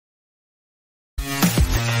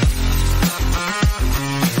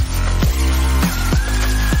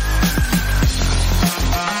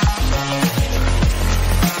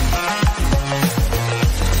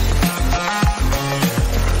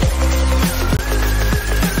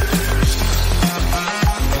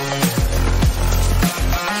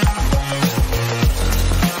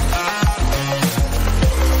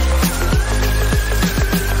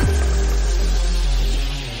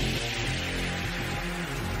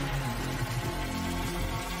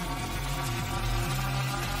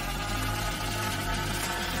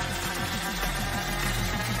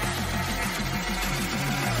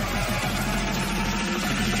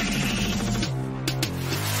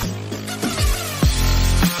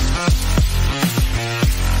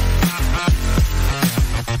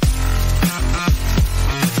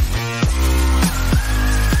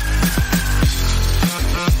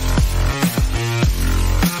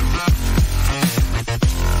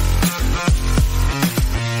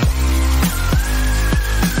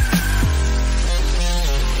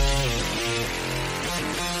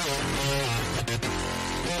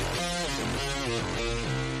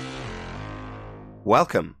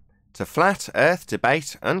Welcome to Flat Earth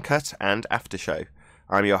Debate, Uncut and After Show.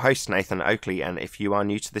 I'm your host Nathan Oakley, and if you are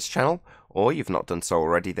new to this channel, or you've not done so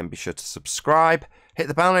already, then be sure to subscribe, hit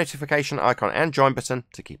the bell notification icon and join button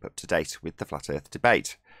to keep up to date with the Flat Earth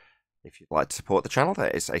Debate. If you'd like to support the channel, there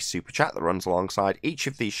is a super chat that runs alongside each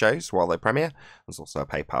of these shows while they premiere. There's also a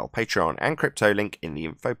PayPal, Patreon and crypto link in the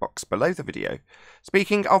info box below the video.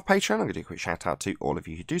 Speaking of Patreon, I'm going to do a quick shout out to all of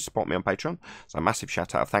you who do support me on Patreon. So a massive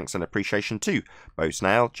shout out of thanks and appreciation to Bo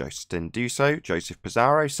Snail, Justin Duso, Joseph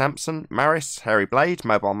Pizarro, Samson, Maris, Harry Blade,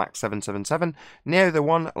 Mobile Max 777, Neo the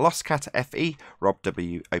One, Lost Cat FE, Rob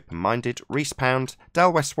W, Open Minded, Reese Pound,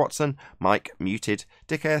 Del West Watson, Mike Muted,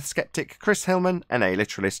 Dick Earth Skeptic, Chris Hillman, NA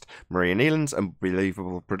Literalist, Maria Nealon's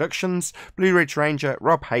Unbelievable Productions, Blue Ridge Ranger,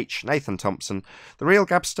 Rob H, Nathan Thompson, The Real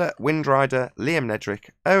Gabster, Windrider, Liam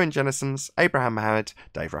Nedrick, Owen Jennisons, Abraham Mohammed,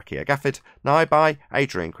 Dave Rakia Gafford, Naibai,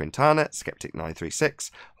 Adrian Quintana,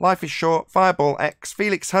 Skeptic936, Life is Short, Fireball X,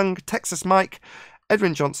 Felix Hung, Texas Mike,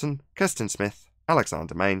 Edwin Johnson, Kirsten Smith,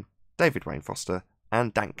 Alexander Main, David Wayne Foster,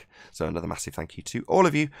 and Dank. So another massive thank you to all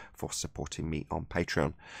of you for supporting me on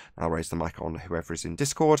Patreon. I'll raise the mic on whoever is in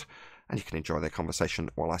Discord, and you can enjoy their conversation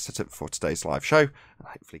while I set up for today's live show, and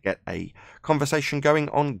hopefully get a conversation going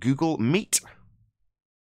on Google Meet.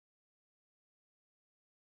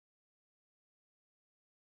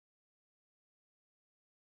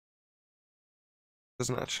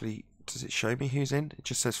 Doesn't actually, does it show me who's in? It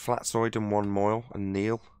just says Flatzoid and One Moyle and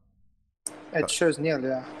Neil. It shows Neil,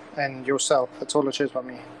 yeah, and yourself. That's all it shows about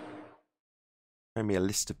me. Show me a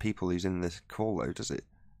list of people who's in this call though, does it?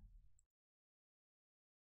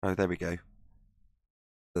 Oh, there we go. It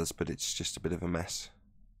does, but it's just a bit of a mess.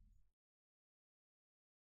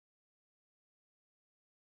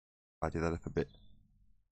 I do that up a bit.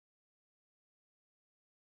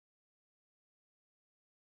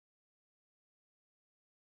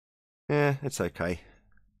 Yeah, it's okay.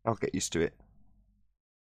 I'll get used to it.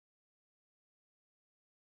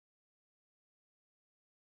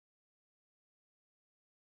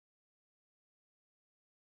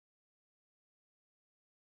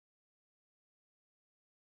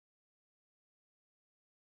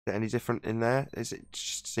 Is it any different in there? It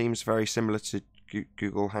just seems very similar to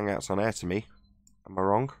Google Hangouts on Air to me. Am I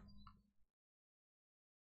wrong?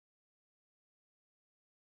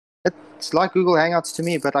 It's like Google Hangouts to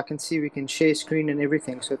me, but I can see we can share screen and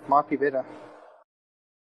everything, so it might be better.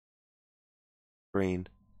 Green.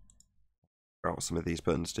 I forgot what some of these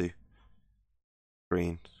buttons do.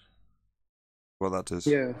 Green. What that does.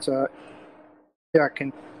 Yeah, so yeah, I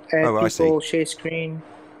can add people, share screen.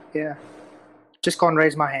 Yeah. Just can't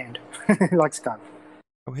raise my hand like Skype.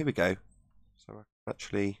 Oh, here we go. So I can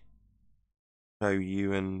actually show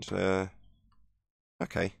you and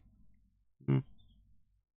okay.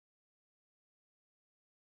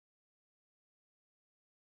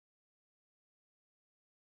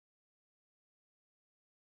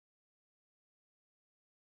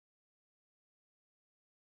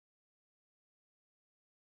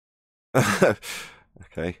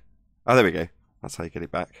 Okay. Oh, there we go. That's how you get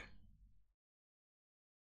it back.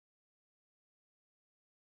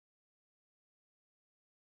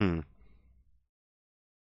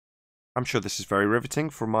 I'm sure this is very riveting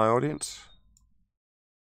for my audience.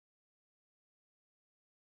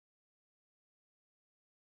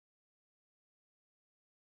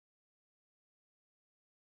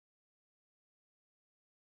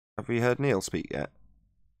 Have we heard Neil speak yet?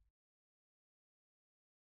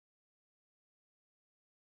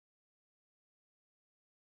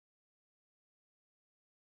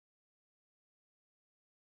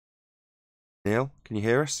 Neil, can you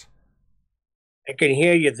hear us? I can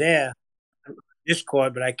hear you there,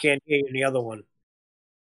 Discord, but I can't hear you in the other one.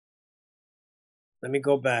 Let me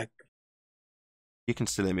go back. You can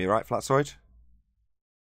still hear me, right, Flatzoid?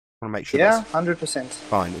 I want to make sure. Yeah, 100%.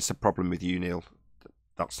 Fine. It's a problem with you, Neil.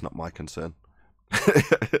 That's not my concern.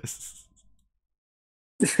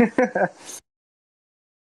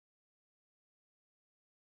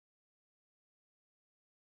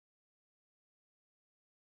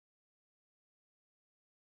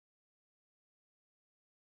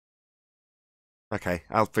 Okay,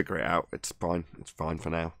 I'll figure it out. It's fine. It's fine for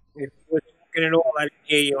now. If you were talking at all, I didn't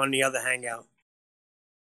hear you on the other Hangout.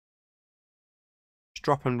 Just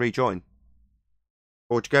drop and rejoin.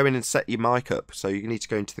 Or to go in and set your mic up. So you need to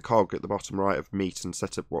go into the cog at the bottom right of Meet and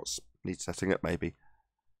set up what needs setting up, maybe.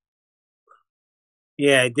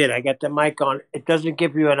 Yeah, I did. I got the mic on. It doesn't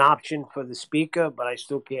give you an option for the speaker, but I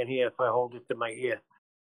still can't hear if I hold it to my ear.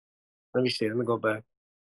 Let me see. Let me go back.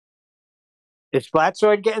 Is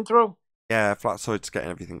Flatzoid getting through? Yeah, Flatzoid's getting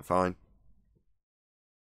everything fine.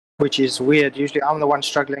 Which is weird. Usually I'm the one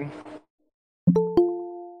struggling.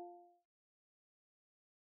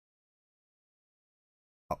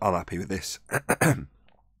 I'm happy with this.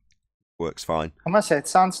 Works fine. I must say, it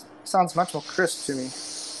sounds much more crisp to me.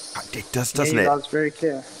 It does, doesn't it? It's very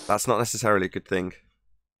clear. That's not necessarily a good thing.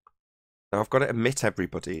 Now, I've got to admit,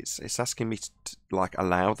 everybody, it's asking me to like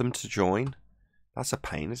allow them to join. That's a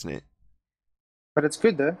pain, isn't it? But it's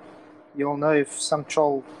good though. You'll know if some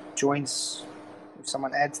troll joins, if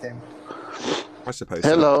someone adds them. I suppose.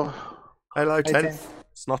 Hello. So. Hello, Hey, 10th.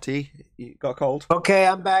 Snotty, you got a cold? Okay,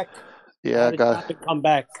 I'm back. Yeah, I got to come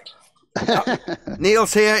back.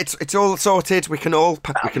 Neil's here. It's all sorted. We can all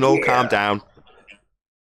calm down.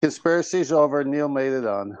 Conspiracy's over. Neil made it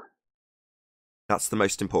on. That's the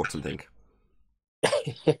most important thing.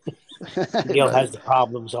 Neil has the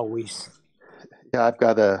problems always. Yeah,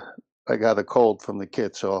 I got a cold from the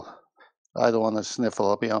kid, so I don't want to sniffle.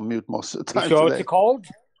 I'll be on mute most of the time. You sure today. it's a cold?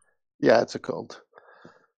 Yeah, it's a cold.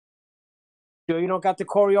 Sure you don't got the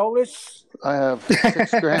Coriolis? I have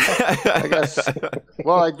 6 grand. I guess.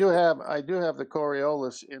 Well, I do have the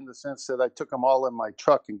Coriolis in the sense that I took them all in my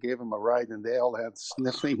truck and gave them a ride, and they all had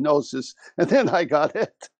sniffling noses, and then I got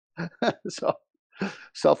it. So,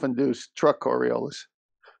 self-induced truck Coriolis.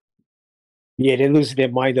 Yeah, they're losing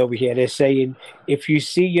their mind over here. They're saying if you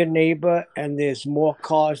see your neighbor and there's more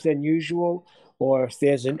cars than usual, or if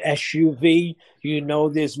there's an SUV, you know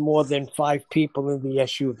there's more than 5 people in the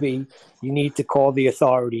SUV, you need to call the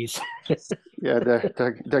authorities. Yeah,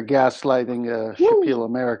 they're gaslighting Shapiro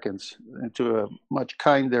Americans into a much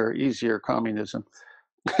kinder, easier communism.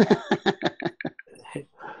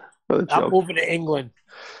 I'm moving to England.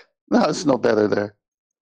 No, it's no better there.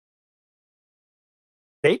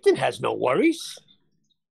 Nathan has no worries.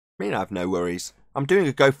 I mean, I have no worries. I'm doing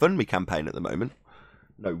a GoFundMe campaign at the moment.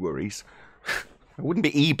 No worries. I wouldn't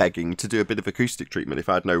be e-begging to do a bit of acoustic treatment if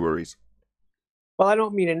I had no worries. Well, I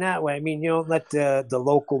don't mean in that way. I mean, you don't let the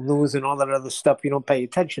local news and all that other stuff, you don't pay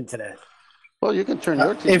attention to that. Well, you can turn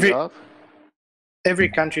your TV off. Every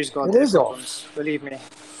country's got their problems, believe me.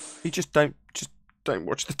 You just don't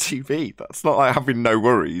watch the TV. That's not like having no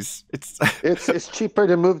worries. It's cheaper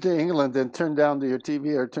to move to England than turn down to your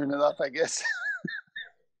TV or turn it off, I guess.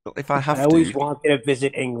 If I have I always wanted to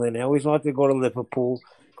visit England. I always wanted to go to Liverpool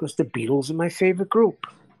because the Beatles are my favorite group.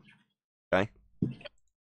 Okay.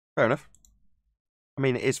 Fair enough. I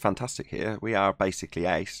mean, it is fantastic here. We are basically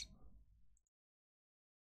ace.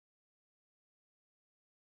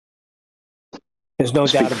 There's no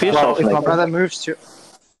doubt about it.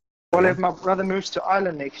 Well, if my brother moves to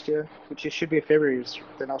Ireland next year, which should be February,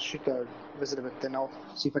 then I should go visit a bit. Then I'll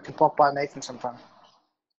see if I can pop by Nathan sometime.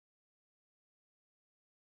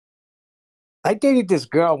 I dated this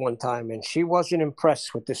girl one time, and she wasn't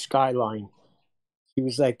impressed with the skyline. She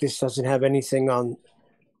was like, "This doesn't have anything on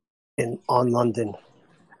London."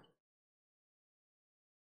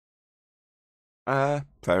 Fair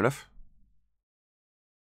enough.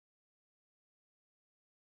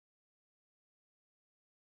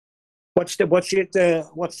 What's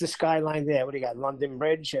the skyline there? What do you got? London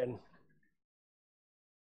Bridge, and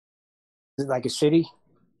is it like a city?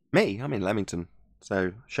 Me, I'm in Leamington,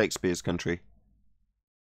 so Shakespeare's country.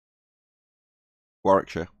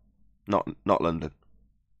 Warwickshire, not London.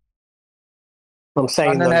 I'm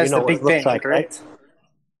saying London has you know the Big what it looks Ben, like, correct? right?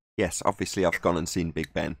 Yes, obviously I've gone and seen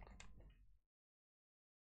Big Ben.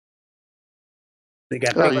 They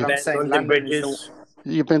got Oh, Big you- Ben, saying London London is Bridges,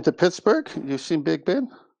 You've been to Pittsburgh? You've seen Big Ben?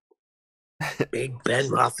 Big Ben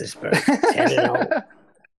Roethlisberger. 10-0.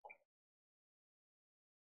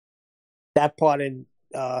 That part in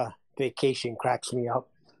Vacation cracks me up.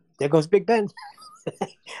 There goes Big Ben.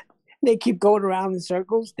 They keep going around in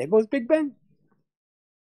circles. There goes Big Ben.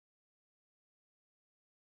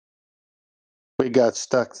 We got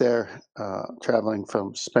stuck there traveling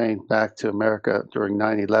from Spain back to America during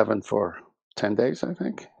 9/11 for 10 days, I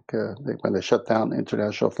think, when they shut down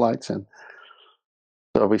international flights. And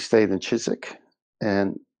so we stayed in Chiswick.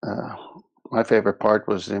 And my favorite part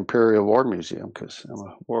was the Imperial War Museum because I'm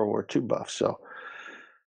a World War II buff.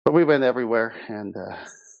 But we went everywhere. And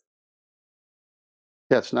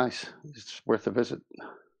yeah, it's nice. It's worth a visit.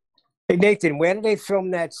 Hey, Nathan, where did they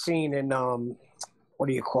film that scene in, what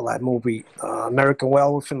do you call that movie? American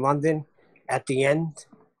Werewolf in London at the end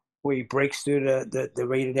where he breaks through the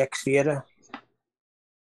rated X theater?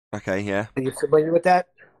 Okay, yeah. Are you familiar with that?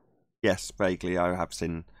 Yes, vaguely. I have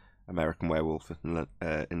seen American Werewolf in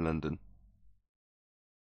London.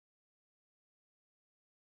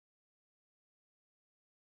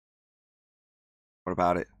 What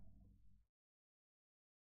about it?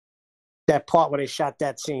 That part where they shot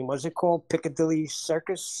that scene, was it called Piccadilly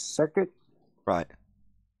Circuit? Right.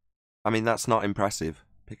 I mean, that's not impressive.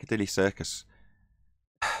 Piccadilly Circus.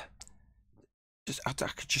 I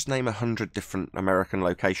could just name 100 different American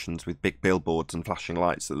locations with big billboards and flashing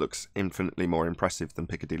lights that looks infinitely more impressive than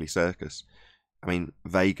Piccadilly Circus. I mean,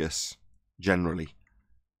 Vegas, generally.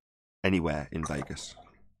 Anywhere in Vegas.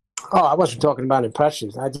 Oh, I wasn't talking about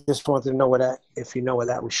impressions. I just wanted to know if you know where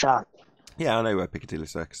that was shot. Yeah, I know where Piccadilly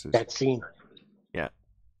Circus is. That scene. Yeah.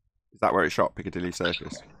 Is that where it shot, Piccadilly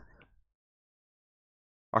Circus?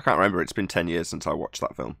 I can't remember. It's been 10 years since I watched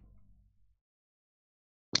that film.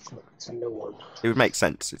 It's a new one. It would make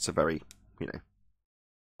sense. It's a very,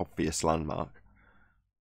 obvious landmark.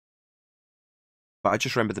 But I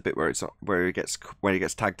just remember the bit where it gets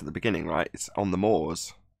tagged at the beginning, right? It's on the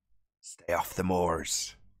moors. Stay off the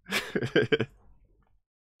moors.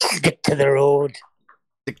 Stick to the road.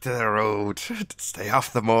 Stick to the road. Stay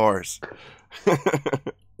off the moors.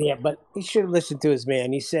 Yeah, but he should have listened to his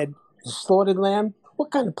man. He said, "Slaughtered lamb? What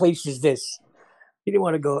kind of place is this?" He didn't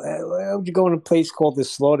want to go. Why would you go in a place called the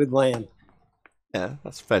Slaughtered Lamb? Yeah,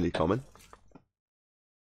 that's fairly common.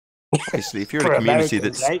 Obviously, if you're in a community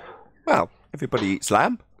that's right? Well, everybody eats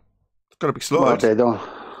lamb. It's got to be slaughtered. Well, they don't.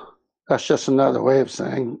 That's just another way of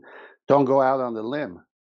saying, don't go out on the limb.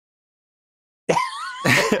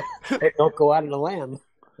 Don't go out on the lamb.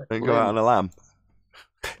 Don't go out on a lamb.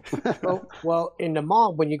 Well, in the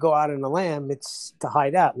mall, when you go out on a lamb, it's to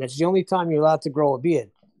hide out, and that's the only time you're allowed to grow a beard.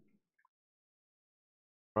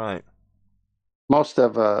 Right. Most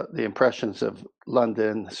of the impressions of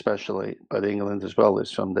London, especially, but England as well,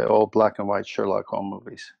 is from the old black and white Sherlock Holmes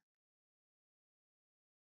movies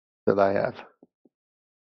that I have.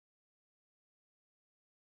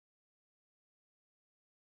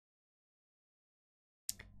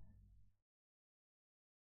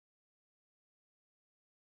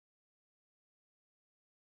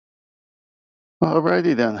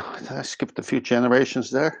 Alrighty then. I skipped a few generations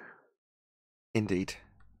there. Indeed.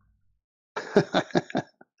 My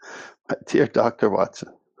dear Dr.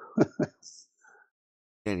 Watson.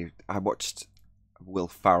 I watched a Will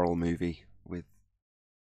Ferrell movie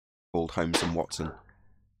called Holmes and Watson.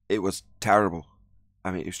 It was terrible. I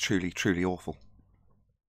mean, it was truly, truly awful.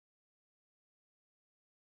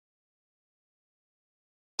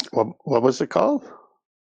 What was it called?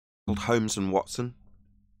 Called Holmes and Watson.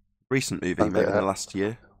 Recent movie, maybe in the last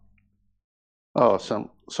year. Oh, so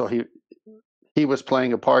he was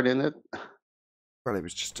playing a part in it? Well, it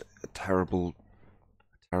was just a terrible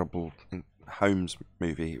Holmes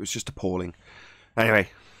movie. It was just appalling. Anyway,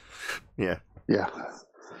 yeah. Yeah.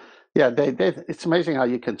 It's amazing how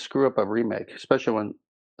you can screw up a remake, especially when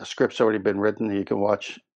a script's already been written and you can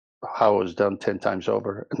watch how it was done 10 times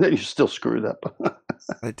over, and then you still screwed up.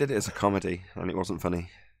 They did it as a comedy, and it wasn't funny.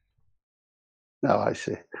 No, I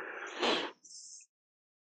see.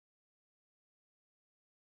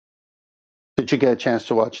 Did you get a chance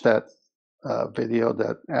to watch that video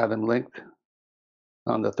that Adam linked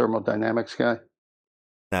on the thermodynamics guy?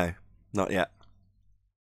 No, not yet.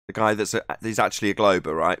 The guy he's actually a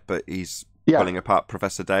glober, right? But he's pulling apart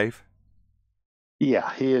Professor Dave.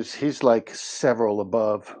 Yeah, he is. He's like several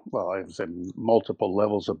above. Well, I would say multiple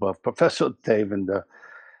levels above Professor Dave in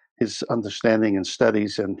his understanding and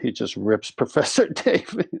studies, and he just rips Professor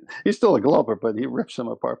Dave. He's still a glober, but he rips him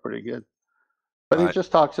apart pretty good. But he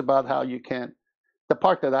just talks about how you can't. The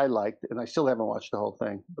part that I liked, and I still haven't watched the whole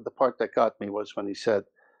thing, but the part that got me was when he said,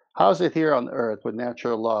 "How's it here on Earth with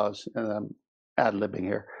natural laws?" And I'm ad-libbing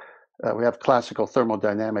here. We have classical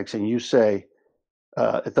thermodynamics, and you say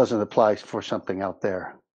it doesn't apply for something out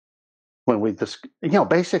there. When we,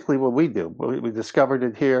 basically what we do, we discovered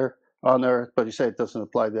it here on Earth, but you say it doesn't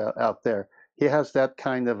apply out there. He has that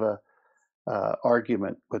kind of a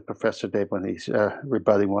argument with Professor Dave when he's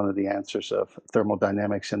rebutting one of the answers of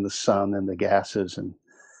thermodynamics and the sun and the gases and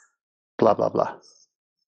blah, blah, blah.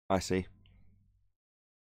 I see.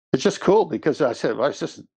 It's just cool because I said, well,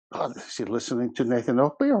 is he listening to Nathan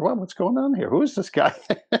Oakley or what? What's going on here? Who is this guy?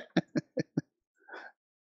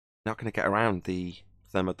 Not going to get around the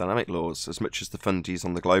thermodynamic laws as much as the fundies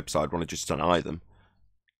on the globe side want to just deny them.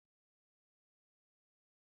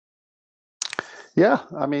 Yeah,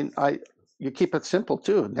 I mean, you keep it simple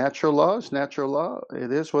too. Natural law.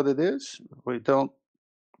 It is what it is. We don't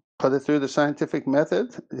put it through the scientific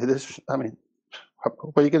method. It is. I mean,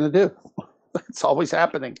 what are you going to do? It's always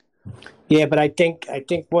happening. Yeah, but I think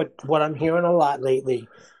what I'm hearing a lot lately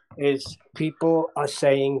is people are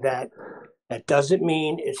saying that doesn't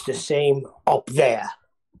mean it's the same up there.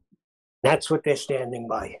 That's what they're standing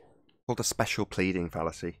by. Called a special pleading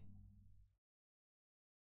fallacy.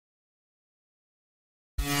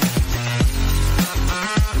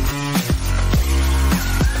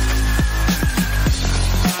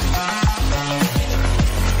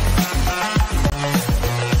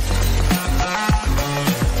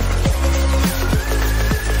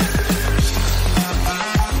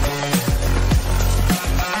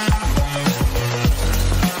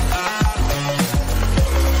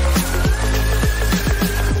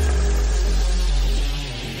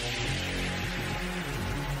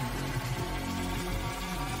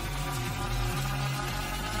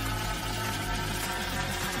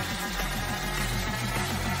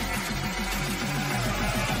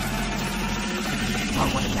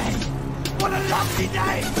 What a lovely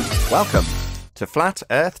day! Welcome to Flat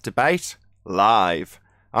Earth Debate Live.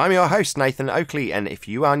 I'm your host, Nathan Oakley, and if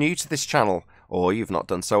you are new to this channel, or you've not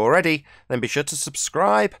done so already, then be sure to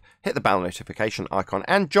subscribe, hit the bell notification icon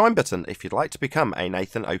and join button if you'd like to become a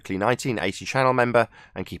Nathan Oakley 1980 channel member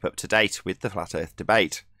and keep up to date with the Flat Earth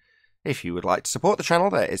debate. If you would like to support the channel,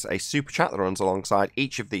 there is a super chat that runs alongside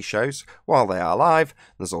each of these shows while they are live.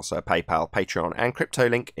 There's also a PayPal, Patreon and crypto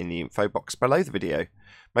link in the info box below the video.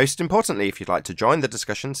 Most importantly, if you'd like to join the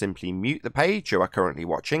discussion, simply mute the page you are currently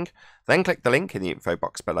watching, then click the link in the info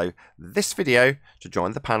box below this video to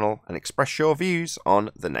join the panel and express your views on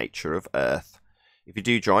the nature of Earth. If you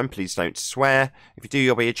do join, please don't swear. If you do,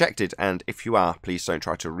 you'll be ejected, and if you are, please don't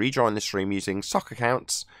try to rejoin the stream using sock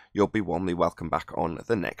accounts. You'll be warmly welcome back on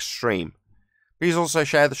the next stream. Please also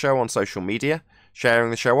share the show on social media.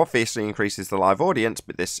 Sharing the show obviously increases the live audience,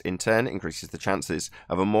 but this in turn increases the chances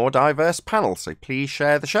of a more diverse panel, so please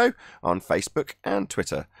share the show on Facebook and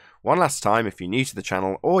Twitter. One last time, if you're new to the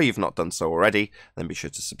channel or you've not done so already, then be sure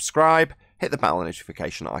to subscribe, hit the bell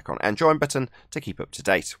notification icon and join button to keep up to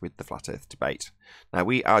date with the Flat Earth debate. Now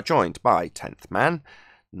we are joined by 10th Man,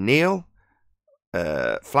 Neil,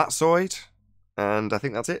 Flatzoid, and I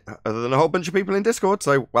think that's it, other than a whole bunch of people in Discord,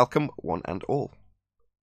 so welcome one and all.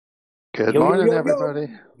 Good morning, everybody.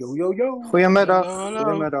 Yo, yo, yo. Goedemiddag.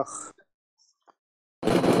 Goedemiddag.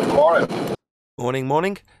 Morning.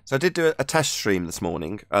 Morning. So I did do a test stream this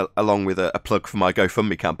morning, along with a plug for my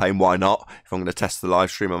GoFundMe campaign. Why not? If I'm going to test the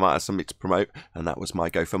live stream, I might have something to promote, and that was my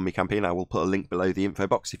GoFundMe campaign. I will put a link below the info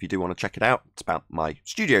box if you do want to check it out. It's about my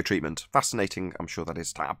studio treatment. Fascinating, I'm sure that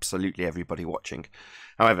is to absolutely everybody watching.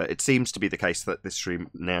 However, it seems to be the case that this stream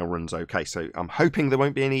now runs okay, so I'm hoping there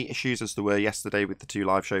won't be any issues as there were yesterday with the two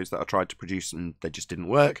live shows that I tried to produce and they just didn't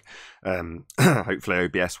work. Hopefully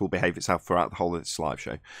OBS will behave itself throughout the whole of this live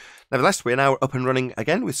show. Nevertheless, we're now up and running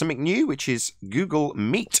again with something new, which is Google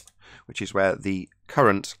Meet, which is where the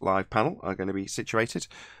current live panel are going to be situated,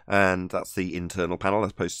 and that's the internal panel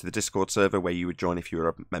as opposed to the Discord server where you would join if you were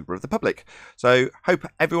a member of the public. So hope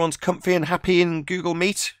everyone's comfy and happy in Google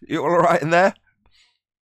Meet. You all right in there?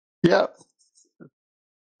 Yeah,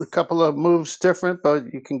 a couple of moves different,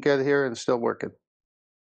 but you can get here and still working.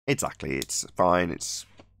 Exactly, it's fine, it's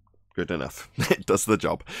good enough. It does the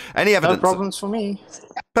job. Any evidence? No problems for me.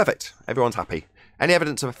 Perfect, everyone's happy. Any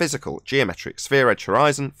evidence of a physical, geometric, sphere-edge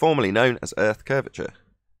horizon, formerly known as Earth curvature?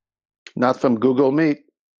 Not from Google Meet.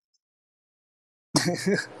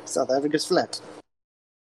 South Africa's flat.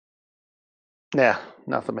 Yeah,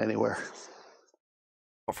 not from anywhere.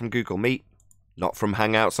 Not from Google Meet. Not from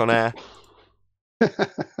Hangouts on Air.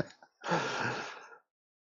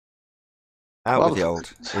 Out with the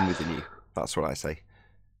old, in with the new. That's what I say.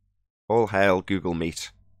 All hail Google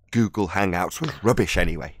Meet. Google Hangouts was rubbish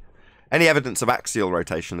anyway. Any evidence of axial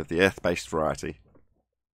rotation of the Earth-based variety?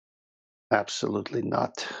 Absolutely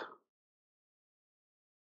not.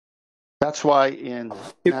 That's why in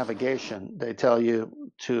navigation they tell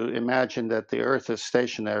you to imagine that the Earth is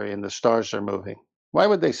stationary and the stars are moving. Why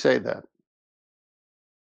would they say that?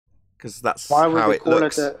 Because that's how it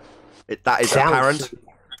looks. That is apparent.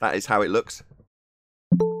 That is how it looks.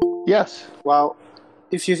 Yes. Well,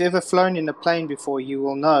 if you've ever flown in a plane before, you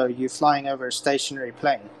will know you're flying over a stationary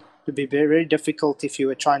plane. It would be very difficult if you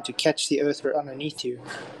were trying to catch the Earth underneath you,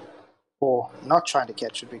 or not trying to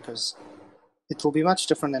catch it, because it will be much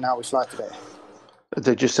different than how we fly today.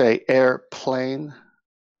 Did you say airplane?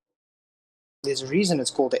 There's a reason it's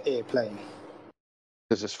called an airplane.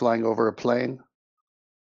 Because it's flying over a plane?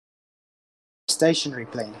 Stationary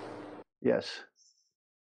plane. Yes.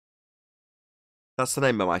 That's the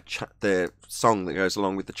name of my the song that goes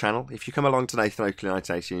along with the channel. If you come along to Nathan Oakley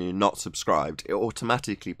 1980 and you're not subscribed, it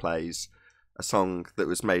automatically plays a song that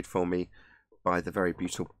was made for me by the very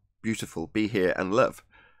beautiful Be Here and Love.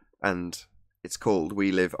 And it's called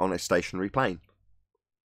We Live on a Stationary Plane.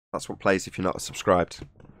 That's what plays if you're not subscribed.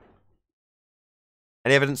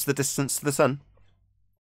 Any evidence of the distance to the sun?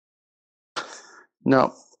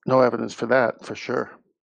 No. No evidence for that, for sure.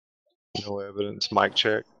 No evidence. Mic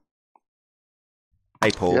check. Hey,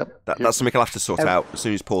 Paul. Yep. That's something I'll have to sort out. As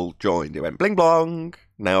soon as Paul joined, it went bling blong.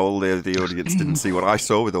 Now all the audience didn't see what I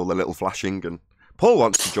saw with all the little flashing. And Paul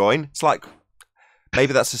wants to join. It's like,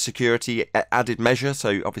 maybe that's a security added measure.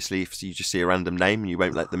 So obviously, if you just see a random name, you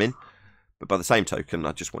won't let them in. But by the same token,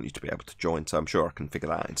 I just want you to be able to join. So I'm sure I can figure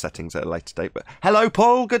that out in settings at a later date. But hello,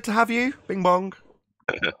 Paul. Good to have you. Bing bong.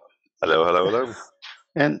 Hello.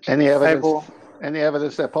 And any evidence? Any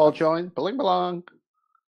evidence that Paul joined? Bling belong.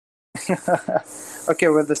 Okay,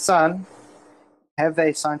 with the sun, have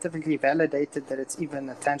they scientifically validated that it's even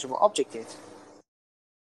a tangible object yet?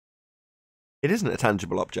 It isn't a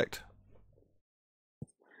tangible object.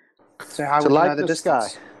 So how To would you know light the the sky.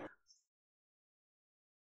 distance?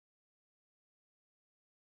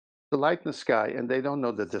 The light in the sky, and they don't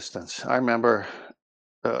know the distance. I remember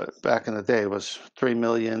back in the day it was 3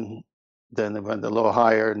 million, then it went a little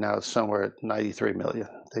higher, now it's somewhere at 93 million.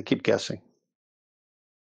 They keep guessing.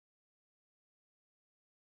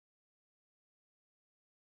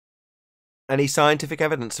 Any scientific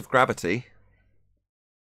evidence of gravity?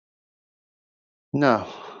 No,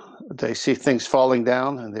 they see things falling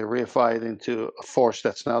down and they reify it into a force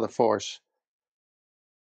that's not a force.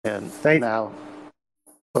 And now,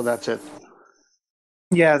 so that's it.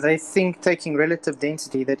 Yeah, they think taking relative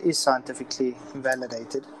density that is scientifically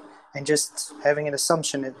validated and just having an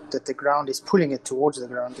assumption that the ground is pulling it towards the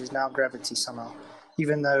ground is now gravity somehow.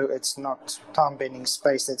 Even though it's not time-bending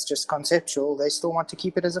space, that's just conceptual, they still want to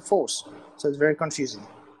keep it as a force. So it's very confusing.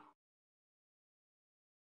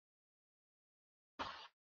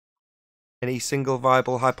 Any single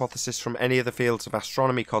viable hypothesis from any of the fields of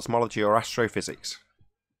astronomy, cosmology, or astrophysics?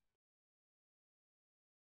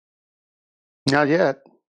 Not yet.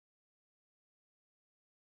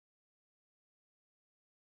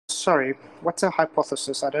 Sorry, what's a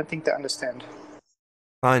hypothesis? I don't think they understand.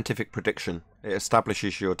 Scientific prediction. It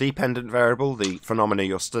establishes your dependent variable, the phenomena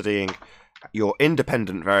you're studying, your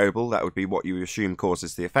independent variable, that would be what you assume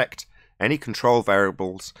causes the effect, any control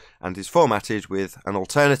variables, and is formatted with an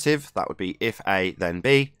alternative, that would be if A, then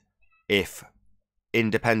B, if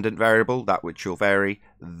independent variable, that which will vary,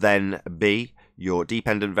 then B, your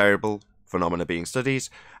dependent variable, phenomena being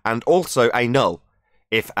studies, and also a null,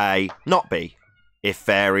 if A, not B, if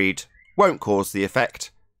varied, won't cause the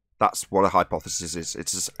effect. That's what a hypothesis is.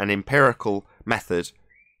 It's an empirical method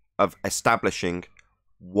of establishing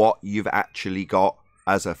what you've actually got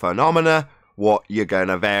as a phenomena, what you're going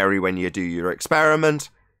to vary when you do your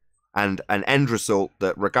experiment, and an end result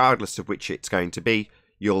that, regardless of which it's going to be,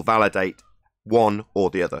 you'll validate one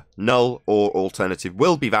or the other. Null or alternative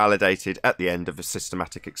will be validated at the end of a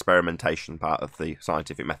systematic experimentation part of the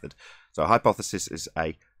scientific method. So a hypothesis is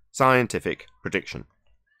a scientific prediction.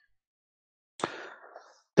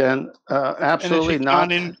 Then absolutely not.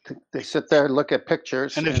 They sit there and look at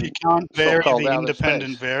pictures. And if you can't vary so-called the outer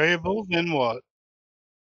independent space. variable, then what?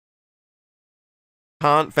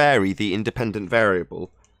 Can't vary the independent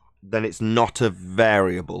variable, then it's not a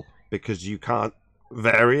variable because you can't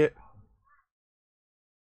vary it.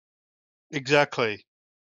 Exactly.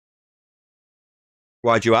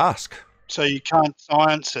 Why'd you ask? So you can't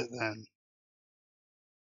science it then.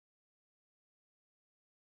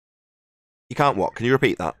 You can't what? Can you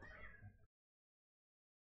repeat that?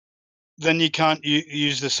 Then you can't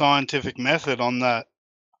use the scientific method on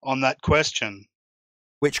that question.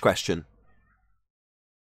 Which question?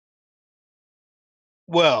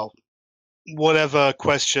 Well, whatever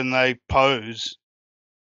question they pose.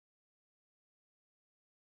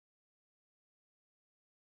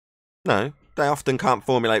 No, they often can't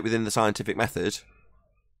formulate within the scientific method.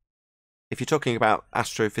 If you're talking about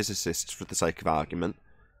astrophysicists for the sake of argument,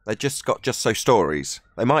 they just got just-so stories.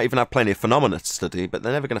 They might even have plenty of phenomena to study, but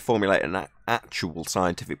they're never going to formulate an actual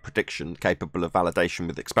scientific prediction capable of validation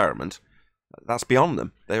with experiment. That's beyond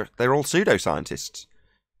them. They're all pseudoscientists.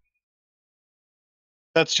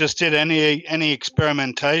 That's just it. Any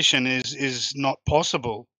experimentation is not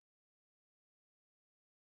possible.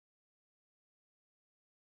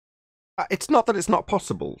 It's not that it's not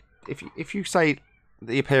possible. If you say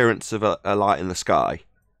the appearance of a light in the sky,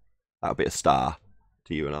 that would be a star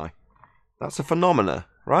to you and I. That's a phenomena,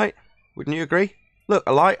 right? Wouldn't you agree? Look,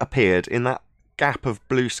 a light appeared in that gap of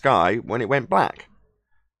blue sky when it went black.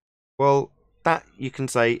 Well, that you can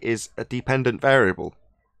say is a dependent variable,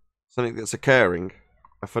 something that's occurring,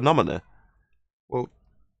 a phenomena. Well,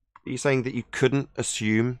 are you saying that you couldn't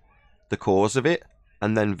assume the cause of it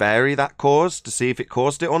and then vary that cause to see if it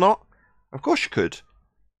caused it or not? Of course you could.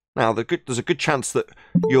 Now, there's a good chance that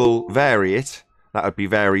you'll vary it. That would be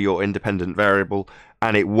vary your independent variable,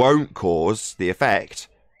 and it won't cause the effect.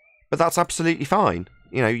 But that's absolutely fine.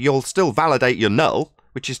 You know, you'll still validate your null,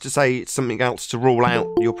 which is to say it's something else to rule out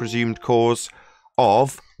your presumed cause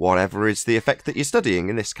of whatever is the effect that you're studying.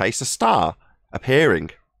 In this case, a star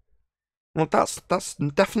appearing. Well, that's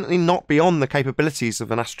definitely not beyond the capabilities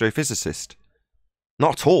of an astrophysicist.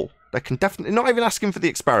 Not at all. They can definitely not even ask him for the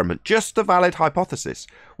experiment, just a valid hypothesis.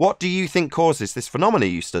 What do you think causes this phenomena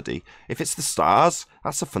you study? If it's the stars,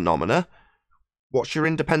 that's a phenomena. What's your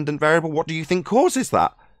independent variable? What do you think causes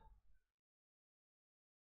that?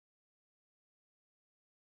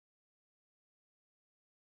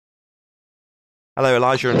 Hello,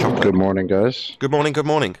 Elijah and Chocolate. Good morning, guys. Good morning, good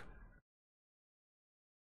morning.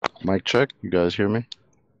 Mic check. You guys hear me?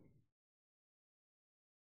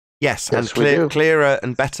 Yes, Yes, and we do. clearer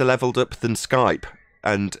and better leveled up than Skype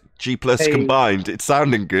and G Plus Hey. combined. It's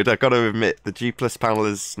sounding good. I got to admit, the G Plus panel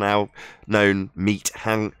is now known Meet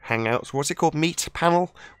Hangouts. What's it called? Meet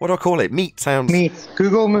panel? What do I call it? Meet sounds. Meet.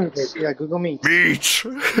 Google Meet. Yeah, Google Meet. Meet.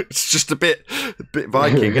 It's just a bit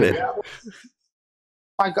Viking, isn't it?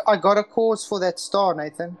 I got a cause for that star,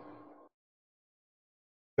 Nathan.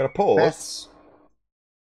 Got a pause.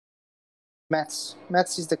 Maths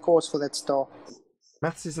is the cause for that star.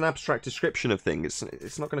 Maths is an abstract description of things.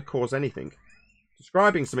 It's not going to cause anything.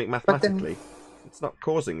 Describing something mathematically, it's not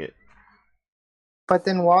causing it. But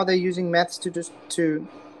then why are they using maths to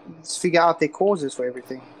figure out their causes for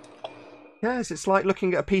everything? Yes, it's like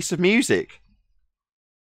looking at a piece of music.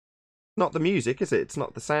 Not the music, is it? It's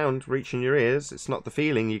not the sound reaching your ears. It's not the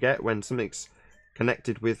feeling you get when something's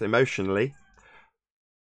connected with emotionally.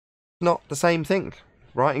 Not the same thing.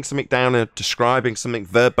 Writing something down and describing something,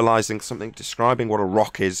 verbalizing something, describing what a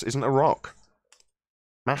rock is, isn't a rock.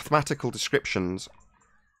 Mathematical descriptions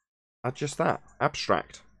are just that,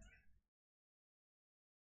 abstract.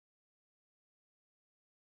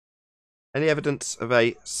 Any evidence of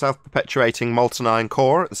a self-perpetuating molten iron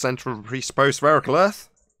core at the centre of a presupposed spherical Earth?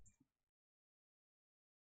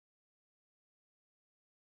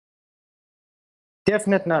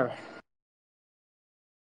 Definite no.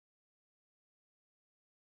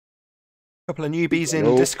 Couple of newbies in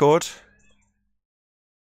Nope. Discord.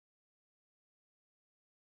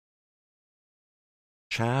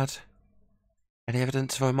 Chad, any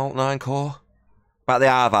evidence of a molten iron core? About the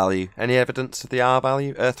R value. Any evidence of the R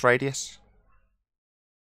value? Earth radius?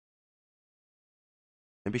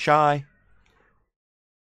 Don't be shy.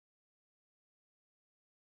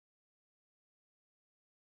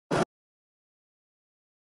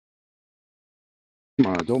 Come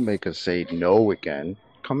on, don't make us say no again.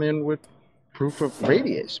 Come in with proof of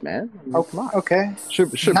radius, man. I mean, come on. Okay.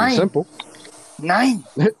 Should be 9. simple. 9.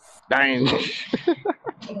 Dang.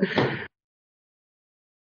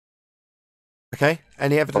 Okay,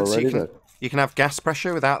 any evidence Already then. you can have gas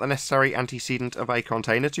pressure without the necessary antecedent of a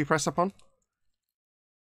container to press upon?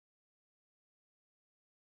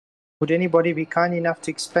 Would anybody be kind enough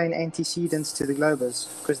to explain antecedents to the Globers?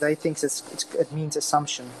 Because they think it means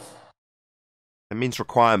assumption. It means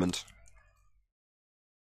requirement.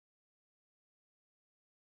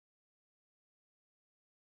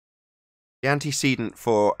 The antecedent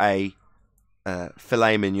for a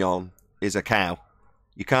filet mignon is a cow.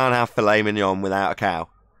 You can't have filet mignon without a cow.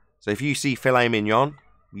 So if you see filet mignon,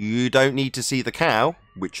 you don't need to see the cow,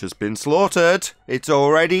 which has been slaughtered. It's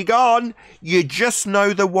already gone. You just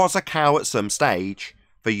know there was a cow at some stage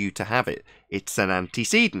for you to have it. It's an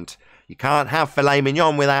antecedent. You can't have filet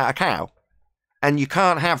mignon without a cow. And you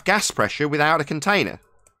can't have gas pressure without a container.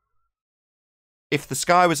 If the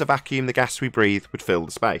sky was a vacuum, the gas we breathe would fill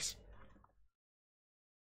the space.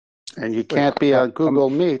 And you can't be on Google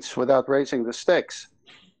Meets without raising the stakes.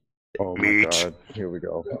 Oh my Meat. god, here we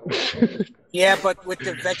go. Yeah, but with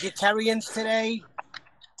the vegetarians today,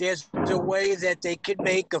 there's a way that they could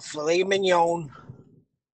make a filet mignon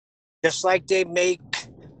just like they make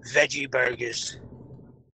veggie burgers.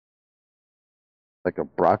 Like a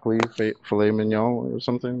broccoli filet mignon or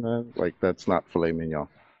something, man? Like, that's not filet mignon.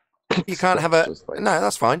 You can't have a... No,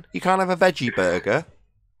 that's fine. You can't have a veggie burger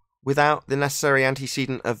without the necessary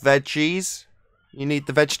antecedent of veggies. You need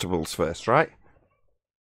the vegetables first, right?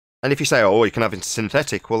 And if you say, oh, you can have it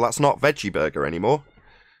synthetic, well, that's not veggie burger anymore.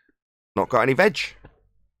 Not got any veg.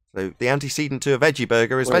 So the antecedent to a veggie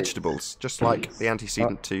burger is vegetables, just like the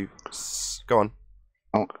antecedent to... Go on.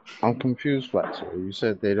 I'm confused, Flatzer. You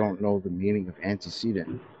said they don't know the meaning of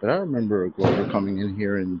antecedent, but I remember a Glover coming in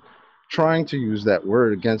here and trying to use that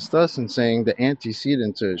word against us and saying the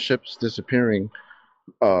antecedent to ships disappearing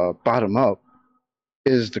bottom up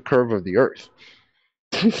is the curve of the Earth.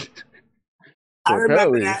 I remember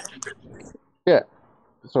apparently- that. Yeah.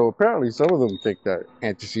 So apparently some of them think that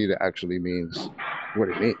antecedent actually means what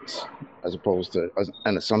it means, as opposed to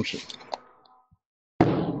an assumption.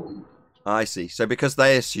 I see. So because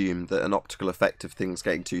they assume that an optical effect of things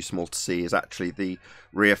getting too small to see is actually the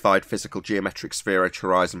reified physical geometric sphere edge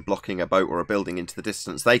horizon blocking a boat or a building into the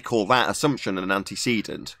distance, they call that assumption an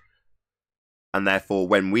antecedent. And therefore,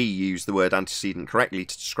 when we use the word antecedent correctly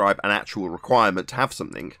to describe an actual requirement to have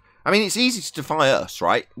something, I mean, it's easy to defy us,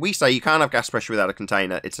 right? We say you can't have gas pressure without a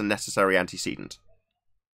container. It's a necessary antecedent.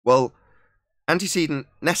 Well, antecedent,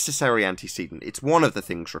 necessary antecedent, it's one of the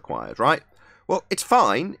things required, right? Well, it's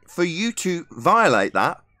fine for you to violate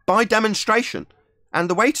that by demonstration. And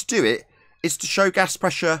the way to do it is to show gas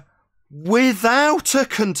pressure without a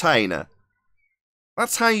container.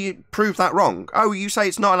 That's how you prove that wrong. Oh, you say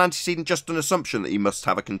it's not an antecedent, just an assumption that you must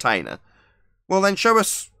have a container. Well, then show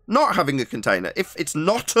us not having a container. If it's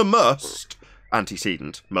not a must,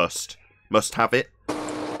 antecedent, must have it,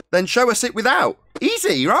 then show us it without.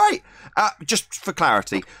 Easy, right? Just for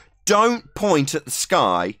clarity, don't point at the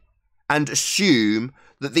sky and assume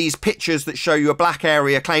that these pictures that show you a black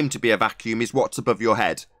area claim to be a vacuum is what's above your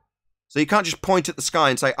head. So you can't just point at the sky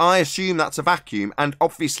and say, I assume that's a vacuum, and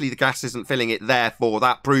obviously the gas isn't filling it, therefore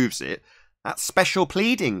that proves it. That's special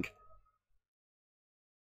pleading.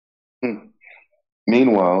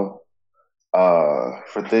 Meanwhile,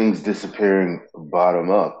 for things disappearing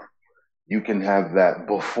bottom up, you can have that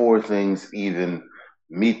before things even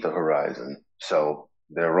meet the horizon. So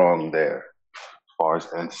they're wrong there as far as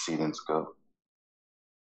antecedents go.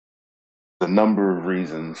 The number of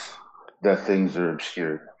reasons that things are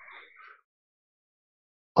obscured.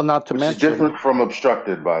 Well, not to Which is mention, different from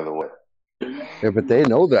obstructed, by the way. Yeah, but they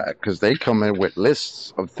know that because they come in with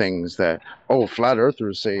lists of things that, flat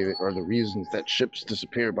earthers say are the reasons that ships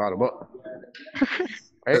disappear bottom up.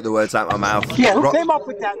 Right? Took the words out of my mouth. Yeah, who came up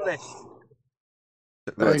with that list?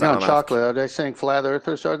 Took the words out hang on, of my mouth. Chocolate, are they saying flat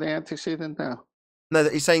earthers are the antecedent now? No,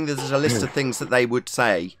 he's saying there's a list of things that they would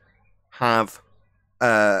say have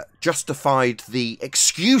justified the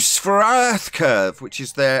excuse for Earth curve, which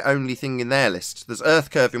is their only thing in their list. There's Earth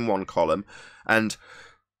curve in one column, and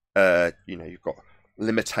you've got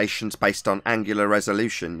limitations based on angular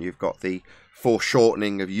resolution. You've got the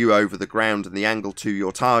foreshortening of you over the ground and the angle to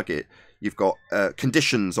your target. You've got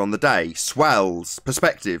conditions on the day, swells,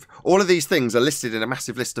 perspective. All of these things are listed in a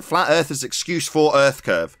massive list of flat earthers' excuse for Earth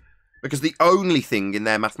curve. Because the only thing in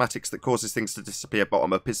their mathematics that causes things to disappear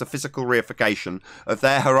bottom up is the physical reification of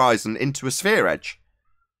their horizon into a sphere edge.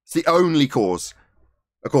 It's the only cause,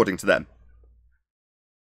 according to them.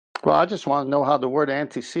 Well, I just want to know how the word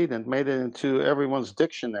antecedent made it into everyone's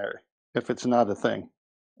dictionary, if it's not a thing,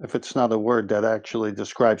 if it's not a word that actually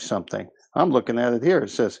describes something. I'm looking at it here. It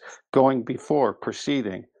says going before,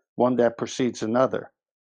 preceding, one that precedes another.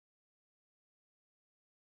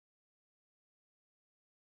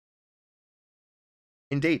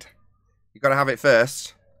 Indeed. You've got to have it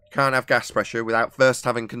first. You can't have gas pressure without first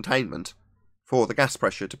having containment for the gas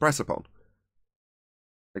pressure to press upon.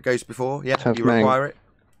 It goes before, yeah, Tough you man. require it.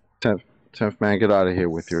 Tough man, get out of here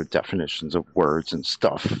with your definitions of words and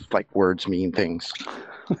stuff. Like words mean things.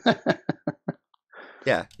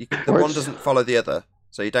 Yeah, the one doesn't follow the other.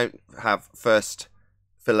 So you don't have first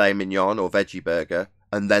filet mignon or veggie burger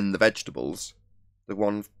and then the vegetables. The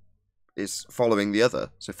one is following the other.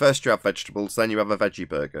 So first you have vegetables, then you have a veggie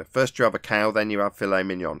burger. First you have a cow, then you have filet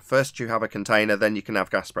mignon. First you have a container, then you can have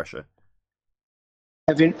gas pressure.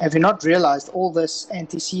 Have you not realized all this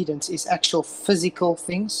antecedents is actual physical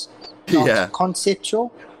things, not Yeah.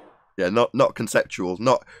 conceptual? Yeah, not conceptual.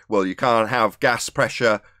 Well, you can't have gas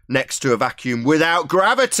pressure next to a vacuum without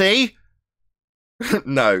gravity.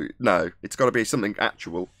 No, it's got to be something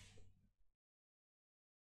actual.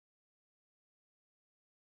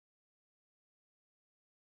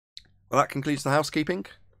 Well, that concludes the housekeeping.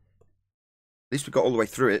 At least we got all the way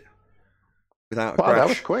through it without a Wow, that crash.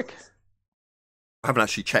 was quick. I haven't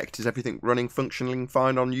actually checked. Is everything running, functioning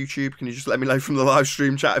fine on YouTube? Can you just let me know from the live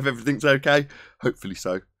stream chat if everything's okay? Hopefully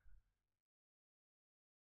so.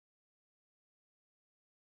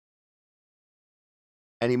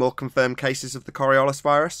 Any more confirmed cases of the Coriolis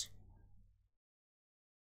virus?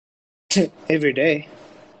 Every day.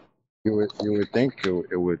 You would think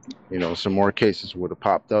it would, some more cases would have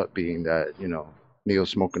popped up, being that, Neil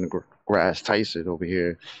smoking the grass Tyson over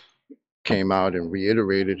here came out and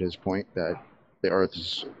reiterated his point that the earth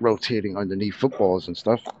is rotating underneath footballs and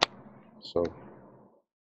stuff. So,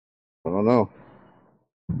 I don't know.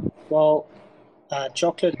 Well,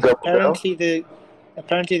 Chocolate,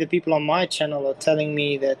 apparently the people on my channel are telling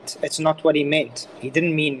me that it's not what he meant. He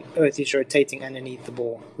didn't mean Earth is rotating underneath the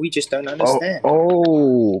ball. We just don't understand.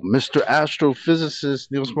 Mr. Astrophysicist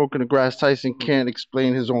Neil Smoking the Grass Tyson can't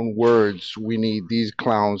explain his own words. We need these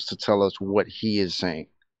clowns to tell us what he is saying.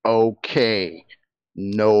 Okay.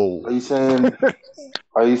 No.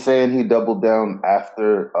 Are you saying he doubled down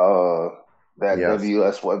after that Yes.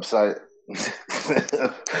 WS website?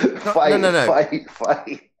 No.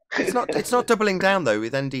 Fight. It's not doubling down though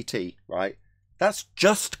with NDT, right? That's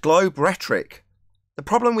just globe rhetoric. The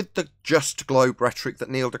problem with the just globe rhetoric that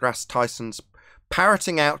Neil deGrasse Tyson's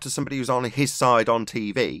parroting out to somebody who's on his side on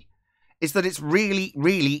TV is that it's really,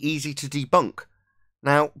 really easy to debunk.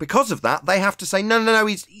 Now, because of that, they have to say, no,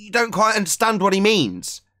 you don't quite understand what he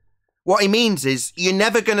means. What he means is you're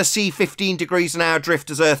never going to see 15 degrees an hour drift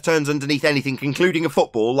as Earth turns underneath anything, including a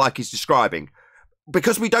football, like he's describing.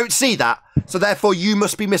 because we don't see that, so therefore you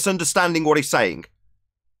must be misunderstanding what he's saying.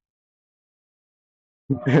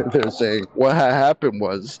 They're saying what happened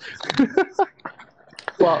was.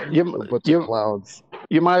 Well, Clouds.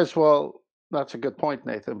 you might as well. That's a good point,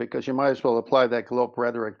 Nathan, because you might as well apply that globe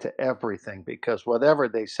rhetoric to everything, because whatever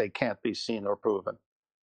they say can't be seen or proven.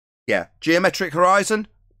 Yeah, geometric horizon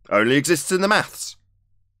only exists in the maths.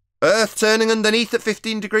 Earth turning underneath at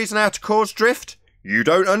 15 degrees an hour to cause drift? You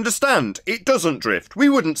don't understand. It doesn't drift. We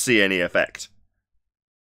wouldn't see any effect.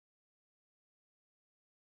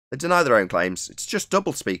 They deny their own claims. It's just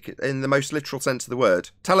doublespeak in the most literal sense of the word.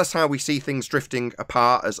 Tell us how we see things drifting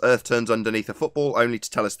apart as Earth turns underneath a football, only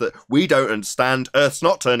to tell us that we don't understand. Earth's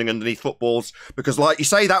not turning underneath footballs, because like you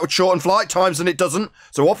say, that would shorten flight times and it doesn't.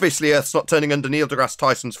 So obviously Earth's not turning under Neil deGrasse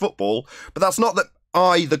Tyson's football. But that's not that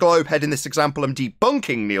I, the globehead in this example, am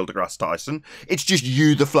debunking Neil deGrasse Tyson. It's just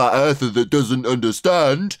you, the flat earther, that doesn't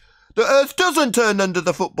understand. The Earth doesn't turn under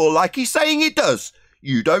the football like he's saying it does.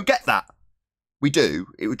 You don't get that. We do.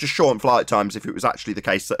 It would just shorten flight times if it was actually the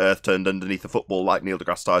case that Earth turned underneath a football like Neil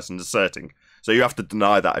deGrasse Tyson's asserting. So you have to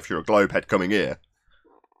deny that if you're a globehead coming here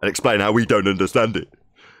and explain how we don't understand it.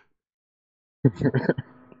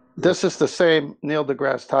 This is the same Neil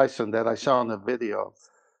deGrasse Tyson that I saw in the video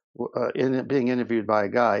being interviewed by a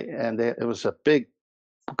guy, and it was a big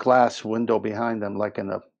glass window behind them, like in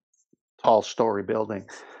a tall story building.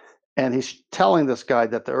 And he's telling this guy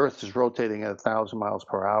that the Earth is rotating at 1,000 miles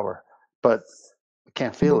per hour, but I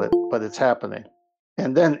can't feel it, but it's happening.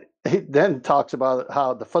 And then he then talks about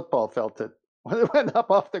how the football felt it when it went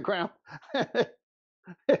up off the ground.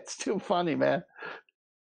 It's too funny, man.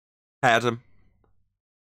 Adam.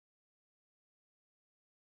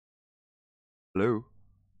 Hello.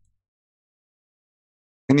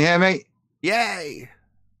 Can you hear me? Yay!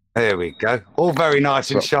 There we go. All very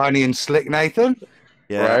nice and shiny and slick, Nathan.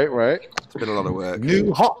 Yeah. Right. It's been a lot of work.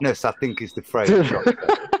 New hotness, I think, is the phrase.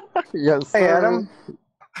 Yes. Hey, sir. Adam.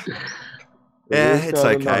 Yeah, it's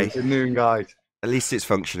okay. The noon guide. At least it's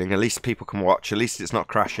functioning. At least people can watch. At least it's not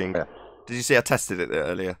crashing. Yeah. Did you see I tested it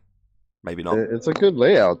earlier? Maybe not. It's a good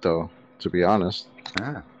layout, though, to be honest.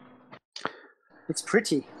 Ah. It's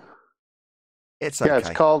pretty. It's okay. Yeah, it's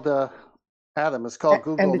called Adam. It's called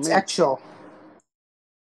Google And it's Meet. actual.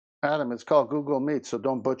 Adam, it's called Google Meet, so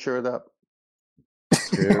don't butcher it up.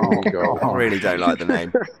 There we go. I really don't like the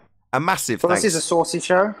name. A massive Well, thanks. this is a saucy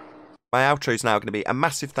show. My outro is now going to be a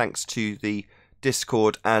massive thanks to the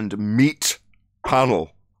Discord and Meet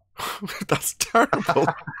panel. That's terrible.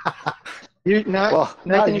 Well,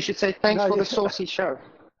 Nathan, you should say thanks now for you- the saucy show.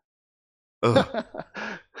 Ugh.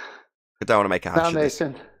 I don't want to make a hash Now, of this.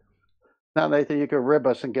 Nathan, you can rib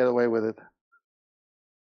us and get away with it.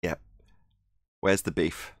 Yeah. Where's the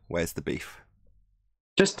beef? Where's the beef?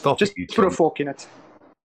 Just Stop it, you put a chump. fork in it.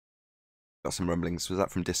 Got some rumblings. Was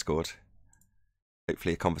that from Discord?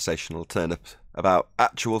 Hopefully a conversation will turn up about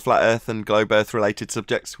actual flat earth and globe earth related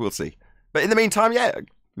subjects. We'll see. But in the meantime, yeah,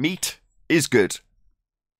 meat is good.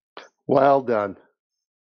 Well done.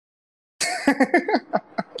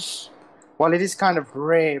 Well, it is kind of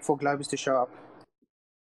rare for globes to show up.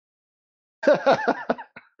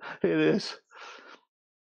 It is.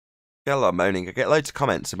 Get a lot of moaning. I get loads of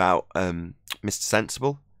comments about Mr.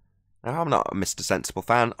 Sensible. Now, I'm not a Mr. Sensible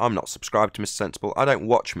fan. I'm not subscribed to Mr. Sensible. I don't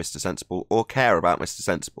watch Mr. Sensible or care about Mr.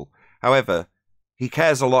 Sensible. However, he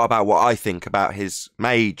cares a lot about what I think about his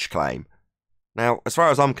mage claim. Now, as far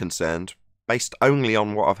as I'm concerned, based only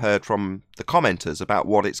on what I've heard from the commenters about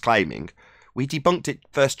what it's claiming, we debunked it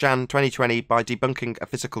 1st Jan 2020 by debunking a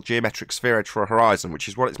physical geometric sphere edge for a horizon, which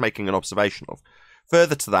is what it's making an observation of.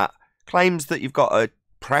 Further to that, claims that you've got a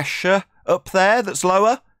pressure up there that's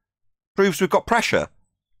lower, proves we've got pressure.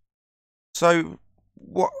 So,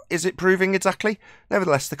 what is it proving exactly?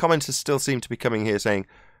 Nevertheless, the commenters still seem to be coming here saying,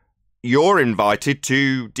 you're invited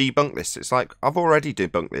to debunk this. It's like, I've already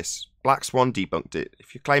debunked this. Black Swan debunked it.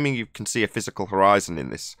 If you're claiming you can see a physical horizon in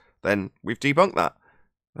this, then we've debunked that.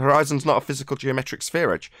 The horizon's not a physical geometric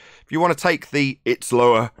sphere edge. If you want to take the it's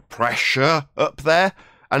lower pressure up there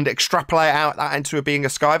and extrapolate out that into it being a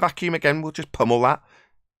sky vacuum, again, we'll just pummel that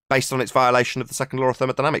based on its violation of the second law of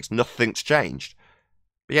thermodynamics. Nothing's changed.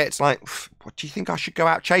 But yeah, it's like, what do you think I should go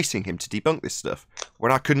out chasing him to debunk this stuff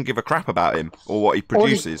when I couldn't give a crap about him or what he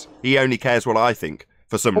produces? He only cares what I think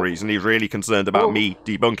for some reason. He's really concerned about me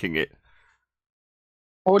debunking it.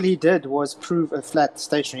 All he did was prove a flat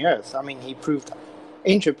stationary Earth. I mean, he proved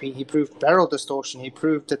entropy, he proved barrel distortion, he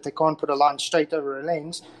proved that they can't put a line straight over a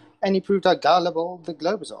lens, and he proved how gullible the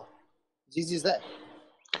globes are. As easy as that.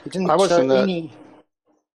 He didn't show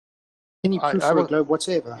any proof for a globe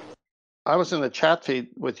whatsoever. I was in the chat feed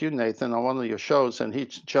with you, Nathan, on one of your shows, and he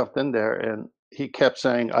jumped in there, and he kept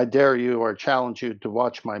saying, "I dare you or challenge you to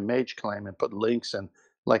watch my mage claim," and put links. And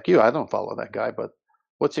like you, I don't follow that guy, but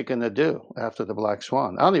what's he going to do after the Black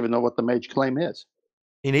Swan? I don't even know what the mage claim is.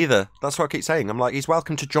 Me neither. That's what I keep saying. I'm like, he's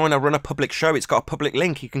welcome to join. I run a public show. It's got a public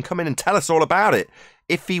link. He can come in and tell us all about it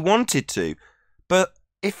if he wanted to. But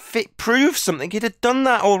if it proves something, he'd have done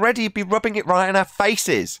that already. He'd be rubbing it right in our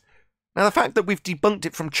faces. Now, the fact that we've debunked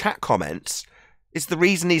it from chat comments is the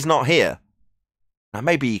reason he's not here. Now,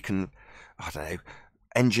 maybe he can, I don't know,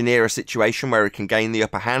 engineer a situation where he can gain the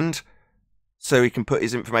upper hand so he can put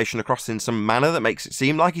his information across in some manner that makes it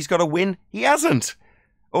seem like he's got a win. He hasn't.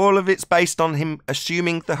 All of it's based on him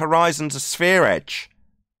assuming the horizon's a sphere edge.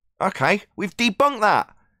 Okay, we've debunked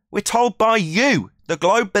that. We're told by you, the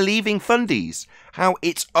globe-believing fundies, how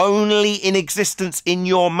it's only in existence in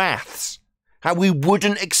your maths. How we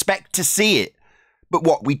wouldn't expect to see it. But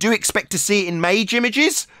what, we do expect to see it in mage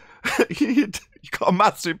images? You've got a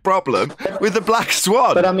massive problem with the Black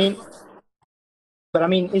Swan. But I mean,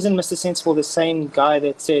 isn't Mr. Sensible the same guy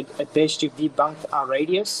that said, at best you've debunked our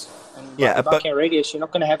radius? And by debunking our radius, you're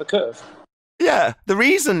not going to have a curve. Yeah, the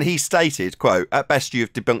reason he stated, quote, at best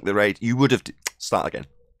you've debunked the radius, you would have, start again,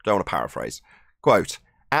 don't want to paraphrase, quote,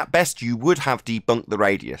 at best you would have debunked the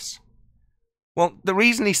radius. Well, the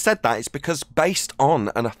reason he said that is because based on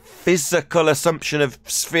a physical assumption of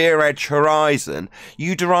sphere edge horizon,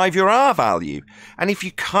 you derive your R value. And if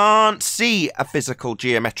you can't see a physical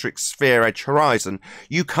geometric sphere edge horizon,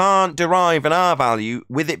 you can't derive an R value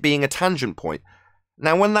with it being a tangent point.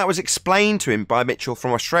 Now, when that was explained to him by Mitchell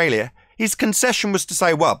from Australia, his concession was to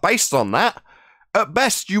say, well, based on that, at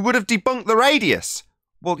best you would have debunked the radius.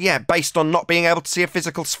 Well, yeah, based on not being able to see a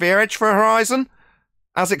physical sphere edge for a horizon,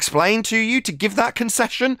 as explained to you, to give that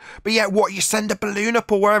concession. But yet, what, you send a balloon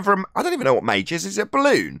up or wherever? I don't even know what mage is. Is it a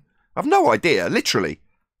balloon? I've no idea, literally.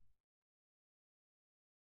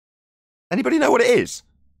 Anybody know what it is?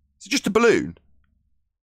 Is it just a balloon?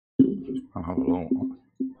 I have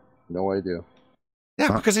no idea.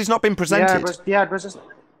 Yeah, because it's not been presented. Yeah, it was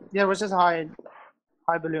just a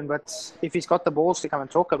high balloon. But if he's got the balls to come and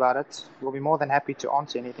talk about it, we'll be more than happy to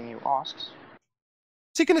answer anything he asks.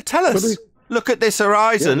 Is he going to tell us? Look at this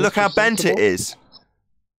horizon. Yeah, look how bent it is.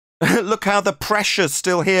 Look how the pressure's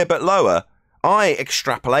still here but lower. I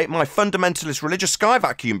extrapolate my fundamentalist religious sky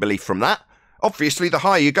vacuum belief from that. Obviously, the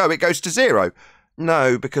higher you go, it goes to zero.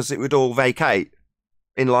 No, because it would all vacate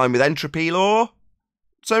in line with entropy law.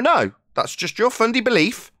 So no, that's just your fundy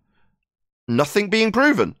belief. Nothing being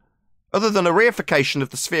proven. Other than a reification of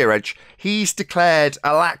the sphere edge, he's declared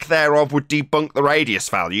a lack thereof would debunk the radius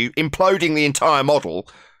value, imploding the entire model.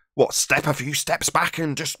 What, step a few steps back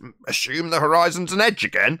and just assume the horizon's an edge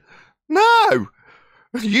again? No!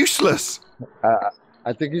 Useless.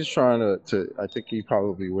 I think he's trying to I think he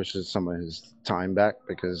probably wishes some of his time back,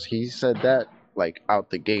 because he said that, like, out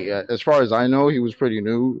the gate. As far as I know, he was pretty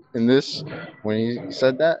new in this when he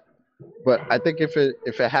said that. But I think if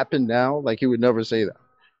it happened now, like, he would never say that.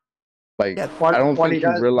 Like, Yeah, I don't what think he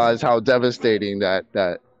he does- realized how devastating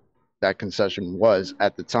that concession was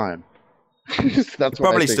at the time. That's what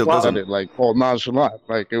Probably I think still about doesn't. it, like, all nonchalant,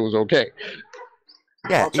 like it was okay.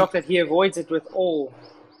 Yeah, Well, Chocolate, he avoids it with all.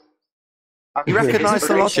 he recognised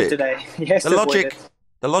the logic. Today. Yes,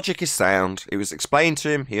 The logic is sound. It was explained to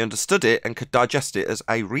him, he understood it, and could digest it as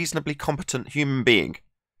a reasonably competent human being.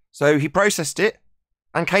 So he processed it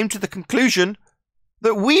and came to the conclusion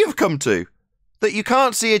that we have come to, that you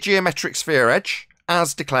can't see a geometric sphere edge,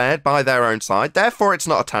 as declared by their own side, therefore it's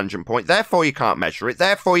not a tangent point, therefore you can't measure it,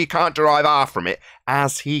 therefore you can't derive R from it,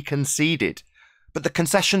 as he conceded. But the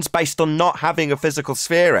concession's based on not having a physical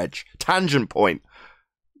sphere edge, tangent point.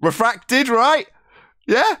 Refracted, right?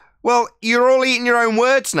 Yeah? Well, you're all eating your own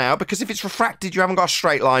words now, because if it's refracted, you haven't got a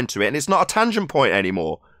straight line to it, and it's not a tangent point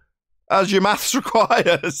anymore, as your maths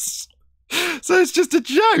requires. So it's just a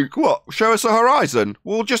joke. What? Show us a horizon?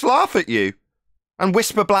 We'll just laugh at you and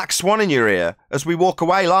whisper Black Swan in your ear as we walk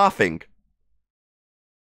away laughing.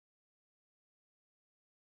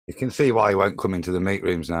 You can see why he won't come into the meet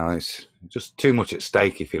rooms now. It's just too much at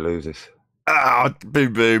stake if he loses. Ah,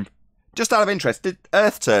 boom, boom. Just out of interest, did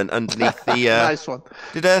Earth turn underneath the... Nice one.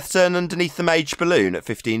 Did Earth turn underneath the mage balloon at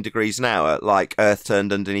 15 degrees an hour, like Earth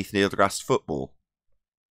turned underneath Neil deGrasse football?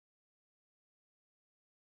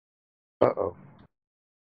 Uh-oh.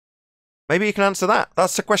 Maybe you can answer that.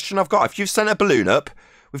 That's the question I've got. If you've sent a balloon up,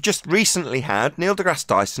 we've just recently had Neil deGrasse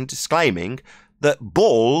Tyson disclaiming that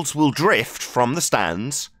balls will drift from the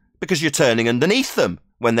stands because you're turning underneath them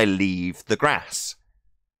when they leave the grass.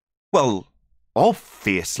 Well,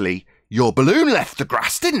 obviously, your balloon left the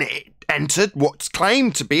grass, didn't it? It entered what's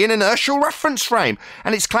claimed to be an inertial reference frame,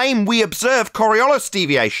 and it's claimed we observe Coriolis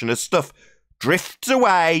deviation as stuff drifts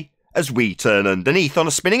away as we turn underneath on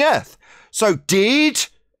a spinning Earth. So did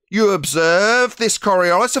you observe this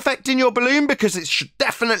Coriolis effect in your balloon? Because it should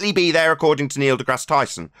definitely be there, according to Neil deGrasse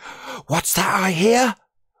Tyson. What's that I hear?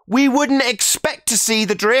 We wouldn't expect to see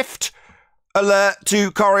the drift. Alert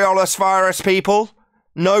to Coriolis virus, people.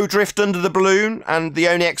 No drift under the balloon, and the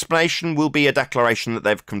only explanation will be a declaration that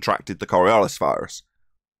they've contracted the Coriolis virus.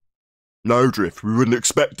 No drift. We wouldn't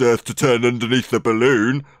expect Earth to turn underneath the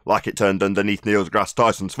balloon, like it turned underneath Neil deGrasse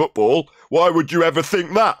Tyson's football. Why would you ever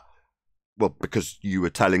think that? Well, because you were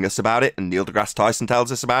telling us about it, and Neil deGrasse Tyson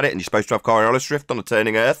tells us about it, and you're supposed to have Coriolis drift on a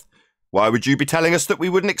turning Earth. Why would you be telling us that we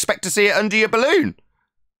wouldn't expect to see it under your balloon?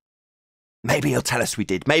 Maybe he'll tell us we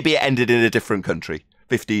did. Maybe it ended in a different country,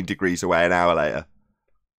 15 degrees away an hour later.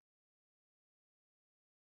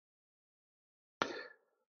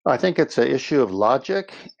 I think it's an issue of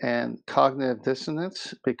logic and cognitive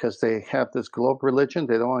dissonance because they have this globe religion.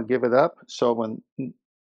 They don't want to give it up. So when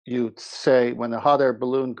you say, when a hot air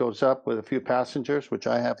balloon goes up with a few passengers, which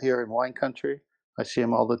I have here in wine country, I see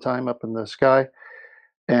them all the time up in the sky,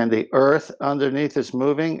 and the Earth underneath is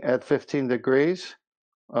moving at 15 degrees.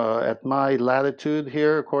 At my latitude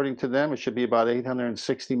here, according to them, it should be about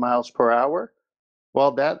 860 miles per hour.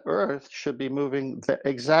 Well, that Earth should be moving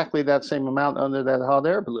exactly that same amount under that hot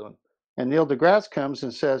air balloon. And Neil deGrasse comes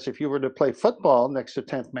and says, if you were to play football next to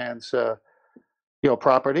 10th man's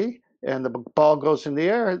property, and the ball goes in the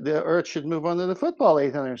air, the Earth should move under the football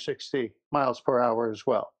 860 miles per hour as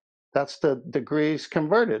well. That's the degrees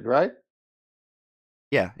converted, right?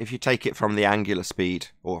 Yeah, if you take it from the angular speed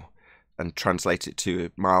and translate it to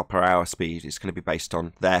a mile per hour speed, it's going to be based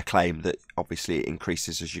on their claim that obviously it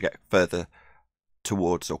increases as you get further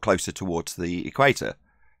towards or closer towards the equator.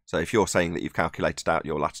 So if you're saying that you've calculated out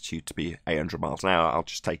your latitude to be 800 miles an hour, I'll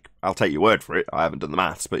take your word for it. I haven't done the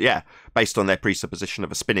maths, but yeah, based on their presupposition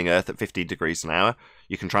of a spinning Earth at 15 degrees an hour,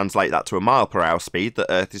 you can translate that to a mile per hour speed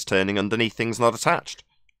that Earth is turning underneath things not attached.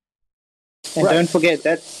 And don't forget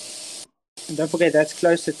that's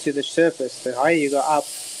closer to the surface. The higher you go up,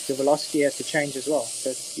 your velocity has to change as well. So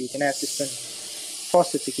you're going to have to spin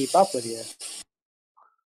faster to keep up with you.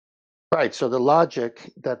 Right. So the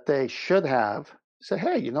logic that they should have say,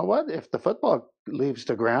 hey, you know what? If the football leaves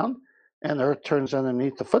the ground and Earth turns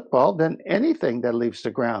underneath the football, then anything that leaves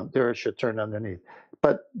the ground, the Earth should turn underneath.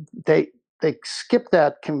 But they skip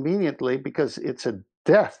that conveniently because it's a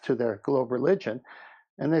death to their globe religion.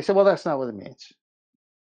 And they say, well, that's not what it means.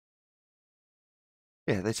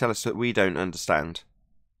 Yeah, they tell us that we don't understand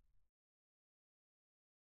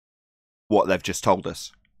what they've just told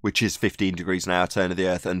us, which is 15 degrees an hour, turn of the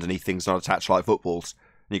Earth, underneath things not attached like footballs.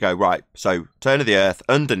 And you go, right, so turn of the Earth,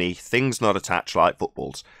 underneath things not attached like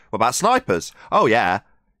footballs. What about snipers? Oh, yeah,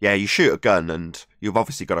 you shoot a gun, and you've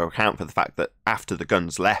obviously got to account for the fact that after the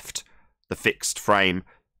gun's left the fixed frame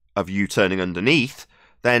of you turning underneath,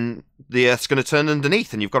 then the Earth's going to turn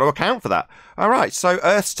underneath, and you've got to account for that. All right, so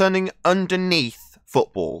Earth's turning underneath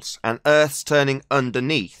footballs, and Earth's turning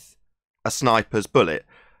underneath a sniper's bullet.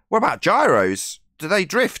 What about gyros? Do they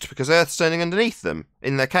drift because Earth's turning underneath them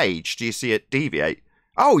in their cage? Do you see it deviate?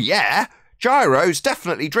 Oh yeah, gyros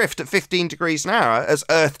definitely drift at 15 degrees an hour as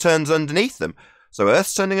Earth turns underneath them. So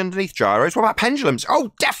Earth's turning underneath gyros. What about pendulums?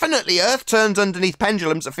 Oh, definitely Earth turns underneath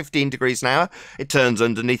pendulums at 15 degrees an hour. It turns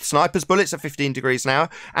underneath snipers' bullets at 15 degrees an hour.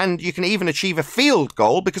 And you can even achieve a field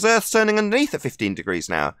goal because Earth's turning underneath at 15 degrees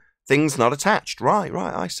an hour. Things not attached. Right,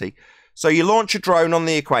 I see. So you launch a drone on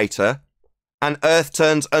the equator and Earth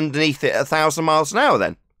turns underneath it at 1,000 miles an hour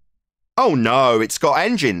then? Oh no, it's got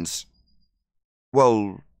engines.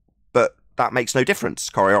 Well, but that makes no difference.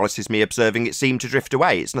 Coriolis is me observing it seem to drift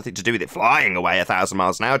away. It's nothing to do with it flying away 1,000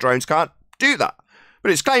 miles an hour. Drones can't do that.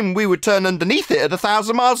 But it's claiming we would turn underneath it at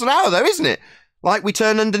 1,000 miles an hour though, isn't it? Like we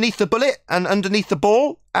turn underneath the bullet and underneath the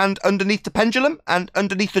ball and underneath the pendulum and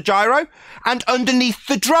underneath the gyro and underneath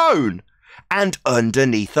the drone and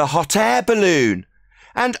underneath the hot air balloon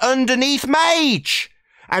and underneath Mage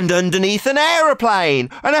and underneath an aeroplane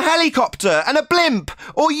and a helicopter and a blimp,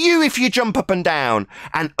 or you if you jump up and down,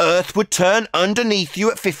 and Earth would turn underneath you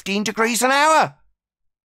at 15 degrees an hour.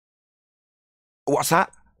 What's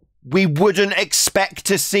that? We wouldn't expect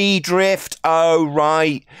to see drift. Oh,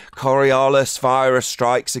 right. Coriolis virus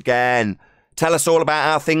strikes again. Tell us all about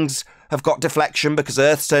how things have got deflection because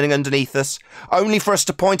Earth's turning underneath us, only for us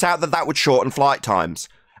to point out that would shorten flight times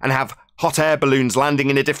and have hot air balloons landing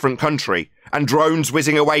in a different country and drones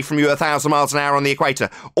whizzing away from you 1,000 miles an hour on the equator.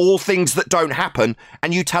 All things that don't happen.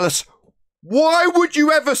 And you tell us, why would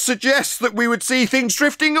you ever suggest that we would see things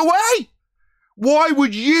drifting away? Why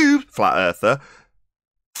would you, flat earther,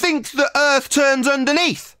 think that Earth turns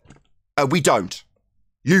underneath? We don't.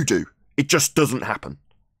 You do. It just doesn't happen.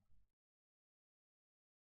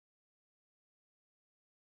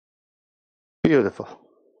 Beautiful.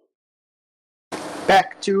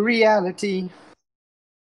 Back to reality.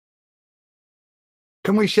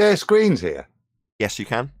 Can we share screens here? Yes, you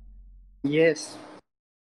can. Yes.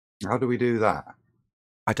 How do we do that?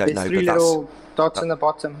 I don't There's know, three but little dots on the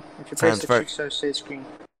bottom. If you press sounds the very- trick, share screen.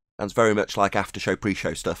 sounds very much like after-show,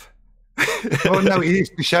 pre-show stuff. Well, no, it is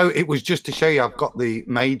to show. It was just to show you. I've got the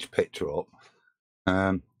mage picture up.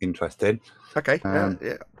 Interested? Okay, Um,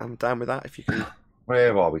 yeah, I'm down with that. If you can,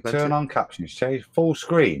 Where are we? That's Turn it. on captions. Change full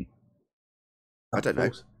screen. I don't know.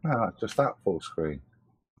 No, just that full screen.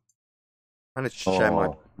 I managed to share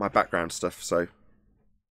Oh. my background stuff, so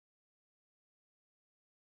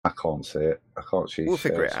I can't see it. I can't see. We'll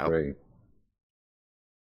figure share it out. screen.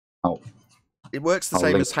 Oh, it works the I'll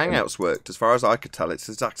same link as it. Hangouts worked, as far as I could tell. It's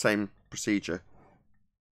the exact same procedure.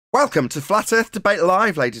 Welcome to Flat Earth Debate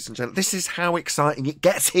Live, ladies and gentlemen. This is how exciting it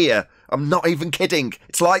gets here. I'm not even kidding.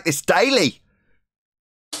 It's like this daily.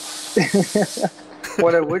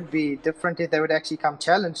 Well, it would be different if they would actually come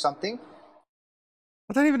challenge something.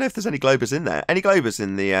 I don't even know if there's any Globers in there. Any Globers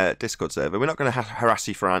in the Discord server? We're not going to harass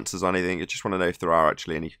you for answers on anything. I just want to know if there are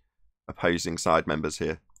actually any opposing side members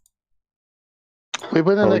here. We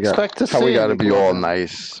wouldn't expect to see. How we gotta any be all globe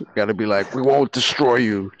nice. We gotta be like, we won't destroy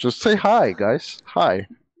you. Just say hi, guys. Hi.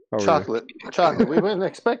 How are you? Chocolate. We wouldn't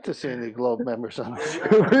expect to see any globe members on the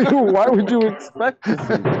show. Why would you expect to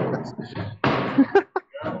see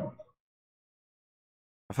those?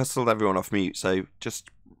 I've hustled everyone off mute, so just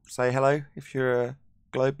say hello if you're a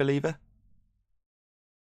Globe believer.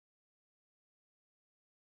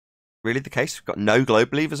 Really the case? We've got no Globe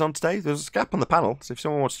believers on today. There's a gap on the panel, so if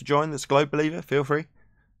someone wants to join that's a Globe believer, feel free.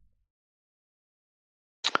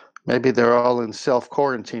 Maybe they're all in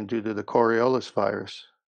self-quarantine due to the Coriolis virus.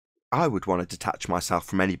 I would want to detach myself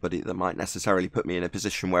from anybody that might necessarily put me in a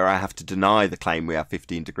position where I have to deny the claim we have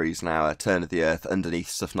 15 degrees an hour, turn of the earth, underneath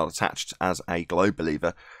stuff not attached as a Globe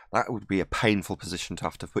believer. That would be a painful position to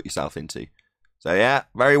have to put yourself into. So yeah,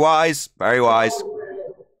 very wise, very wise.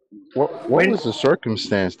 What was the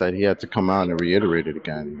circumstance that he had to come out and reiterate it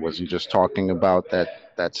again? Was he just talking about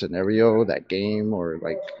that scenario, that game, or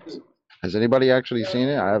like, has anybody actually seen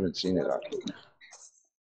it? I haven't seen it actually.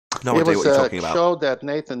 No idea what you're talking It was about. a show that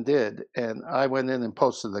Nathan did, and I went in and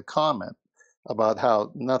posted a comment about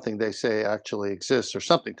how nothing they say actually exists, or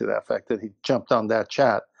something to that effect, that he jumped on that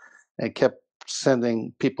chat and kept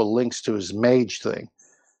sending people links to his mage thing.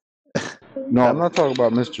 No, I'm not talking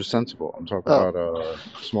about Mr. Sensible. I'm talking Oh. about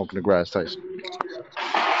Smoking the Grass Tyson.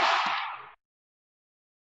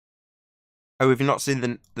 Oh, have you not seen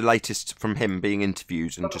the latest from him being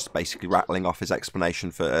interviewed and just basically rattling off his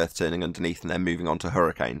explanation for Earth turning underneath and then moving on to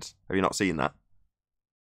hurricanes? Have you not seen that?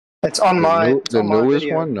 It's on The my newest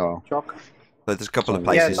video, one? No. Chalk. So there's a couple of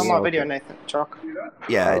Yeah, Yeah, places. it's on my Okay. video, Nathan. Chalk.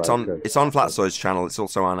 Yeah, it's Alright, on good. it's on Flatsoid's channel. It's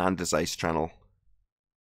also on Anders's channel.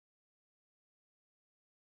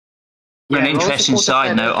 For an Yeah, well, interesting support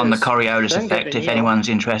side note on the Flat Coriolis Don't get effect, the if Neo. anyone's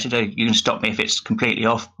interested, you can stop me if it's completely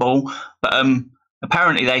off ball. But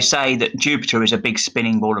apparently they say that Jupiter is a big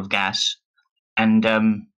spinning ball of gas, and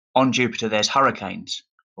on Jupiter there's hurricanes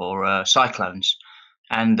or cyclones,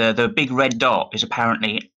 and the big red dot is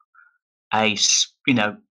apparently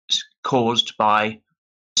caused by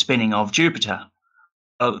spinning of Jupiter.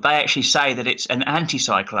 They actually say that it's an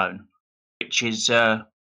anticyclone, which is the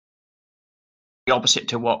opposite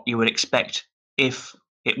to what you would expect if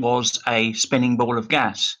it was a spinning ball of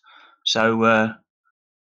gas. So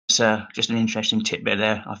it's just an interesting tidbit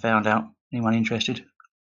there I found out. Anyone interested?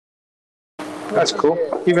 That's cool.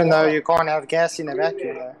 Even though you can't have gas in a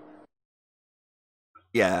vacuum, though.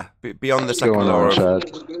 Yeah, beyond the What's second going law on, of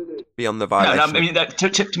Chad? beyond the No, violation. I mean,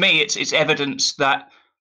 to me, it's evidence that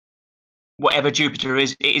whatever Jupiter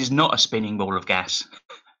is, it is not a spinning ball of gas.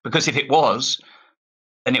 Because if it was,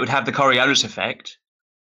 then it would have the Coriolis effect.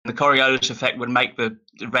 The Coriolis effect would make the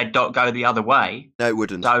red dot go the other way. No, it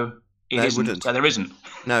wouldn't. So it No, it isn't. wouldn't. So there isn't.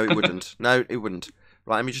 No, it wouldn't. No, it wouldn't.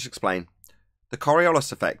 Right, let me just explain. The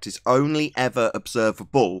Coriolis effect is only ever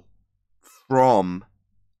observable from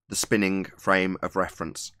the spinning frame of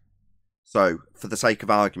reference. So, for the sake of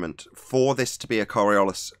argument, for this to be a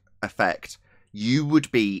Coriolis effect, you would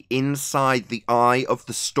be inside the eye of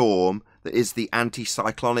the storm that is the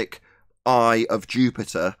anticyclonic eye of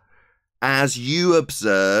Jupiter, as you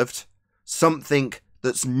observed something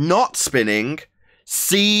that's not spinning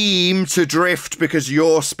seem to drift because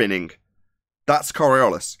you're spinning. That's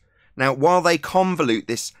Coriolis. Now, while they convolute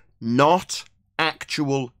this not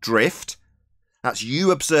actual drift, that's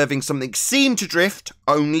you observing something seem to drift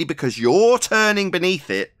only because you're turning beneath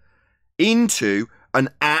it, into an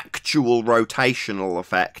actual rotational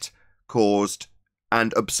effect caused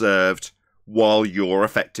and observed while you're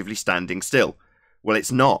effectively standing still. Well,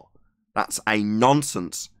 it's not. That's a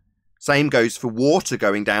nonsense. Same goes for water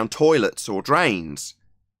going down toilets or drains.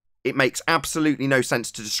 It makes absolutely no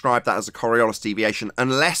sense to describe that as a Coriolis deviation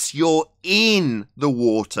unless you're in the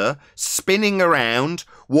water, spinning around,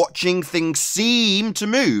 watching things seem to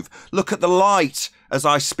move. Look at the light as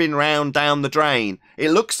I spin round down the drain.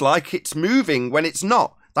 It looks like it's moving when it's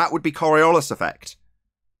not. That would be Coriolis effect.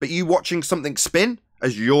 But you watching something spin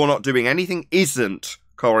as you're not doing anything isn't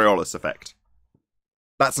Coriolis effect.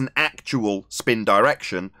 That's an actual spin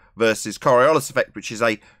direction versus Coriolis effect, which is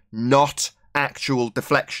a not actual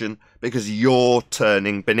deflection because you're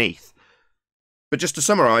turning beneath. But just to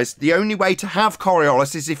summarise, the only way to have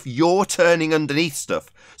Coriolis is if you're turning underneath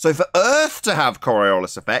stuff. So for Earth to have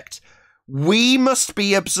Coriolis effect, we must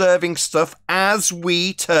be observing stuff as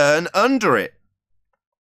we turn under it.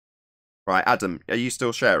 Right, Adam, are you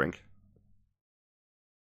still sharing?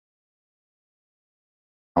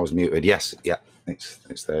 I was muted. Yes, yeah, it's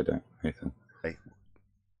there, Nathan. Okay.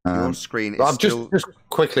 Your screen is I've still... just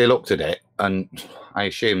quickly looked at it, and I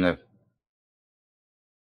assume they've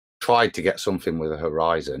tried to get something with a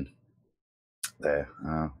horizon there.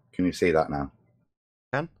 Can you see that now?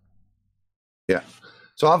 Can? Yeah.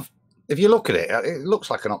 So if you look at it, it looks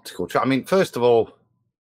like an optical track. I mean, first of all,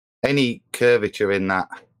 any curvature in that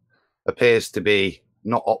appears to be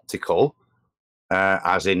not optical,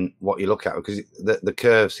 as in what you look at, because the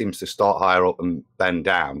curve seems to start higher up and bend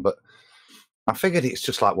down. But I figured it's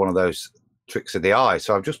just like one of those tricks of the eye.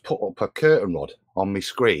 So I've just put up a curtain rod on my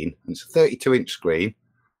screen, and it's a 32-inch screen,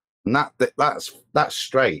 and that's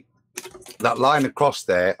straight. That line across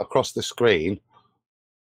there, across the screen,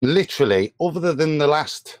 literally, other than the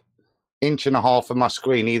last inch and a half of my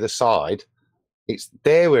screen either side, it's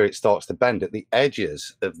there where it starts to bend at the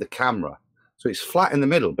edges of the camera. So it's flat in the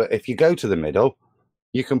middle, but if you go to the middle,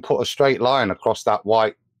 you can put a straight line across that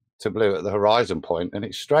white to blue at the horizon point, and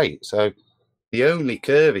it's straight. So the only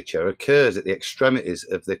curvature occurs at the extremities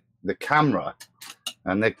of the camera,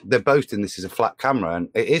 and they're boasting this is a flat camera, and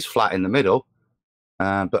it is flat in the middle,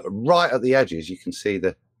 but right at the edges you can see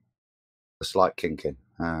the slight kinking.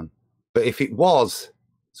 But if it was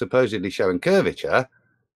supposedly showing curvature,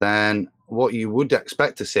 then what you would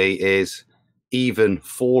expect to see is even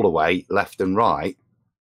fall away left and right,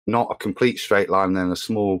 not a complete straight line, then a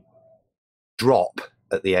small drop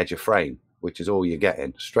at the edge of frame, which is all you're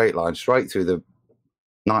getting. Straight line straight through the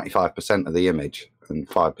 95% of the image and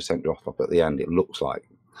 5% drop up at the end, it looks like.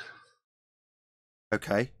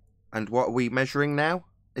 Okay. And what are we measuring now?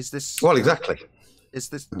 Is this... Well, exactly. Is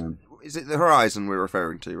this... is it the horizon we're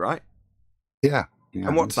referring to, right? Yeah.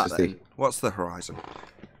 And what's that then? What's the horizon?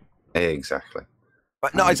 Exactly.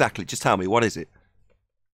 But not exactly. Just tell me, what is it?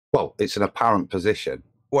 Well, it's an apparent position.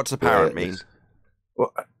 What's apparent mean?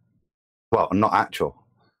 Well, not actual.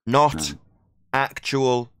 Not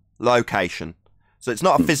actual location. So it's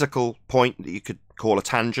not a physical point that you could call a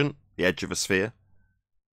tangent, the edge of a sphere.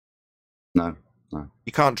 No.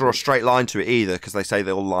 You can't draw a straight line to it either, because they say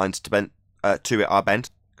that all lines to it are bent,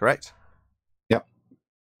 correct? Yep.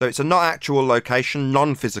 So it's a not actual location,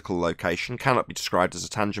 non-physical location, cannot be described as a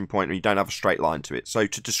tangent point when you don't have a straight line to it. So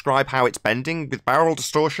to describe how it's bending with barrel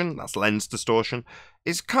distortion, that's lens distortion,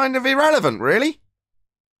 is kind of irrelevant, really.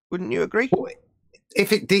 Wouldn't you agree? Well,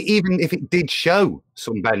 even if it did show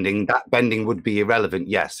some bending, that bending would be irrelevant,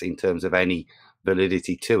 yes, in terms of any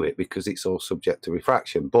validity to it, because it's all subject to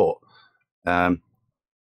refraction. But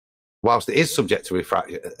whilst it is subject to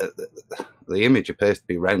refraction, the image appears to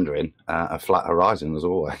be rendering a flat horizon as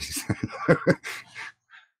always.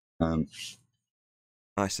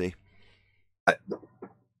 I see.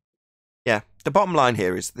 Yeah, the bottom line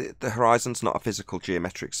here is the horizon's not a physical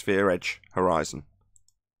geometric sphere edge horizon.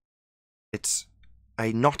 It's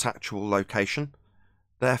a not actual location,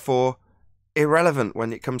 therefore irrelevant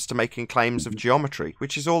when it comes to making claims of geometry,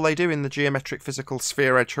 which is all they do in the geometric physical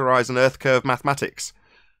sphere edge horizon earth curve mathematics.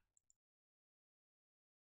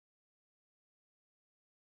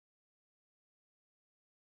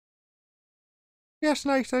 Yes,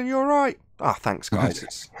 Nathan, you're right. Ah, thanks, guys.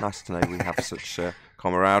 It's nice to know we have such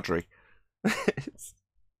camaraderie.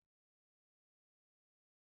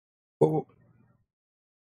 Well,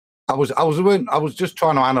 I was just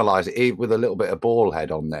trying to analyse it with a little bit of ball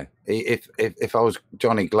head on there. If I was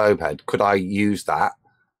Johnny Globehead, could I use that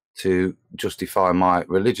to justify my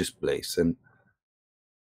religious beliefs? And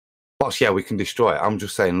whilst, yeah, we can destroy it. I'm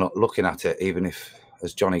just saying, looking at it, even if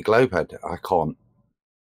as Johnny Globehead, I can't.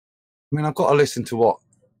 I mean, I've got to listen to what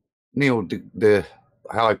Neil, the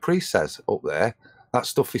high priest, says up there, that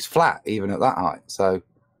stuff is flat even at that height. So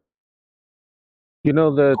You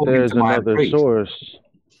know that according there's to my another priest, source.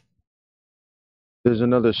 There's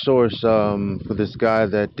another source for this guy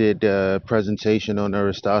that did a presentation on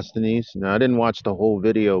Aristosthenes. Now, I didn't watch the whole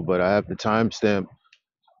video, but I have the timestamp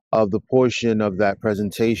of the portion of that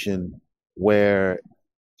presentation where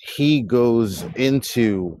he goes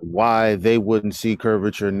into why they wouldn't see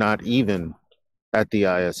curvature, not even at the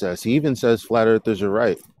ISS. He even says flat earthers are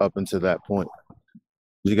right up until that point.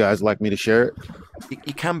 Would you guys like me to share it?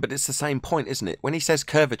 You can, but it's the same point, isn't it? When he says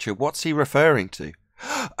curvature, what's he referring to?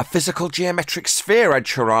 A physical geometric sphere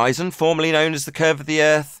edge horizon, formerly known as the curve of the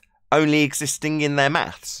Earth, only existing in their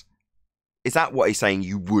maths? Is that what he's saying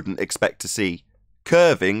you wouldn't expect to see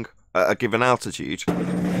curving at a given altitude?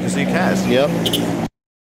 Because who cares? Yep.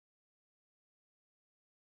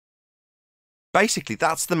 Basically,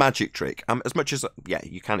 that's the magic trick. As much as, yeah,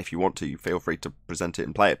 you can if you want to, you feel free to present it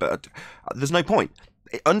and play it, but there's no point.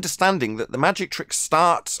 Understanding that the magic trick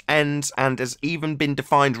starts, ends, and has even been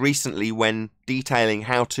defined recently when detailing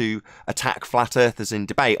how to attack flat earthers in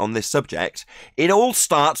debate on this subject, it all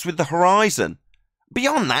starts with the horizon.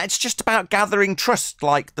 Beyond that, it's just about gathering trust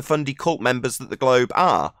like the fundy cult members that the Globe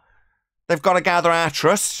are. They've got to gather our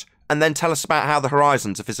trust and then tell us about how the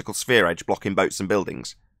horizon's a physical sphere edge blocking boats and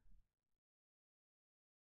buildings.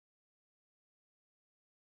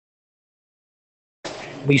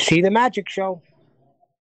 We see the magic show.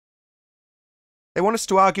 They want us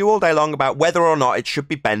to argue all day long about whether or not it should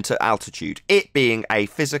be bent at altitude, it being a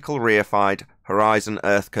physical reified horizon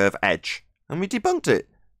Earth curve edge. And we debunked it.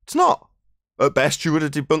 It's not. At best, you would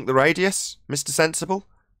have debunked the radius, Mr. Sensible.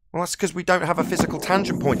 Well, that's because we don't have a physical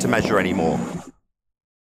tangent point to measure anymore.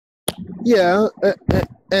 Yeah,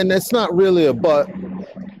 and it's not really a but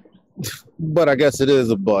I guess it is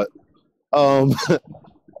a but. What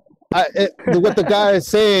the guy is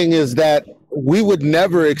saying is that we would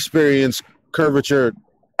never experience curvature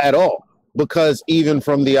at all, because even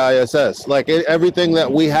from the ISS, like everything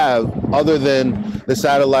that we have other than the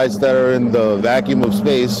satellites that are in the vacuum of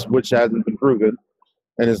space, which hasn't been proven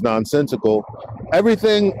and is nonsensical,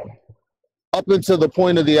 everything up until the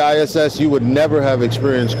point of the ISS, you would never have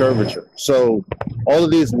experienced curvature. So all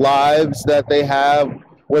of these lives that they have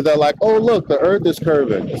where they're like, oh, look, the Earth is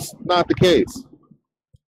curving. It's not the case.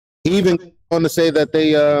 He even want to say that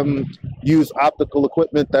they use optical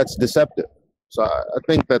equipment that's deceptive. So I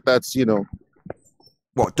think that that's,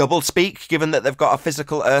 What, double speak, given that they've got a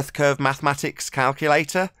physical Earth curve mathematics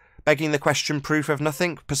calculator? Begging the question, proof of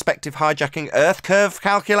nothing, perspective hijacking Earth curve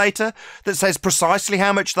calculator that says precisely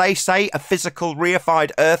how much they say a physical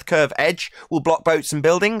reified Earth curve edge will block boats and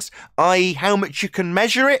buildings, i.e. how much you can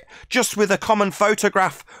measure it just with a common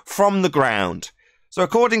photograph from the ground. So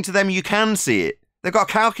according to them, you can see it. They've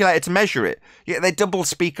got a calculator to measure it, yet they double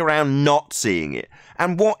speak around not seeing it.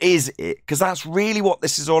 And what is it? Because that's really what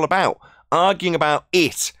this is all about. Arguing about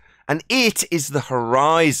it. And it is the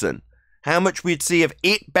horizon. How much we'd see of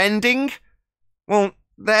it bending? Well,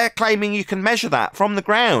 they're claiming you can measure that from the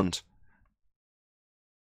ground.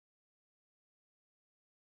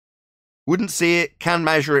 Wouldn't see it, can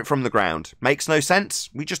measure it from the ground. Makes no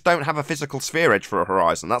sense. We just don't have a physical sphere edge for a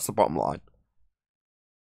horizon. That's the bottom line.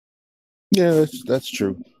 Yeah, that's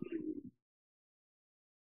true.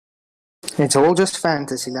 It's all just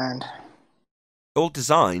fantasy land. All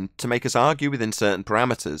designed to make us argue within certain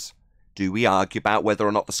parameters. Do we argue about whether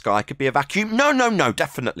or not the sky could be a vacuum? No,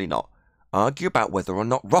 definitely not. Argue about whether or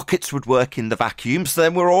not rockets would work in the vacuum, so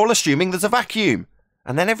then we're all assuming there's a vacuum.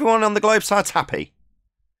 And then everyone on the globe side's happy.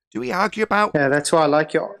 Do we argue about... Yeah, that's why I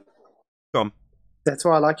like your... Go on. That's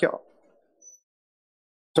why I like your...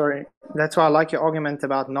 Sorry. That's why I like your argument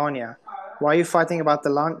about Narnia. Why are you fighting about the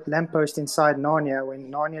lamppost inside Narnia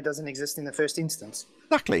when Narnia doesn't exist in the first instance?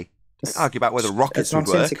 Exactly. Don't argue about whether rockets would work.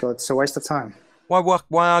 It's nonsensical. It's a waste of time. Why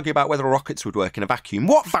argue about whether rockets would work in a vacuum?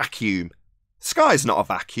 What vacuum? The sky's not a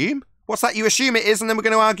vacuum. What's that? You assume it is, and then we're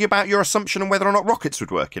going to argue about your assumption on whether or not rockets would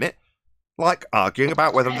work in it? Like arguing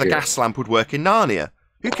about whether the gas lamp would work in Narnia.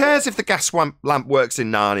 Who cares if the gas lamp works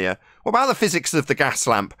in Narnia? What about the physics of the gas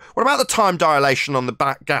lamp? What about the time dilation on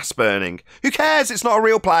the gas burning? Who cares? It's not a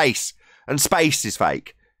real place. And space is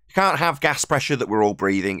fake. You can't have gas pressure that we're all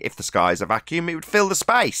breathing if the sky's a vacuum. It would fill the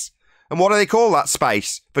space. And what do they call that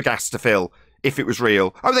space for gas to fill if it was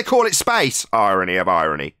real? Oh, they call it space. Irony of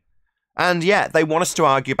irony. And yet they want us to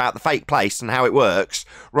argue about the fake place and how it works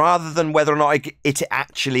rather than whether or not it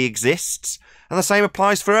actually exists. And the same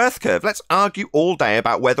applies for Earth curve. Let's argue all day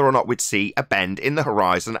about whether or not we'd see a bend in the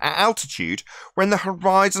horizon at altitude when the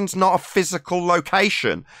horizon's not a physical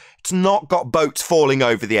location. It's not got boats falling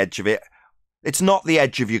over the edge of it. It's not the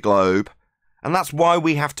edge of your globe. And that's why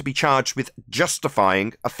we have to be charged with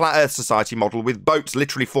justifying a flat Earth society model with boats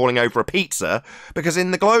literally falling over a pizza, because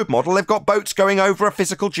in the globe model, they've got boats going over a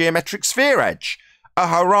physical geometric sphere edge. A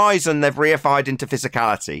horizon they've reified into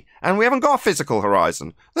physicality. And we haven't got a physical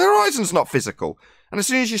horizon. The horizon's not physical. And as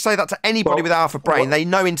soon as you say that to anybody with half a brain, they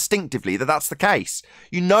know instinctively that that's the case.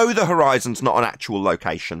 You know the horizon's not an actual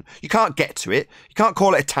location. You can't get to it. You can't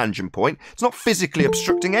call it a tangent point. It's not physically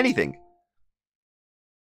obstructing anything.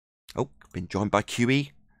 Oh, been joined by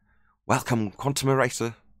QE. Welcome, Quantum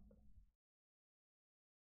Eraser.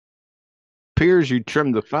 Appears you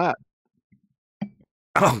trimmed the fat.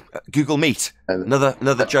 Oh, Google Meet.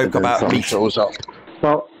 Another joke about meat. Shows up.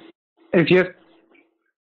 Well, if you...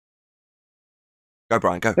 Go,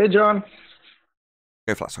 Brian, go. Hey, John.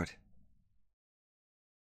 Go, Flatside.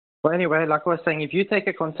 Well, anyway, like I was saying, if you take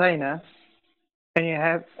a container and you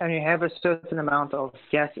have a certain amount of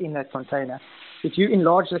gas in that container, if you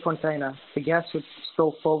enlarge the container, the gas would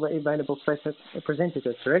still fill the available space that it presented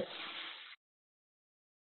it, correct?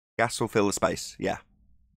 Gas will fill the space, yeah.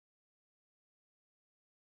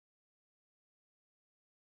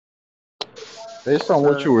 Based on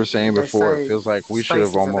what you were saying before, it feels like we should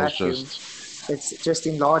have almost just... It's just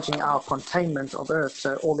enlarging our containment of Earth,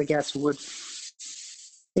 so all the gas would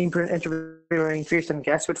increase and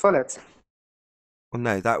gas would fill it. Well,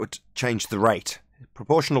 no, that would change the rate.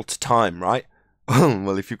 Proportional to time, right?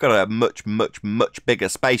 Well, if you've got a much, much, much bigger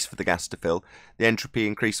space for the gas to fill, the entropy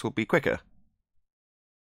increase will be quicker.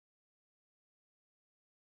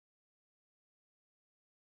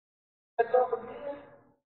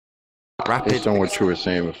 Based on what you were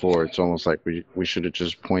saying before, it's almost like we should have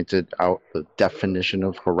just pointed out the definition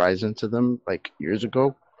of horizon to them like years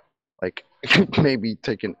ago. Like maybe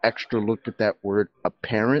take an extra look at that word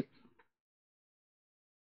apparent,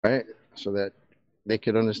 right? So that they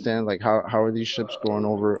could understand like how are these ships going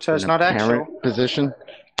over So it's an not apparent actual? position?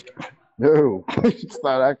 No, it's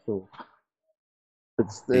not actual.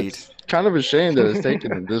 It's kind of a shame that it's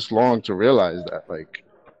taken them this long to realize that, like.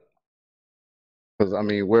 Because I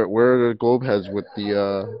mean, where are the globe heads with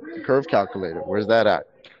the curve calculator? Where's that at?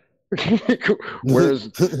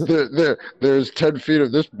 Where's there's 10 feet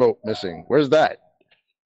of this boat missing? Where's that?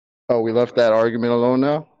 Oh, we left that argument alone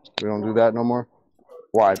now. We don't do that no more.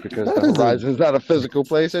 Why? Because the horizon's not a physical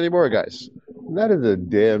place anymore, guys. That is a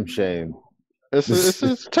damn shame. This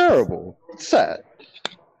is terrible. It's sad.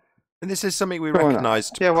 And this is something we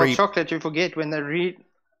recognised. Yeah, well, Chocolate, you forget when they read...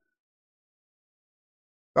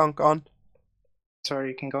 Go on. Sorry,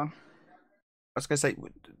 you can go on. I was going to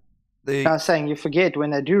say... I was saying, you forget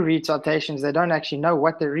when they do read citations, they don't actually know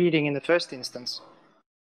what they're reading in the first instance.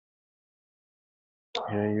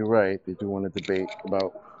 Yeah, you're right. They do want to debate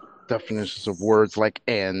about definitions of words like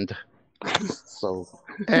 "and." So,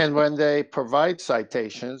 and when they provide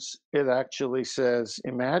citations, it actually says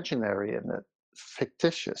imaginary in it,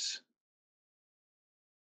 fictitious.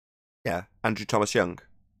 Yeah, Andrew Thomas Young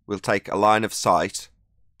will take a line of sight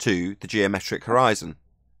to the geometric horizon,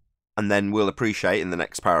 and then we'll appreciate in the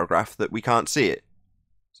next paragraph that we can't see it.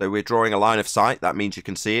 So we're drawing a line of sight, that means you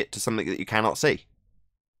can see it, to something that you cannot see.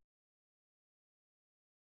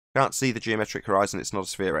 Can't see the geometric horizon, it's not a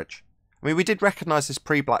sphere edge. I mean, we did recognise this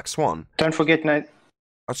pre-Black Swan. Don't forget, Nate.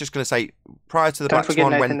 I was just going to say, prior to the Black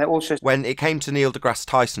Swan, when it came to Neil deGrasse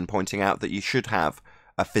Tyson pointing out that you should have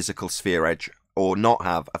a physical sphere edge or not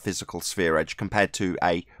have a physical sphere edge compared to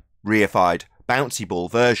a reified bouncy ball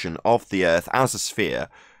version of the Earth as a sphere,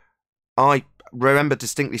 I remember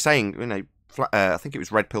distinctly saying, you know, I think it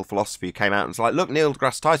was Red Pill Philosophy who came out and was like, look, Neil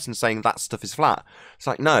deGrasse Tyson's saying that stuff is flat. It's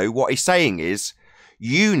like, no, what he's saying is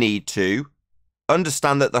you need to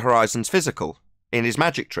understand that the horizon's physical in his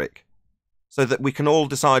magic trick so that we can all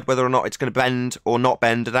decide whether or not it's going to bend or not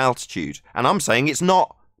bend at altitude. And I'm saying it's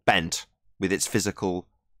not bent with its physical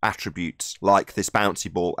attributes like this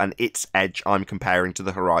bouncy ball and its edge I'm comparing to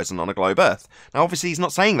the horizon on a globe Earth. Now, obviously, he's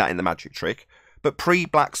not saying that in the magic trick, but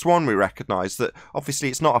pre-Black Swan, we recognise that obviously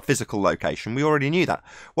it's not a physical location. We already knew that.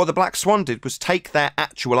 What the Black Swan did was take their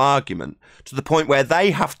actual argument to the point where they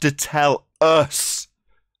have to tell us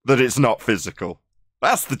that it's not physical.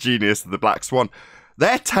 That's the genius of the Black Swan.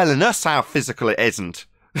 They're telling us how physical it isn't,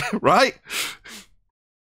 right?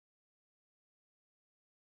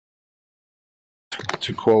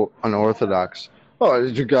 To quote Unorthodox, oh,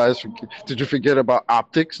 did you forget about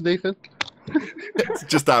optics, Nathan? It's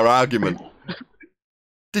just our argument.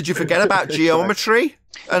 Did you forget about geometry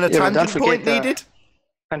and a tangent point needed?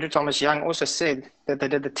 Andrew Thomas Young also said that they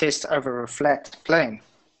did the test over a flat plane.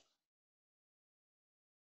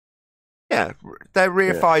 Yeah, their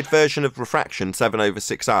reified version of refraction,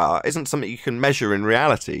 7/6R, isn't something you can measure in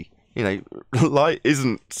reality. You know, light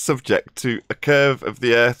isn't subject to a curve of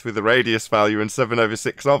the Earth with a radius value and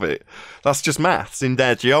 7/6 of it. That's just maths in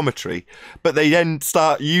their geometry. But they then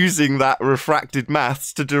start using that refracted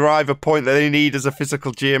maths to derive a point that they need as a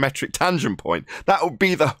physical geometric tangent point. That would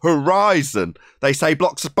be the horizon. They say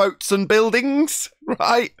blocks of boats and buildings,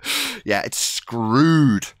 right? Yeah, it's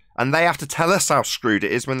screwed. And they have to tell us how screwed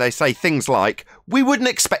it is when they say things like, we wouldn't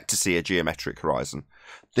expect to see a geometric horizon.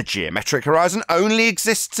 The geometric horizon only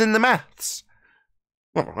exists in the maths.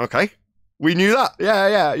 Well, okay. We knew that.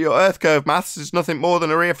 Yeah. Your Earth curve maths is nothing more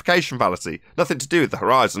than a reification fallacy. Nothing to do with the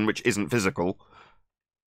horizon, which isn't physical.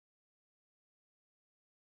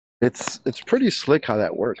 It's pretty slick how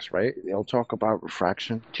that works, right? They'll talk about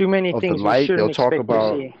refraction. Too many of things the we light. shouldn't expect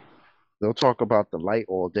to see. They'll talk about the light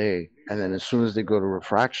all day, and then as soon as they go to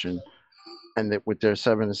refraction, and with their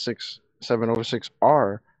 706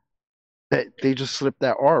 R, that they just slip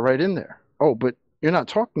that R right in there. Oh, but you're not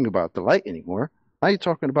talking about the light anymore. Now you're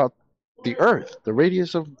talking about the Earth, the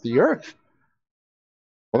radius of the Earth.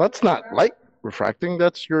 Well, that's not light refracting.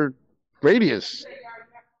 That's your radius.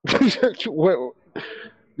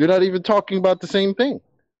 You're not even talking about the same thing.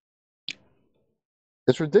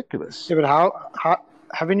 It's ridiculous. Yeah, but how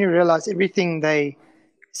haven't you realized everything they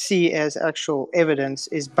see as actual evidence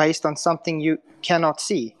is based on something you cannot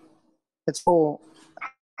see? It's all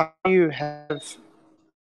how you have.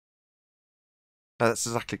 That's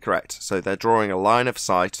exactly correct. So they're drawing a line of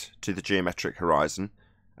sight to the geometric horizon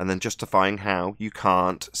and then justifying how you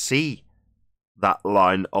can't see that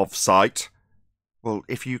line of sight. Well,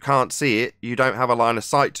 if you can't see it, you don't have a line of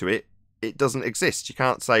sight to it, it doesn't exist. You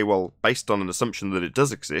can't say, well, based on an assumption that it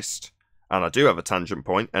does exist, and I do have a tangent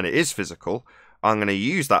point, and it is physical, I'm going to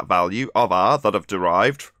use that value of R that I've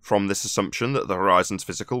derived from this assumption that the horizon's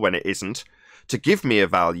physical when it isn't, to give me a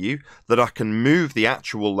value that I can move the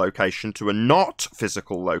actual location to a not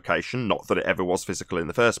physical location, not that it ever was physical in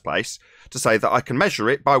the first place, to say that I can measure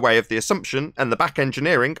it by way of the assumption and the back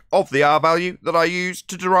engineering of the R value that I use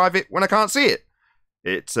to derive it when I can't see it.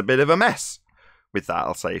 It's a bit of a mess. With that,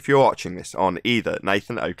 I'll say if you're watching this on either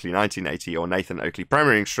Nathan Oakley 1980 or Nathan Oakley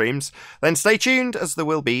Premiering streams, then stay tuned as there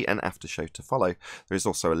will be an after show to follow. There is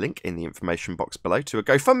also a link in the information box below to a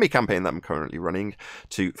GoFundMe campaign that I'm currently running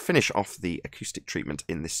to finish off the acoustic treatment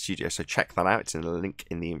in this studio, so check that out. It's in a link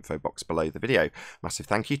in the info box below the video. Massive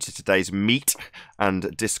thank you to today's Meet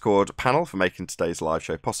and Discord panel for making today's live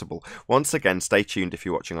show possible. Once again, stay tuned if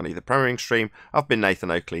you're watching on either Premiering stream. I've been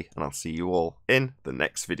Nathan Oakley, and I'll see you all in the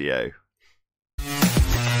next video.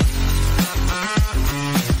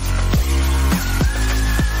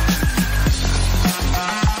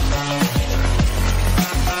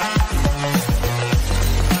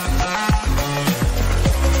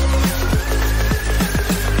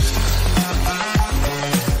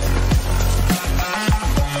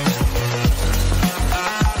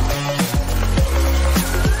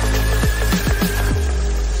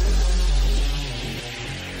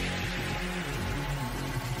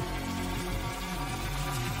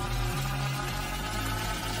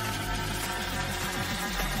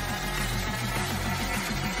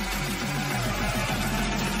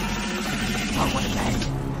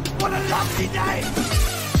 What a lovely day!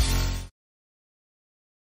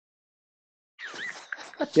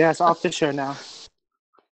 Yeah, it's after show now.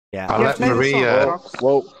 Yeah, I'll let Maria.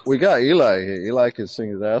 Well, we got Eli here. Eli can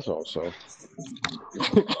sing his ass off, so.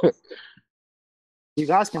 You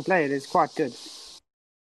guys can play it. It's quite good.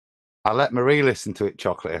 I'll let Marie listen to it,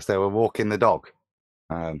 Chocolate, as they were walking the dog.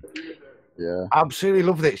 Yeah. Absolutely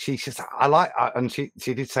loved it. She says, I like, and she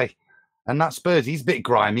did say, and that Spurs, he's a bit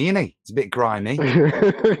grimy, isn't he? It's a bit grimy.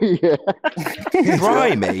 Yeah.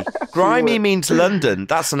 Grimy? Grimy means London.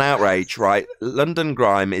 That's an outrage, right? London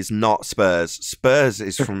grime is not Spurs. Spurs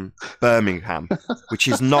is from Birmingham, which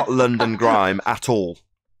is not London grime at all.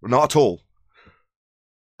 Not at all.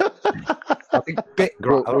 I think bit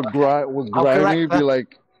Would grimy be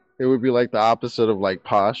like, it would be like the opposite of like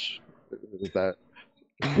posh? Is that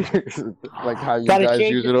like how you guys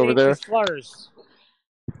use it over there? Slurs.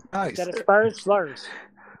 Nice. Instead of Spurs, slurs.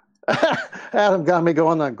 Adam got me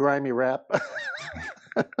going on grimy rap.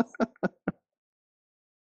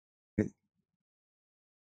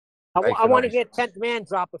 I want to get 10th Man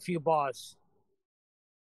drop a few bars.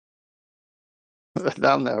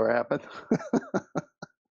 Down there rapping.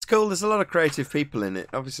 It's cool. There's a lot of creative people in it.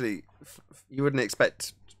 Obviously, you wouldn't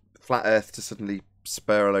expect Flat Earth to suddenly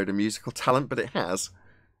spur a load of musical talent, but it has,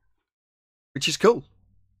 which is cool.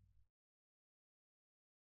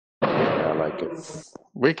 I like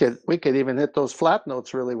it. We could even hit those flat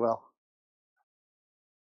notes really well.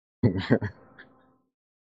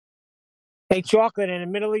 Hey, Chocolate, in the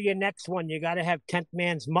middle of your next one, you got to have 10th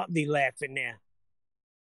Man's Muttley laugh in there.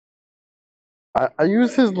 I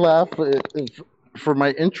use his laugh for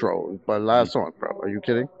my intro, my last song, bro. Are you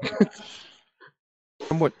kidding?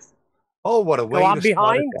 What? Oh, what a way I'm to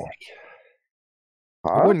start a behind? day.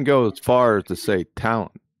 I wouldn't go as far as to say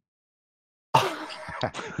talent.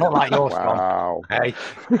 Not like your song. Wow. Hey.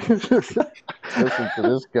 Listen to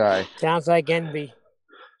this guy. Sounds like envy.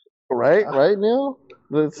 Right, Neil?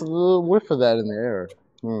 There's a little whiff of that in the air.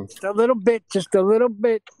 Just a little bit, just a little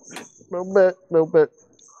bit. No bit.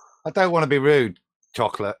 I don't want to be rude,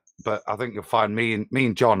 Chocolate, but I think you'll find me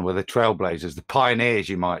and John were the trailblazers, the pioneers,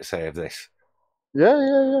 you might say, of this.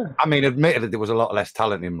 Yeah. I mean, admittedly, there was a lot less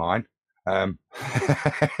talent in mine.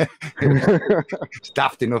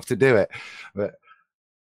 Staffed enough to do it, but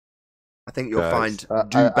I think you'll find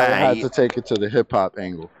Dubé. I had to take it to the hip hop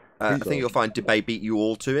angle. I think you'll find Dubé beat you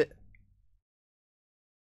all to it.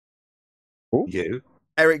 Who? You?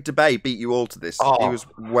 Eric Dubé beat you all to this. Oh. He was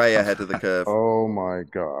way ahead of the curve. Oh my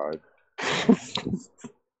god.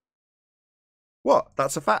 What?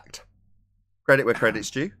 That's a fact. Credit where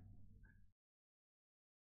credit's due.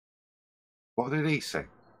 What did he say? Is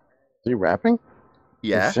he rapping?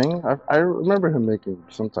 Yeah. He sing? I remember him making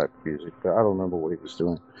some type of music, but I don't remember what he was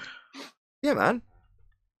doing. Yeah, man.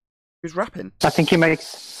 He was rapping. I think he makes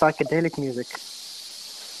psychedelic music.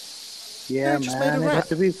 Yeah, Yeah, just made a man, it rap. has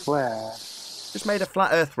to be flat. Just made a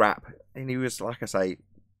flat earth rap, and he was, like I say,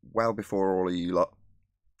 well before all of you lot.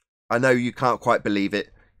 I know you can't quite believe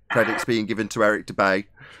it. Credit's being given to Eric Dubé.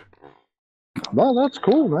 No, that's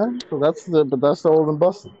cool, man. That's the old and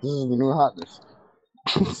busted. This is the new hotness.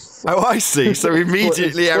 Oh, I see. So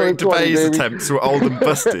immediately It's Eric 2020, Dubé's baby. attempts were old and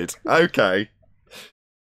busted. Okay.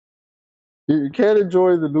 You can't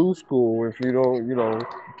enjoy the new school if you don't, you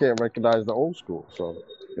can't recognize the old school. So,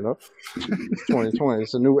 it's 2020.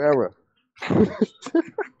 It's a new era.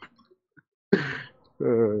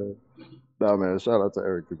 Nah, man. Shout out to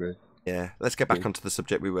Eric Dubé. Yeah, let's get back onto the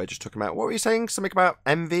subject we were just talking about. What were you saying? Something about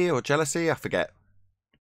envy or jealousy? I forget.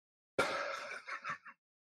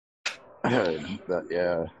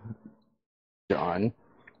 Yeah. John.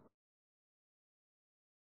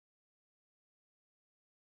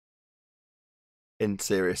 In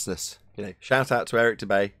seriousness, shout out to Eric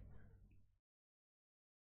Dubé.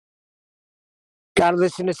 Gotta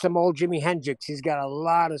listen to some old Jimi Hendrix. He's got a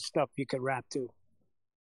lot of stuff you could rap to.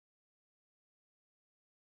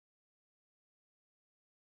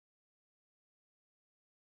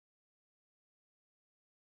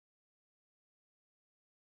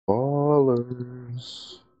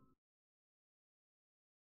 Ballers.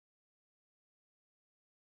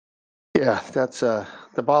 Yeah, that's the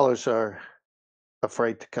ballers are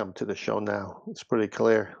afraid to come to the show now. It's pretty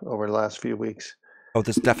clear over the last few weeks. Oh,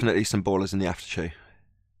 there's definitely some ballers in the after show.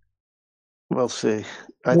 We'll see.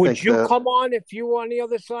 Would you come on if you were on the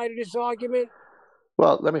other side of this argument?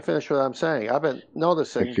 Well, let me finish what I'm saying. I've been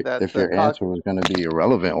noticing that If your answer was going to be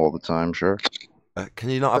irrelevant all the time, sure. Can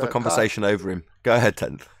you not have a conversation over him? Go ahead,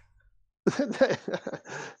 10th.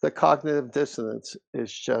 The cognitive dissonance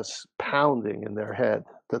is just pounding in their head.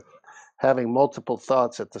 Having multiple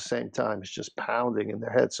thoughts at the same time is just pounding in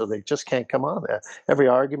their head, so they just can't come on there. Every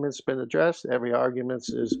argument's been addressed. Every argument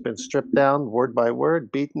has been stripped down word by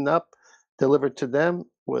word, beaten up, delivered to them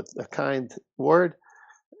with a kind word,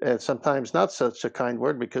 and sometimes not such a kind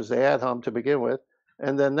word because they had home to begin with.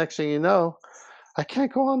 And then next thing you know, I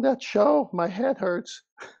can't go on that show. My head hurts.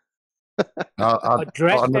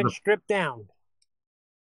 Addressed and stripped down.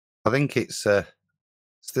 I think it's the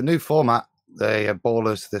new format. They are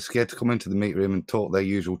ballers. They're scared to come into the meet room and talk their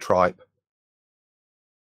usual tripe.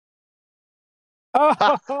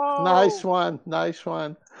 Oh, Nice one.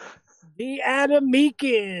 The Adam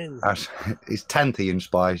Meekin. It's 10th he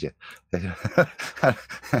inspires you. You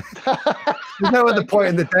know, at the point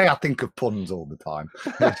in the day, I think of puns all the time.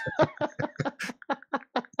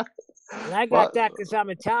 And I got that because I'm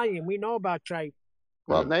Italian. We know about tripe.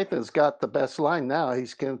 Well, Nathan's got the best line now.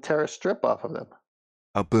 He's going to tear a strip off of them.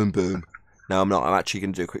 Oh, boom, boom. No, I'm not. I'm actually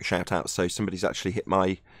going to do a quick shout out. So somebody's actually hit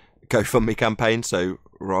my GoFundMe campaign. So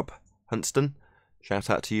Rob Huntston, shout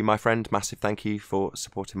out to you, my friend. Massive thank you for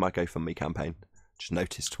supporting my GoFundMe campaign. Just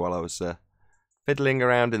noticed while I was fiddling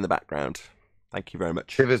around in the background. Thank you very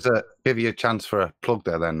much. Give you a chance for a plug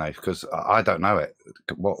there then, Nate, because I don't know it.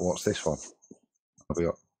 What's this one? What have we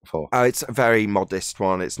got for? Oh, it's a very modest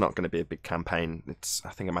one. It's not going to be a big campaign. I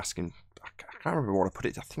think I'm asking, I can't remember what I put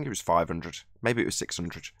it. I think it was 500. Maybe it was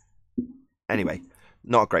 600. Anyway,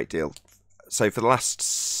 not a great deal. So for the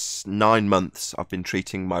last 9 months, I've been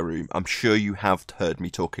treating my room. I'm sure you have heard me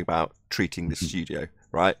talking about treating this studio,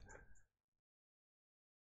 right?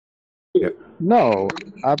 No,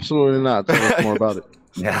 absolutely not. Tell us more about it.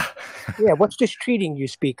 Yeah. Yeah, what's this treating you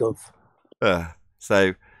speak of?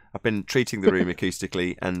 So I've been treating the room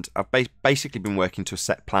acoustically, and I've basically been working to a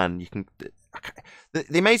set plan. You can.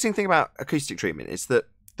 The amazing thing about acoustic treatment is that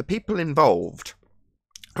the people involved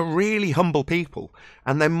are really humble people,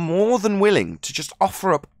 and they're more than willing to just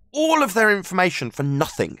offer up all of their information for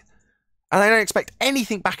nothing, and they don't expect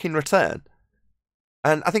anything back in return.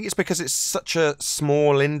 And I think it's because it's such a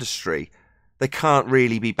small industry, they can't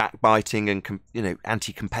really be backbiting and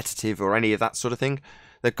anti-competitive or any of that sort of thing.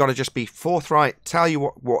 They've got to just be forthright, tell you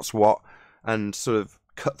what's what, and sort of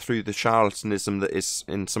cut through the charlatanism that is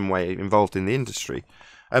in some way involved in the industry.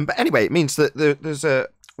 But anyway, it means that there's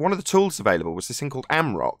one of the tools available was this thing called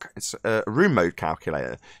AmRock. It's a room mode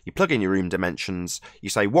calculator. You plug in your room dimensions. You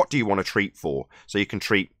say, what do you want to treat for? So you can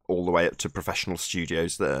treat all the way up to professional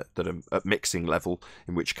studios that are at mixing level,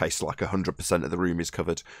 in which case like 100% of the room is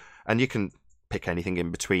covered. And you can pick anything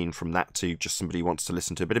in between from that to just somebody who wants to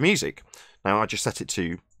listen to a bit of music. Now, I just set it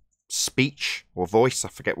to speech or voice. I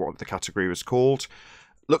forget what the category was called.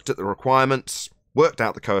 Looked at the requirements, worked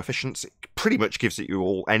out the coefficients. It pretty much gives it you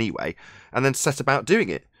all anyway, and then set about doing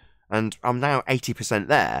it. And I'm now 80%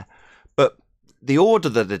 there. But the order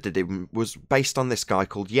that I did it was based on this guy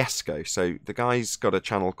called Yesko. So the guy's got a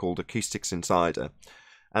channel called Acoustics Insider.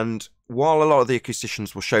 And while a lot of the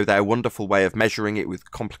acousticians will show their wonderful way of measuring it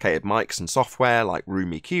with complicated mics and software like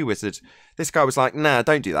Room EQ Wizard, this guy was like, nah,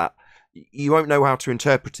 don't do that. You won't know how to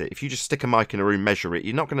interpret it. If you just stick a mic in a room, measure it,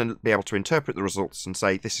 you're not going to be able to interpret the results and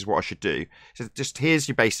say, this is what I should do. So just here's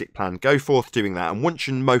your basic plan. Go forth doing that. And once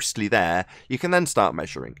you're mostly there, you can then start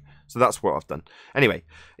measuring. So that's what I've done. Anyway,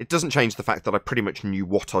 it doesn't change the fact that I pretty much knew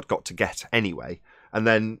what I'd got to get anyway. And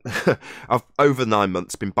then I've, over 9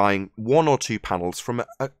 months, been buying 1 or 2 panels from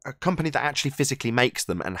a company that actually physically makes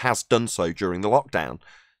them and has done so during the lockdown.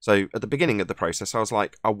 So at the beginning of the process, I was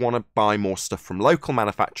like, I want to buy more stuff from local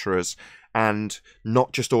manufacturers and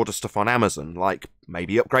not just order stuff on Amazon, like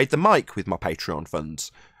maybe upgrade the mic with my Patreon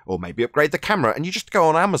funds, or maybe upgrade the camera. And you just go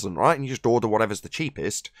on Amazon, right? And you just order whatever's the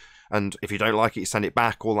cheapest. And if you don't like it, you send it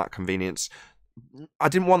back, all that convenience. I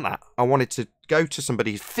didn't want that. I wanted to go to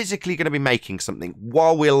somebody who's physically going to be making something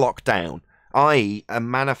while we're locked down, i.e. a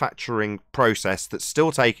manufacturing process that's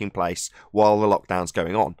still taking place while the lockdown's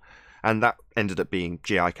going on. And that ended up being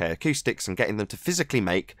GIK Acoustics and getting them to physically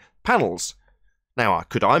make panels. Now,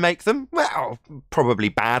 could I make them? Well, probably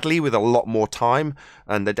badly with a lot more time,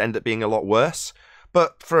 and they'd end up being a lot worse.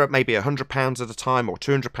 But for maybe £100 at a time or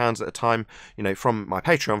 £200 at a time, from my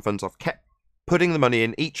Patreon funds, I've kept putting the money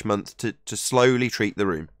in each month to slowly treat the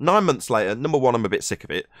room. 9 months later, number one, I'm a bit sick of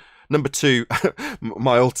it. Number two,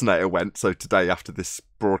 my alternator went, so today after this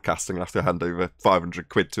broadcasting, I have to hand over 500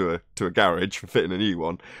 quid to a garage for fitting a new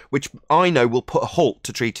one, which I know will put a halt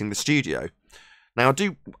to treating the studio. Now,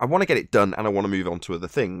 I want to get it done and I want to move on to other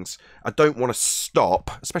things. I don't want to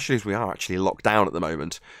stop, especially as we are actually locked down at the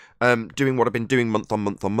moment, doing what I've been doing month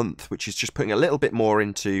on month, which is just putting a little bit more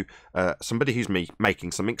into somebody who's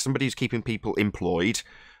making something, somebody who's keeping people employed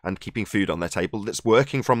and keeping food on their table that's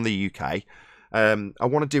working from the UK. I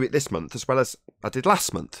want to do it this month as well as I did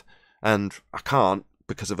last month, and I can't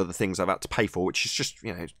because of other things I've had to pay for, which is just,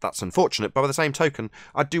 that's unfortunate. But by the same token,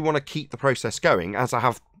 I do want to keep the process going, as I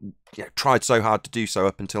have tried so hard to do so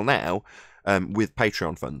up until now with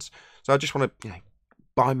Patreon funds. So I just want to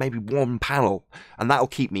buy maybe 1 panel, and that'll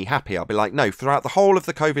keep me happy. I'll be like, no, throughout the whole of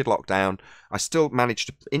the COVID lockdown, I still managed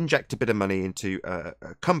to inject a bit of money into a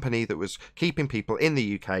company that was keeping people in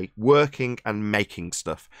the UK working and making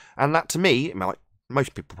stuff. And that, to me,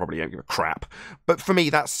 most people probably don't give a crap, but for me,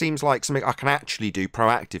 that seems like something I can actually do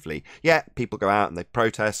proactively. Yeah, people go out and they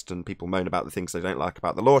protest and people moan about the things they don't like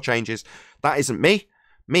about the law changes. That isn't me.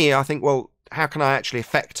 I think, well, how can I actually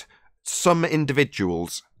affect some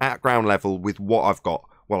individuals at ground level with what I've got?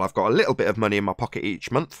 Well, I've got a little bit of money in my pocket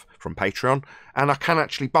each month from Patreon, and I can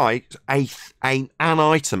actually buy an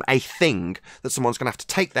item, a thing that someone's going to have to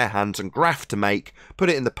take their hands and graft to make, put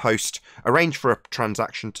it in the post, arrange for a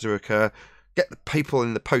transaction to occur, get the people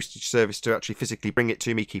in the postage service to actually physically bring it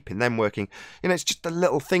to me, keeping them working. It's just a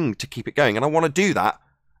little thing to keep it going, and I want to do that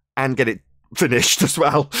and get it finished as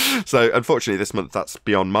well. So unfortunately this month that's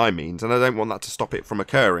beyond my means, and I don't want that to stop it from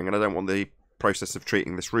occurring, and I don't want the process of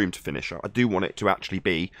treating this room to finish. I do want it to actually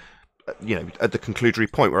be at the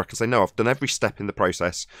conclusory point where I can say, no, I've done every step in the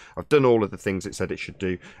process, I've done all of the things it said it should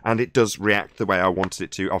do, and it does react the way I wanted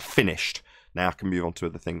it to. I've finished. Now I can move on to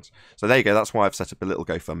other things. So there you go. That's why I've set up a little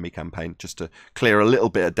GoFundMe campaign, just to clear a little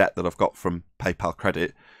bit of debt that I've got from PayPal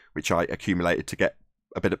credit, which I accumulated to get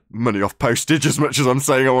a bit of money off postage. As much as I'm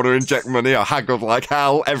saying I want to inject money, I haggled like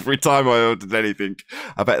hell every time I ordered anything.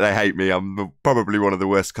 I bet they hate me. I'm probably one of the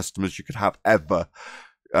worst customers you could have ever,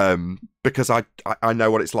 because I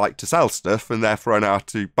know what it's like to sell stuff, and therefore I know how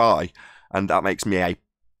to buy, and that makes me a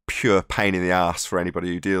pure pain in the ass for anybody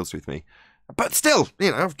who deals with me. But still,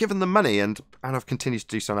 you know, I've given them money, and I've continued to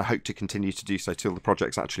do so, and I hope to continue to do so till the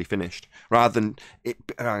project's actually finished, rather than it,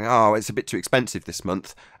 oh, it's a bit too expensive this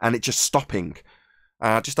month, and it just stopping.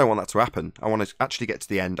 I just don't want that to happen. I want to actually get to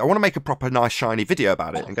the end. I want to make a proper nice shiny video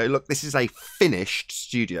about it and go, look, this is a finished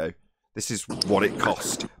studio. This is what it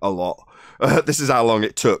cost, a lot. This is how long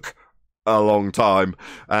it took, a long time.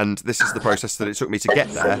 And this is the process that it took me to get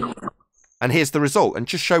there. And here's the result. And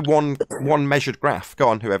just show one measured graph. Go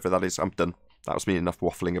on, whoever that is. I'm done. That was me enough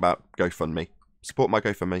waffling about GoFundMe. Support my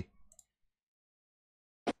GoFundMe.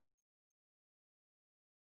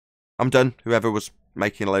 I'm done. Whoever was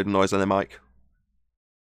making a load of noise on their mic.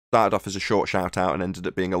 Started off as a short shout out and ended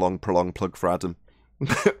up being a long, prolonged plug for Adam.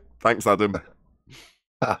 Thanks, Adam.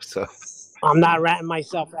 I'm not ratting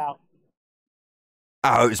myself out.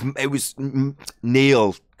 Oh, it was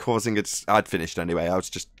Neil causing it. I'd finished anyway. I was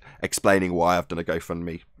just explaining why I've done a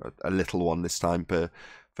GoFundMe, a little one this time, for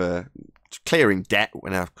clearing debt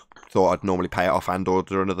when I thought I'd normally pay it off and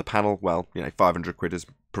order another panel. Well, you know, 500 quid has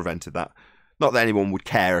prevented that. Not that anyone would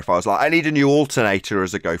care if I was like, I need a new alternator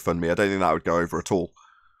as a GoFundMe. I don't think that would go over at all.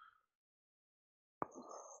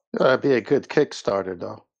 That'd be a good Kickstarter,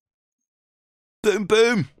 though. Boom,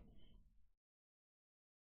 boom.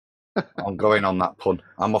 I'm going on that pun.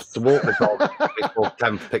 I'm off to walk the dog before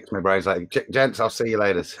Kemp picks my brains. Like, gents, I'll see you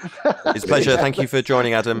later. It's a pleasure. Thank you for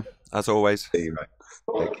joining, Adam, as always. See you, mate.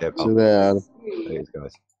 Take care. See you there, Adam. Thanks,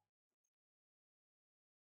 guys.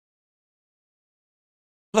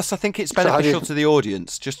 Plus, I think it's beneficial to the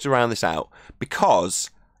audience, just to round this out, because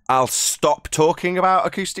I'll stop talking about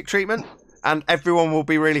acoustic treatment, and everyone will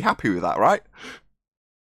be really happy with that, right?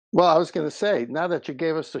 Well, I was going to say, now that you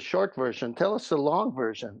gave us the short version, tell us the long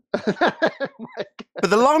version. For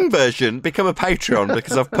the long version, become a Patreon,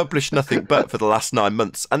 because I've published nothing but for the last 9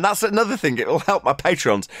 months. And that's another thing. It will help my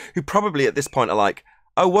Patrons, who probably at this point are like,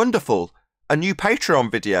 oh, wonderful, a new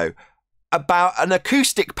Patreon video about an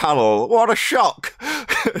acoustic panel. What a shock.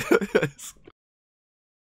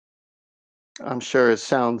 I'm sure it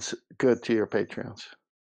sounds good to your Patreons.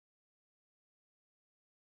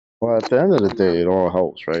 Well, at the end of the day, it all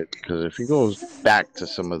helps, right? Because if he goes back to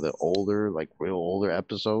some of the older, like real older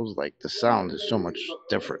episodes, like the sound is so much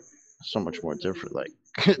different, so much more different. Like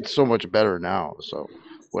it's so much better now. So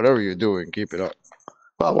whatever you're doing, keep it up.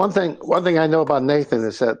 Well, one thing I know about Nathan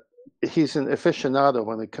is that he's an aficionado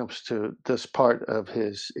when it comes to this part of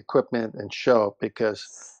his equipment and show, because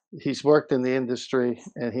he's worked in the industry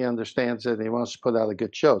and he understands it and he wants to put out a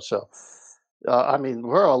good show. So. I mean,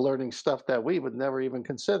 we're all learning stuff that we would never even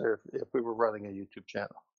consider if we were running a YouTube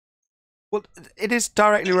channel. Well, it is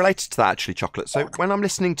directly related to that, actually, Chocolate. So when I'm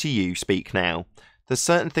listening to you speak now, there's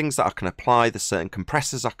certain things that I can apply, there's certain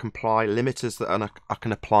compressors I can apply, limiters that I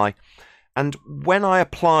can apply. And when I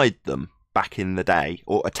applied them back in the day,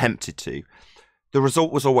 or attempted to, the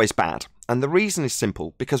result was always bad. And the reason is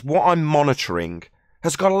simple, because what I'm monitoring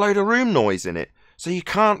has got a load of room noise in it. So you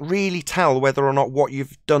can't really tell whether or not what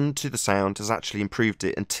you've done to the sound has actually improved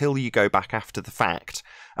it until you go back after the fact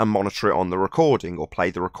and monitor it on the recording, or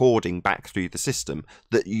play the recording back through the system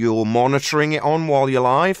that you're monitoring it on while you're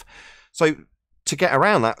live. So to get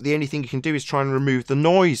around that, the only thing you can do is try and remove the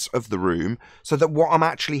noise of the room so that what I'm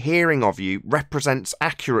actually hearing of you represents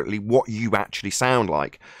accurately what you actually sound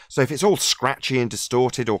like. So if it's all scratchy and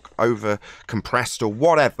distorted or over compressed or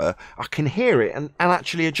whatever, I can hear it and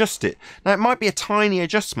actually adjust it. Now, it might be a tiny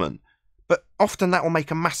adjustment, but often that will make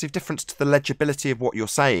a massive difference to the legibility of what you're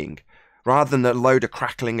saying. Rather than a load of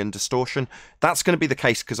crackling and distortion. That's going to be the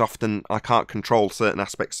case because often I can't control certain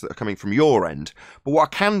aspects that are coming from your end. But what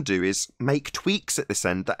I can do is make tweaks at this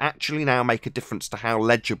end that actually now make a difference to how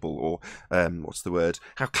legible, or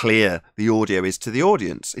how clear the audio is to the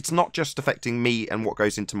audience. It's not just affecting me and what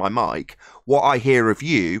goes into my mic. What I hear of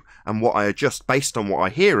you and what I adjust based on what I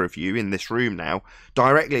hear of you in this room now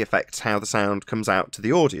directly affects how the sound comes out to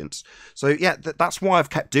the audience. So yeah, that's why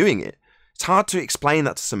I've kept doing it. It's hard to explain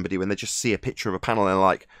that to somebody when they just see a picture of a panel and they're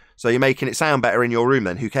like, so you're making it sound better in your room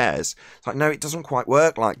then, who cares? It's like, no, it doesn't quite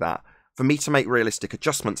work like that. For me to make realistic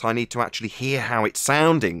adjustments, I need to actually hear how it's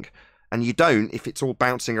sounding. And you don't if it's all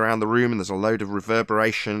bouncing around the room and there's a load of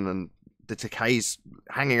reverberation and the decay's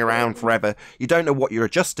hanging around forever. You don't know what you're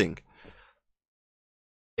adjusting.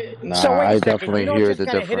 Nah, So wait a I second, definitely you don't hear just the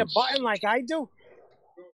gotta hit a difference. button like I do?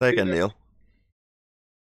 Say again, Neil.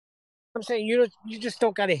 I'm saying you just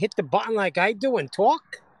don't got to hit the button like I do and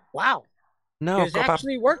talk. Wow. No, There's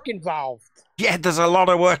actually work involved. Yeah, there's a lot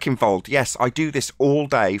of work involved. Yes, I do this all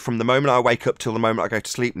day from the moment I wake up till the moment I go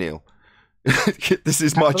to sleep, Neil. This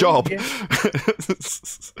is my job.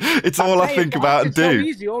 It's all I think about and do. It's so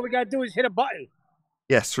easy. All we got to do is hit a button.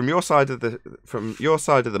 Yes, from your side of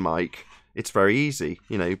the mic, it's very easy,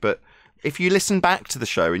 but if you listen back to the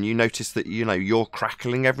show and you notice that, you're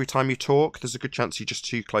crackling every time you talk, there's a good chance you're just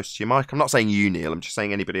too close to your mic. I'm not saying you, Neil. I'm just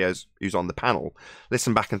saying anybody who's on the panel.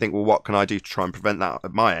 Listen back and think, well, what can I do to try and prevent that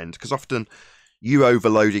at my end? Because often you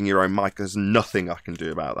overloading your own mic, there's nothing I can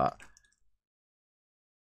do about that.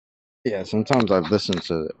 Yeah, sometimes I've listened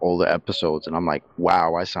to older episodes and I'm like,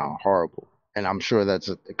 wow, I sound horrible. And I'm sure that's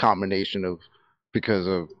a combination of because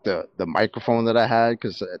of the microphone that I had,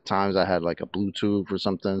 because at times I had like a Bluetooth or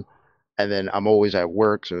something. And then I'm always at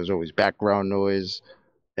work, so there's always background noise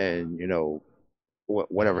and,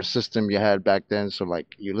 whatever system you had back then. So, like,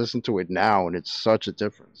 you listen to it now, and it's such a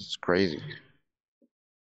difference. It's crazy.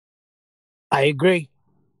 I agree.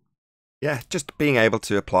 Yeah, just being able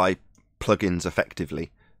to apply plugins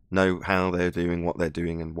effectively, know how they're doing, what they're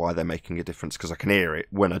doing, and why they're making a difference, because I can hear it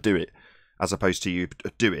when I do it, as opposed to you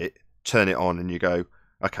do it, turn it on, and you go,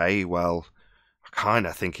 okay, well, I kind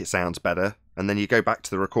of think it sounds better. And then you go back to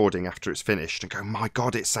the recording after it's finished and go, my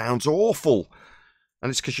God, it sounds awful. And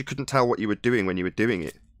it's because you couldn't tell what you were doing when you were doing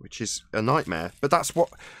it, which is a nightmare. But that's what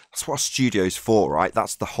a studio's for, right?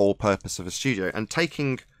 That's the whole purpose of a studio. And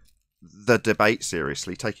taking the debate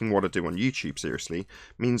seriously, taking what I do on YouTube seriously,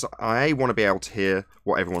 means I, A, want to be able to hear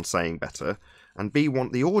what everyone's saying better, and B,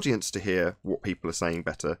 want the audience to hear what people are saying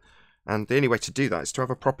better. And the only way to do that is to have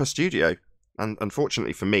a proper studio. And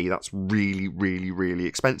unfortunately for me, that's really, really, really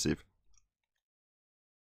expensive.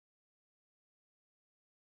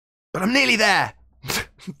 But I'm nearly there.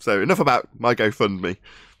 So enough about my GoFundMe.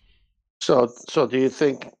 So do you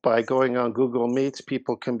think by going on Google Meets,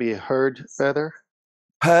 people can be heard better?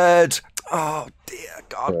 Heard. Oh dear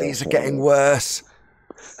God, these are getting worse.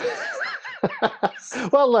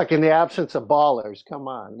 Well, look, in the absence of ballers, come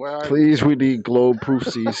on. Where are Please, we need globe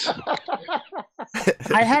proofsies.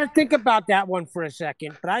 I had to think about that one for a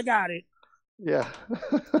second, but I got it. Yeah.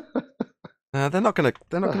 They're not gonna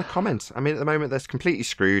comment. I mean, at the moment they're completely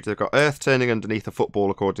screwed. They've got Earth turning underneath a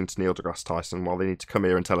football, according to Neil deGrasse Tyson, while they need to come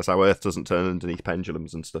here and tell us how Earth doesn't turn underneath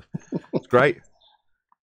pendulums and stuff. It's great.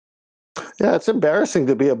 Yeah, it's embarrassing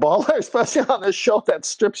to be a baller, especially on a show that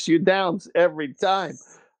strips you down every time.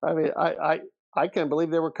 I mean, I can't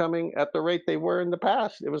believe they were coming at the rate they were in the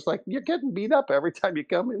past. It was like, you're getting beat up every time you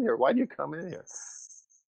come in here. Why do you come in here?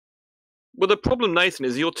 Well, the problem, Nathan,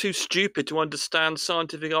 is you're too stupid to understand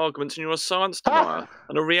scientific arguments, and you're a science denier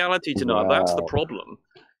and a reality denier. Wow. That's the problem.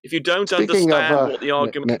 If you don't Speaking understand of, what the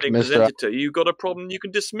arguments are being Mr. presented to you, you've got a problem. You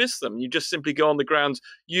can dismiss them. You just simply go on the grounds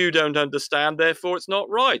you don't understand, therefore it's not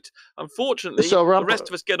right. Unfortunately, So, the rest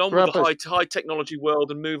of us get on with the high technology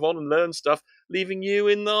world and move on and learn stuff, leaving you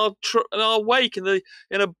in our wake in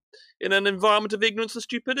an environment of ignorance and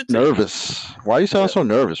stupidity. Nervous. Why you sound so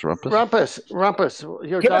nervous, Rumpus? Rumpus,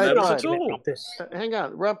 your diatribe. Hang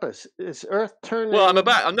on, Rumpus. Is Earth turning? Well, I'm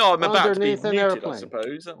about to be underneath an muted, airplane? I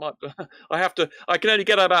suppose. That might. I can only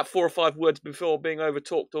get about 4 or 5 words before being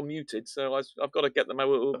overtalked or muted, so I've got to get my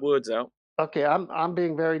words out. Okay, I'm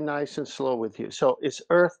being very nice and slow with you. So, is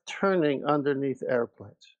Earth turning underneath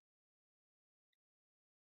airplanes?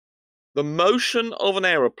 The motion of an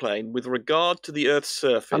aeroplane with regard to the Earth's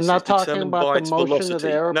surface I'm not is talking determined about by the its motion velocity. of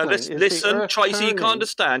the airplane. Now, Is the listen. Earth Try. So you can't turning?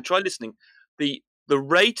 understand. Try listening. The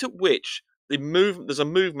rate at which there's a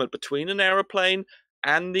movement between an aeroplane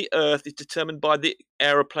and the Earth is determined by the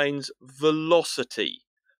aeroplane's velocity.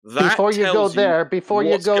 That Before you go there,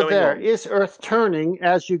 on. is Earth turning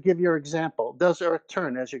as you give your example? Does Earth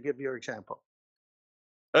turn as you give your example?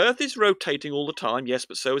 Earth is rotating all the time, yes,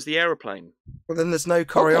 but so is the aeroplane. Well, then there's no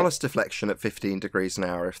Coriolis deflection at 15 degrees an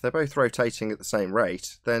hour. If they're both rotating at the same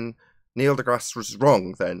rate, then Neil deGrasse was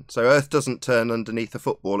wrong then. So Earth doesn't turn underneath a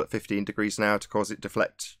football at 15 degrees an hour to cause it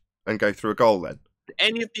deflect and go through a goal then.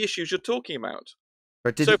 Any of the issues you're talking about.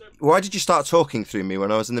 But why did you start talking through me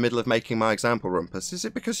when I was in the middle of making my example, Rumpus? Is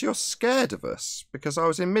it because you're scared of us? Because I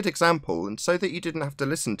was in mid-example, and so that you didn't have to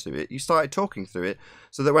listen to it, you started talking through it,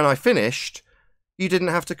 so that when I finished, you didn't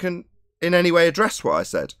have to in any way address what I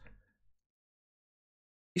said.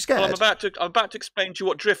 You scared? Well, I'm about to explain to you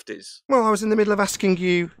what drift is. Well, I was in the middle of asking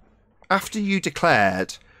you, after you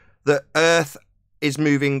declared that Earth is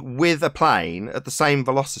moving with a plane at the same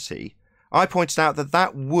velocity, I pointed out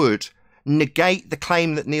that would negate the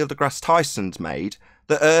claim that Neil deGrasse Tyson's made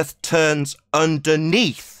that Earth turns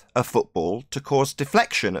underneath a football to cause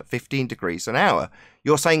deflection at 15 degrees an hour.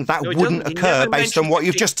 You're saying that No, it wouldn't doesn't. He occur never based on mentioned what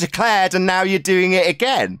you've 15 just declared, and now you're doing it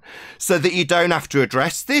again, so that you don't have to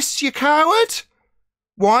address this, you coward?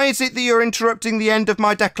 Why is it that you're interrupting the end of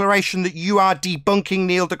my declaration that you are debunking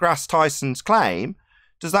Neil deGrasse Tyson's claim?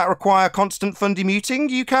 Does that require constant Fundy muting,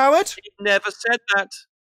 you coward? He never said that.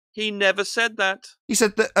 He never said that. He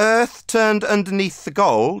said the Earth turned underneath the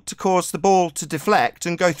goal to cause the ball to deflect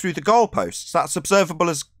and go through the goalposts. That's observable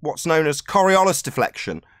as what's known as Coriolis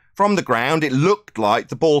deflection. From the ground, it looked like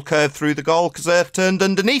the ball curved through the goal because Earth turned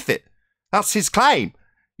underneath it. That's his claim.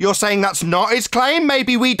 You're saying that's not his claim?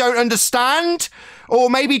 Maybe we don't understand? Or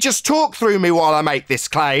maybe just talk through me while I make this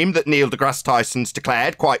claim that Neil deGrasse Tyson's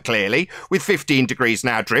declared quite clearly, with 15 degrees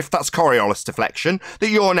now drift, that's Coriolis deflection, that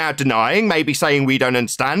you're now denying, maybe saying we don't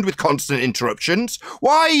understand with constant interruptions.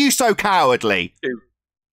 Why are you so cowardly?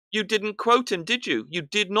 You didn't quote him, did you? You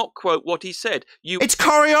did not quote what he said. It's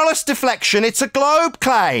Coriolis deflection, it's a globe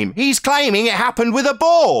claim. He's claiming it happened with a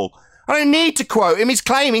ball. I don't need to quote him, he's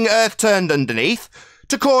claiming Earth turned underneath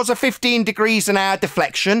to cause a 15 degrees an hour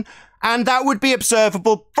deflection, and that would be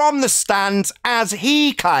observable from the stands as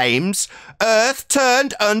he claims Earth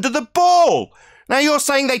turned under the ball. Now you're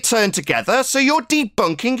saying they turned together, so you're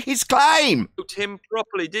debunking his claim. Quote him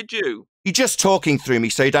properly, did you? You're just talking through me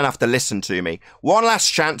so you don't have to listen to me. One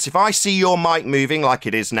last chance, if I see your mic moving like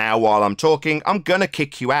it is now while I'm talking, I'm gonna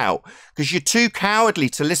kick you out, because you're too cowardly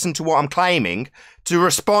to listen to what I'm claiming, to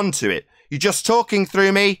respond to it. You're just talking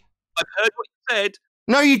through me. I've heard what you said.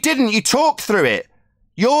 No, you didn't. You talked through it.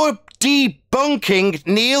 You're debunking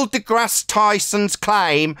Neil deGrasse Tyson's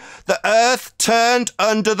claim that Earth turned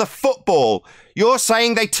under the football. You're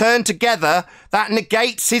saying they turned together. That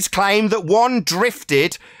negates his claim that one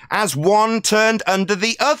drifted as one turned under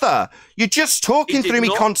the other. You're just talking through me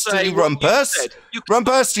constantly, Rumpus.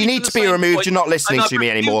 Rumpus, you need to be removed. You're not listening to me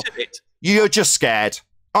anymore. You're just scared.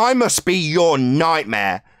 I must be your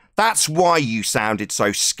nightmare. That's why you sounded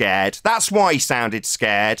so scared. That's why he sounded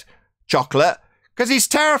scared, Chocolate. Because he's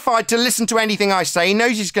terrified to listen to anything I say. He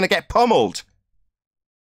knows he's going to get pummeled.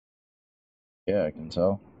 Yeah, I can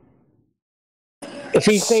tell. If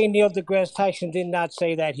he's saying Neil deGrasse Tyson did not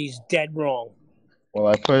say that, he's dead wrong. Well,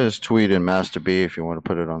 I put his tweet in Master B if you want to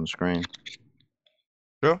put it on the screen.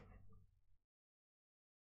 Sure.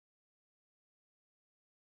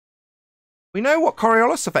 We know what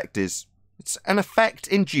Coriolis effect is. It's an effect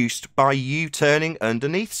induced by you turning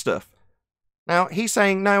underneath stuff. Now, he's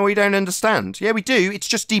saying, no, we don't understand. Yeah, we do. It's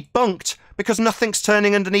just debunked because nothing's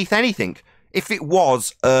turning underneath anything. If it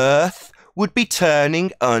was, Earth would be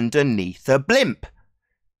turning underneath a blimp.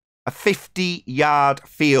 A 50-yard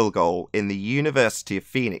field goal in the University of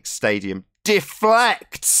Phoenix Stadium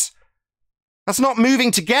deflects. That's not moving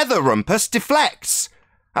together, Rumpus. Deflects.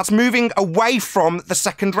 That's moving away from the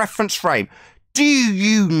second reference frame. Do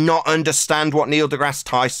you not understand what Neil deGrasse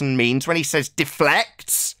Tyson means when he says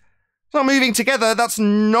deflects? It's not moving together, that's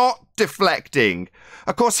not deflecting.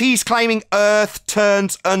 Of course, he's claiming Earth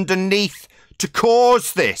turns underneath to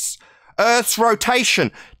cause this. Earth's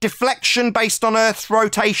rotation, deflection based on Earth's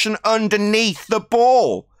rotation underneath the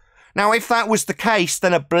ball. Now, if that was the case,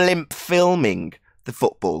 then a blimp filming the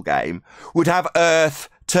football game would have Earth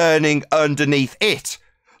turning underneath it.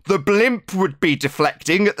 The blimp would be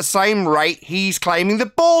deflecting at the same rate he's claiming the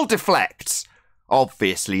ball deflects.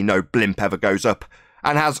 Obviously, no blimp ever goes up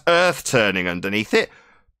and has Earth turning underneath it.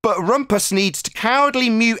 But Rumpus needs to cowardly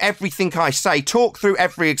mute everything I say, talk through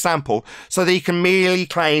every example, so that he can merely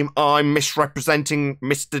claim I'm misrepresenting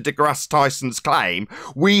Mr. deGrasse Tyson's claim.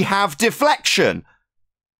 We have deflection.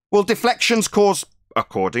 Well, deflection's caused,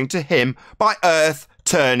 according to him, by Earth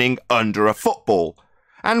turning under a football.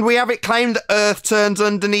 And we have it claimed that Earth turns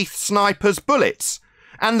underneath snipers' bullets,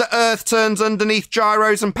 and that Earth turns underneath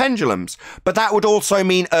gyros and pendulums. But that would also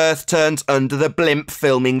mean Earth turns under the blimp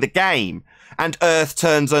filming the game, and Earth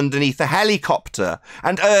turns underneath a helicopter,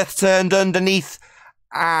 and Earth turned underneath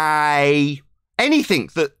anything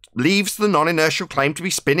that leaves the non-inertial claim to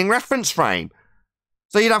be spinning reference frame.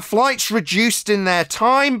 So you'd have flights reduced in their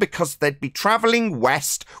time because they'd be travelling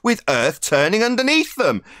west with Earth turning underneath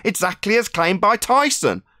them, exactly as claimed by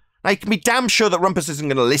Tyson. Now, you can be damn sure that Rumpus isn't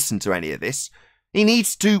going to listen to any of this. He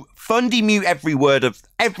needs to Fundy mute every word of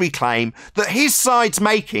every claim that his side's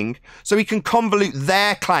making so he can convolute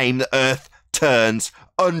their claim that Earth turns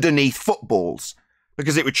underneath footballs.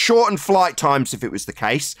 Because it would shorten flight times if it was the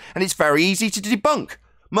case, and it's very easy to debunk.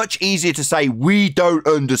 Much easier to say we don't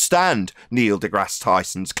understand Neil deGrasse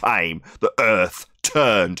Tyson's claim that Earth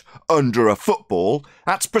turned under a football.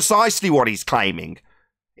 That's precisely what he's claiming.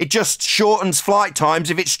 It just shortens flight times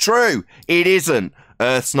if it's true. It isn't.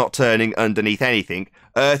 Earth's not turning underneath anything.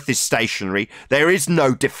 Earth is stationary. There is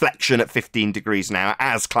no deflection at 15 degrees an hour,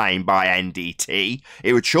 as claimed by NDT.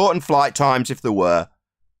 It would shorten flight times if there were.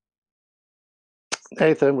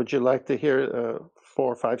 Nathan, would you like to hear a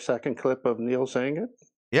 4 or 5 second clip of Neil saying it?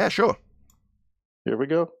 Yeah, sure. Here we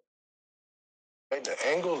go. The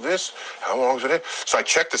angle of this, how long is it? So I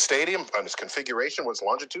checked the stadium on its configuration, what's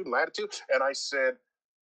longitude and latitude, and I said,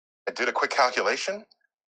 I did a quick calculation,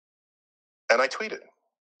 and I tweeted,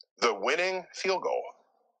 the winning field goal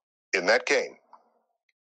in that game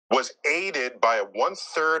was aided by a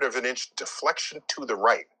 1/3 of an inch deflection to the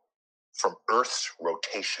right from Earth's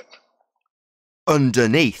rotation.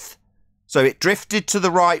 Underneath. So it drifted to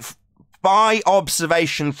the right by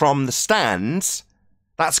observation from the stands.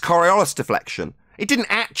 That's Coriolis deflection. It didn't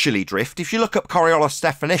actually drift. If you look up Coriolis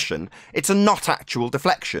definition, it's a not actual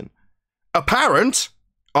deflection. Apparent,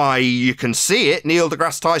 i.e. you can see it. Neil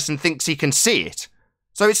deGrasse Tyson thinks he can see it.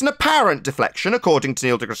 So it's an apparent deflection, according to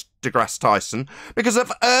Neil deGrasse Tyson, because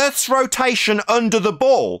of Earth's rotation under the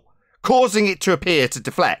ball, causing it to appear to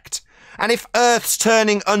deflect. And if Earth's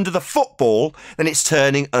turning under the football, then it's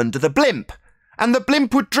turning under the blimp. And the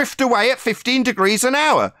blimp would drift away at 15 degrees an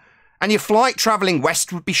hour. And your flight travelling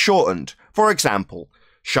west would be shortened. For example,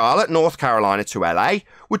 Charlotte, North Carolina to LA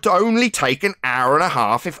would only take an hour and a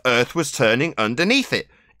half if Earth was turning underneath it.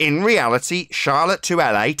 In reality, Charlotte to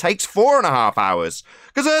LA takes 4.5 hours,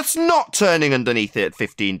 because Earth's not turning underneath it at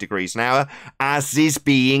 15 degrees an hour, as is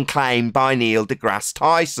being claimed by Neil deGrasse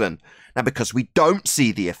Tyson. Now, because we don't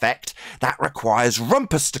see the effect, that requires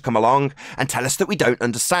Rumpus to come along and tell us that we don't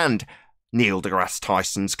understand Neil deGrasse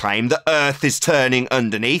Tyson's claim that Earth is turning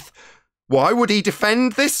underneath. Why would he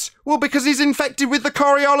defend this? Well, because he's infected with the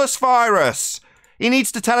Coriolis virus. He needs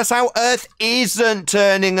to tell us how Earth isn't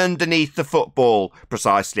turning underneath the football,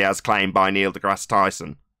 precisely as claimed by Neil deGrasse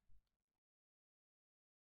Tyson.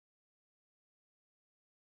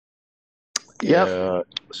 Yeah,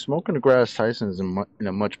 Smoking deGrasse Tyson is in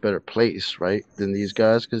a much better place, right, than these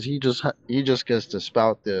guys, because he just gets to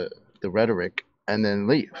spout the rhetoric and then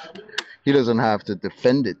leave. He doesn't have to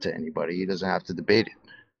defend it to anybody. He doesn't have to debate it.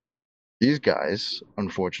 These guys,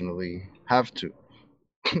 unfortunately, have to.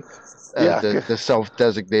 The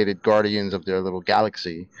self-designated guardians of their little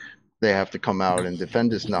galaxy, they have to come out and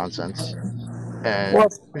defend this nonsense and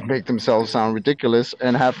make themselves sound ridiculous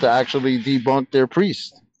and have to actually debunk their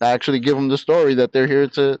priest, actually give them the story that they're here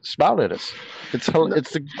to spout at us. It's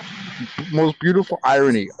the most beautiful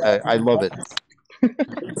irony. I love it.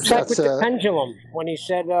 It's like with the pendulum, when he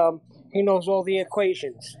said he knows all the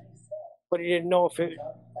equations, but he didn't know if it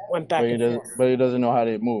went back and forth. But he doesn't know how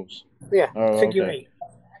it moves. Yeah, Oh, figure okay. eight.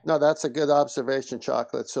 No, that's a good observation,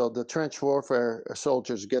 Chocolate. So the trench warfare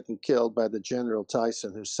soldiers getting killed by the General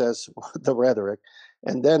Tyson, who says the rhetoric,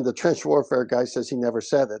 and then the trench warfare guy says he never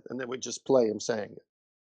said it, and then we just play him saying it.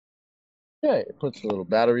 Yeah, he puts a little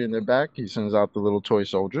battery in their back. He sends out the little toy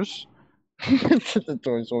soldiers. The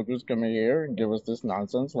toy soldiers come in here and give us this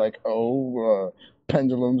nonsense like,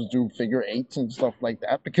 pendulums do figure eights and stuff like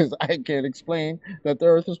that, because I can't explain that the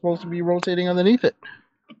Earth is supposed to be rotating underneath it.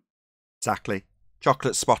 Exactly.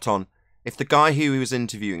 Chocolate's spot on. If the guy who was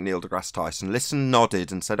interviewing Neil deGrasse Tyson listened,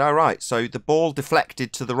 nodded and said, oh, right, so the ball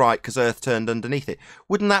deflected to the right because Earth turned underneath it,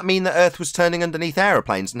 wouldn't that mean that Earth was turning underneath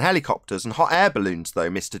aeroplanes and helicopters and hot air balloons,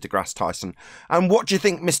 though, Mr. deGrasse Tyson? And what do you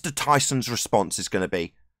think Mr. Tyson's response is going to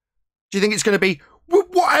be? Do you think it's going to be,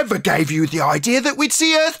 whatever gave you the idea that we'd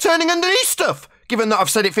see Earth turning underneath stuff, given that I've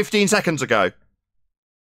said it 15 seconds ago?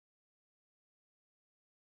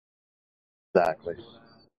 Exactly.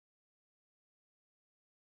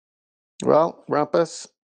 Well, Rumpus,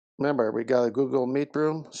 remember, we got a Google Meet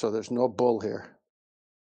room, so there's no bull here.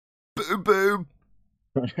 Boom, boom.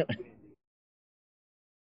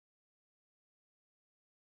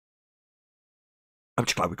 I'm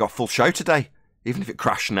just glad we got a full show today. Even if it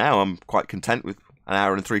crashed now, I'm quite content with an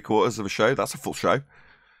hour and 3/4 of a show. That's a full show.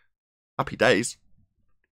 Happy days.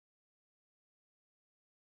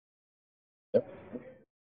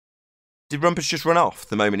 Did Rumpus just run off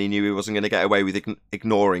the moment he knew he wasn't going to get away with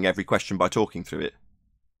ignoring every question by talking through it?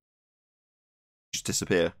 Just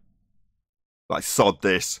disappear. Like, sod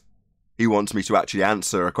this. He wants me to actually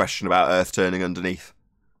answer a question about Earth turning underneath.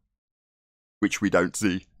 Which we don't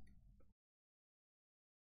see.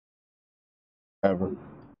 Ever.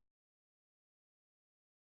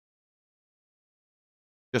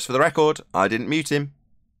 Just for the record, I didn't mute him.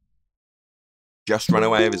 Just ran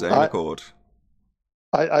away of his own accord.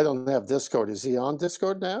 I don't have Discord. Is he on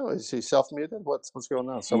Discord now? Is he self-muted? What's going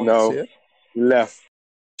on? Someone No. can see it? Left.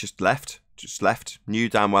 Just left. Knew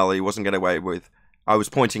damn well he wasn't getting away with I was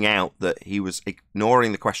pointing out that he was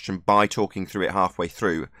ignoring the question by talking through it halfway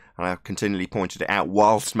through, and I continually pointed it out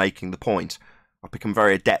whilst making the point. I've become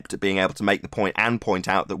very adept at being able to make the point and point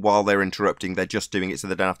out that while they're interrupting, they're just doing it so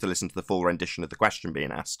they don't have to listen to the full rendition of the question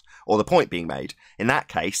being asked, or the point being made. In that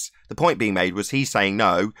case, the point being made was he's saying,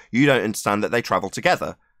 no, you don't understand that they travel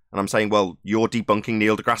together. And I'm saying, well, you're debunking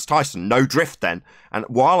Neil deGrasse Tyson. No drift then. And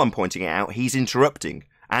while I'm pointing it out, he's interrupting.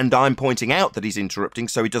 And I'm pointing out that he's interrupting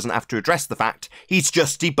so he doesn't have to address the fact he's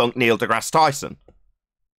just debunked Neil deGrasse Tyson.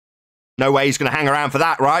 No way he's going to hang around for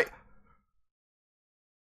that, right?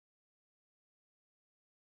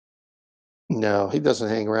 No, he doesn't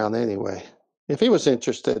hang around anyway. If he was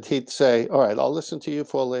interested, he'd say, all right, I'll listen to you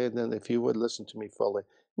fully, and then if you would listen to me fully.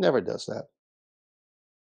 Never does that.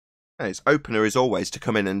 His opener is always to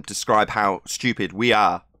come in and describe how stupid we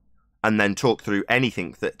are, and then talk through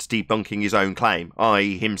anything that's debunking his own claim,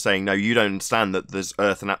 i.e. him saying, no, you don't understand that there's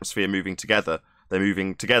Earth and atmosphere moving together. They're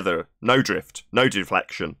moving together. No drift, no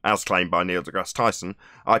deflection, as claimed by Neil deGrasse Tyson.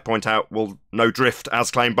 I point out, well, no drift, as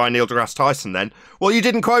claimed by Neil deGrasse Tyson then. Well, you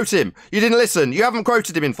didn't quote him. You didn't listen. You haven't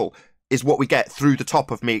quoted him in full. Is what we get through the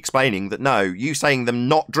top of me explaining that, no, you saying them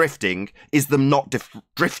not drifting is them not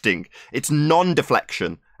drifting. It's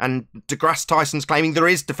non-deflection. And deGrasse Tyson's claiming there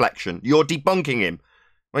is deflection. You're debunking him.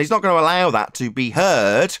 Well, he's not going to allow that to be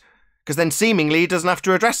heard, because then seemingly he doesn't have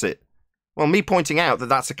to address it. Well, me pointing out that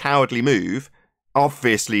that's a cowardly move,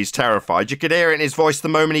 obviously he's terrified. You could hear it in his voice the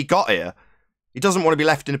moment he got here. He doesn't want to be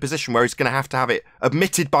left in a position where he's going to have it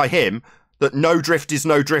admitted by him that no drift is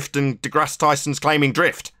no drift and deGrasse Tyson's claiming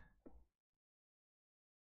drift.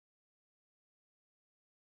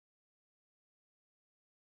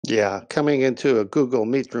 Yeah, coming into a Google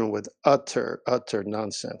Meet room with utter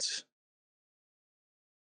nonsense.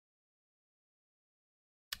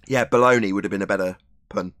 Yeah, baloney would have been a better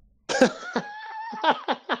pun.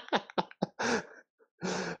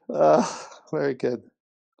 Very good.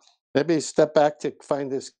 Maybe step back to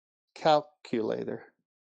find his calculator.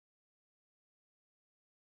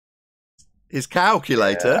 His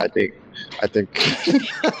calculator? Yeah, I think.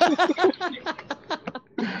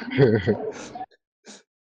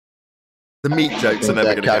 The meat jokes are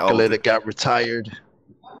never going to get old. Calculator got retired.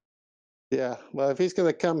 Yeah, well, if he's going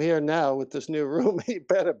to come here now with this new room, he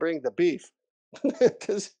better bring the beef,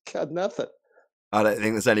 because he got nothing. I don't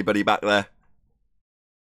think there's anybody back there.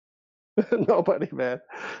 Nobody, man.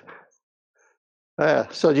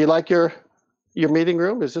 So do you like your meeting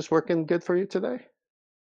room? Is this working good for you today?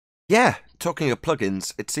 Yeah, talking of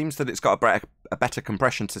plugins, it seems that it's got a better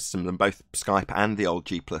compression system than both Skype and the old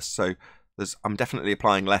G+, so I'm definitely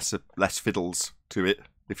applying less fiddles to it,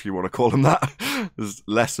 if you want to call them that. There's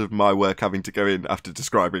less of my work having to go in after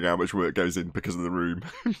describing how much work goes in because of the room.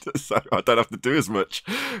 So I don't have to do as much,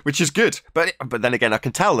 which is good. But then again, I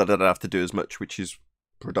can tell that I don't have to do as much, which is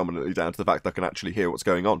predominantly down to the fact that I can actually hear what's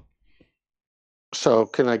going on. So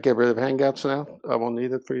can I get rid of Hangouts now? I won't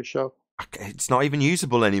need it for your show? It's not even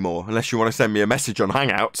usable anymore, unless you want to send me a message on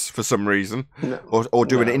Hangouts for some reason. No, or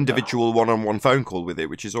do an individual one-on-one phone call with it,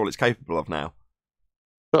 which is all it's capable of now.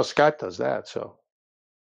 Well, Skype does that, so...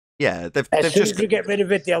 Yeah, they've As soon just... as you get rid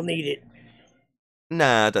of it, they'll need it.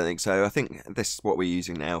 Nah, I don't think so. I think what we're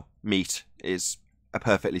using now, Meet, is a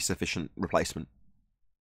perfectly sufficient replacement.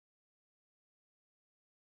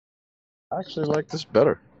 I actually like this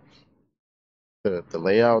better. The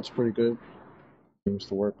layout's pretty good. Seems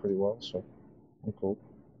to work pretty well, so I'm cool.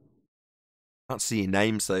 I can't see your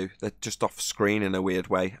names though. They're just off screen in a weird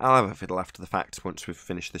way. I'll have a fiddle after the fact. Once we've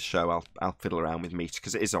finished this show, I'll fiddle around with Meet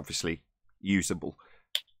because it is obviously usable.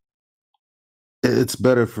 It's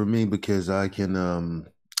better for me because I can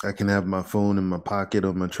have my phone in my pocket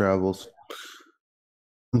on my travels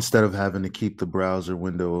instead of having to keep the browser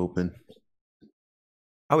window open.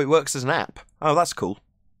 Oh, it works as an app. Oh, that's cool.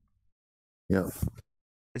 Yeah.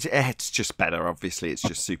 It's just better, obviously. It's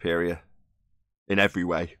just superior in every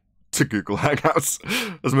way to Google Hangouts,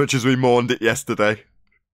 as much as we mourned it yesterday.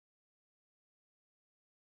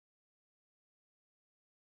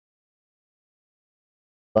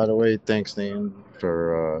 By the way, thanks, Nathan,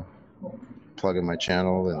 for plugging my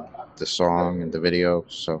channel and the song and the video.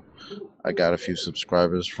 So I got a few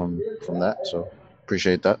subscribers from that, so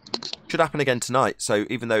appreciate that. Should happen again tonight. So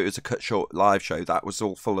even though it was a cut short live show, that was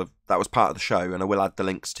part of the show, and I will add the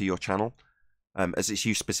links to your channel, as it's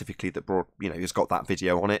you specifically that brought, has got that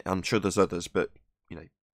video on it. I'm sure there's others, but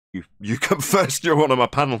you come first. You're one of my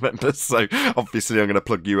panel members, so obviously I'm going to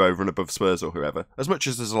plug you over and above Spurs or whoever. As much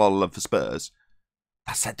as there's a lot of love for Spurs,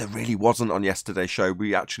 that said, there really wasn't on yesterday's show.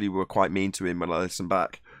 We actually were quite mean to him when I listened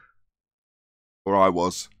back, or I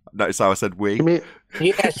was. Notice how I said we.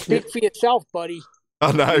 Yeah, speak for yourself, buddy.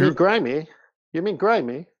 I know. Grimy. You mean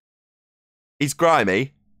grimy? He's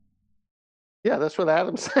grimy. Yeah, that's what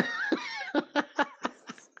Adam said.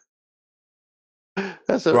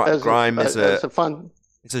 Grime is a fun.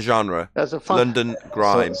 It's a genre. As a fun. London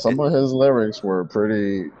grime. Some of his lyrics were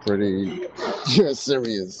pretty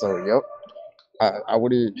serious. So, yep. I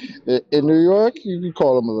would in New York, you could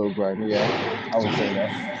call him a little grimy. Yeah, I would say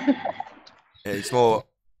that. Yeah, he's more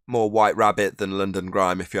White Rabbit than London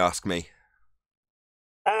grime, if you ask me.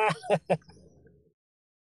 Yeah,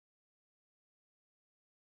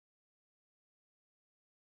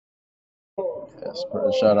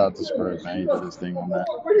 shout out to Spurs, man. He did his thing on that.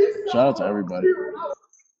 Shout out to everybody.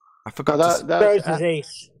 I forgot Spurs is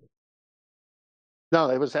ace. No,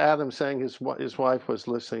 it was Adam saying his wife was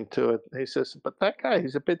listening to it. He says, "But that guy,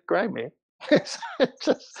 he's a bit grimy." it's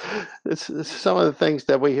some of the things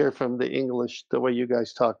that we hear from the English, the way you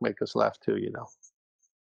guys talk, make us laugh too. You know.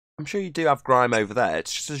 I'm sure you do have grime over there.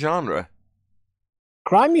 It's just a genre.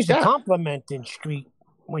 Grime is a compliment in street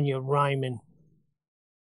when you're rhyming.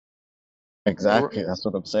 Exactly, that's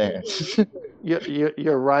what I'm saying.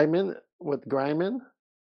 You're rhyming with griming?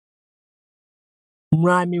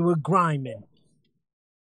 Rhyming with griming.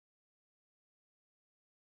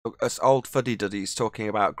 Us old fuddy-duddies talking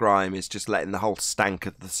about grime is just letting the whole stank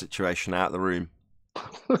of the situation out of the room.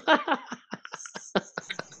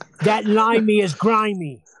 That limey is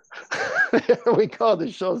grimy. We call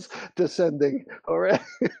the show's descending already.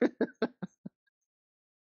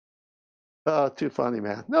 Oh, too funny,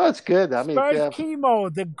 man. No, it's good. I mean, Spurs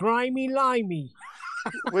chemo, the grimy limey.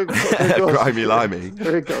 Grimy limey.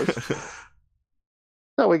 There it goes.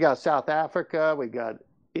 No, we got South Africa, we got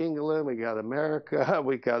England, we got America,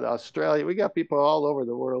 we got Australia, we got people all over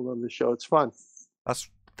the world on the show. It's fun.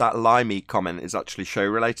 That limey comment is actually show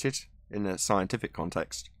related in a scientific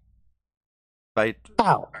context.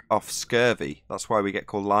 Off scurvy. That's why we get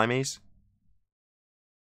called limeys.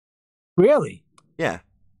 Really? Yeah.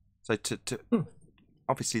 So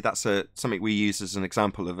obviously that's something we use as an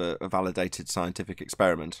example of a validated scientific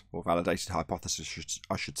experiment, or validated hypothesis,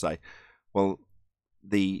 I should say. Well,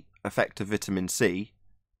 the effect of vitamin C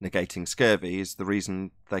negating scurvy is the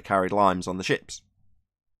reason they carried limes on the ships.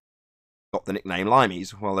 Got the nickname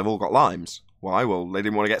limeys. Well, they've all got limes. Why? Well, they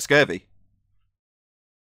didn't want to get scurvy.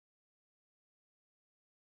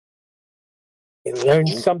 You learn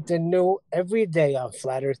something new every day on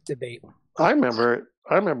Flat Earth Debate. I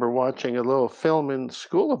remember watching a little film in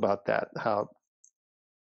school about that, how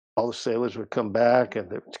all the sailors would come back and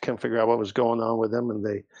they couldn't figure out what was going on with them, and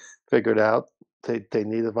they figured out they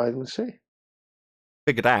needed vitamin C.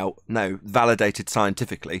 Figured out? No, validated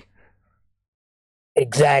scientifically.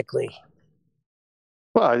 Exactly.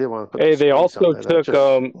 Well, I didn't want to put they also took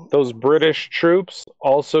those British troops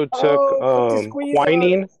also took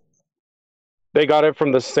quinine. They got it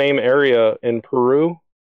from the same area in Peru.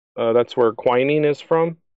 That's where quinine is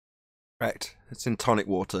from. Correct. It's in tonic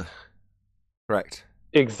water. Correct.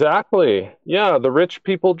 Exactly. Yeah, the rich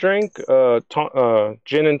people drink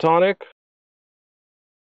gin and tonic.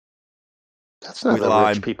 That's not what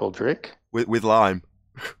rich people drink. With lime.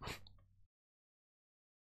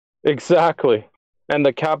 Exactly. And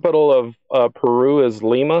the capital of Peru is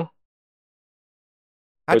Lima.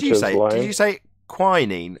 How do you say it? Did you say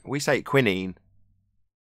quinine? We say quinine.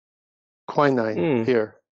 Quinine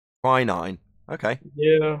here. Quinine. Okay.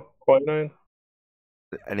 Yeah, quinine.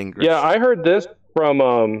 An English. Yeah, I heard this from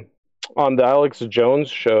on the Alex Jones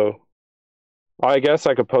show. I guess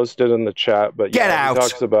I could post it in the chat, but Get out. He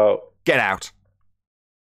talks about Get out.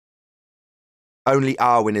 Only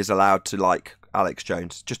Arwen is allowed to like Alex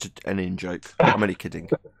Jones. Just an in-joke. I'm only kidding.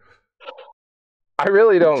 I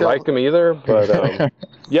really don't like him either, but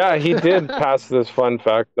yeah, he did pass this fun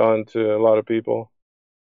fact on to a lot of people.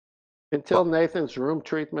 Until Nathan's room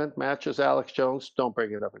treatment matches Alex Jones, don't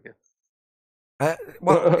bring it up again.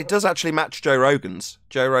 Well, it does actually match Joe Rogan's.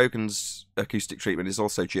 Joe Rogan's acoustic treatment is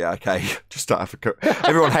also GIK. Just out of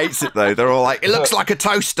everyone hates it though. They're all like, "It looks like a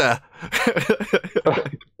toaster."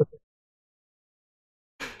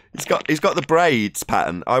 He's got the braids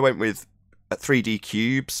pattern. I went with 3D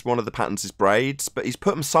cubes. One of the patterns is braids, but he's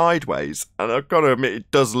put them sideways, and I've got to admit it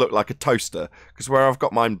does look like a toaster. Because where I've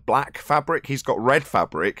got mine black fabric, he's got red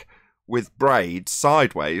fabric with braids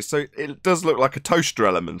sideways, so it does look like a toaster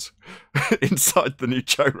element inside the new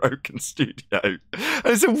Joe Rogan studio. And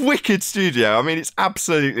it's a wicked studio. I mean, it's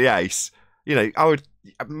absolutely ace. You know,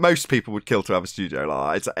 most people would kill to have a studio like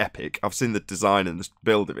that. It's epic. I've seen the design and the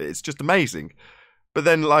build of it. It's just amazing. But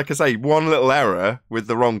then, like I say, one little error with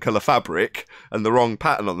the wrong colour fabric and the wrong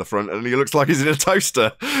pattern on the front, and he looks like he's in a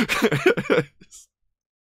toaster.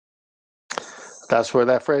 That's where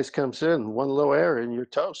that phrase comes in. One little error and you're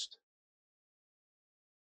toast.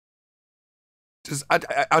 Because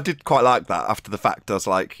I did quite like that after the fact. I was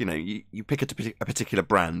like, you know, you pick a particular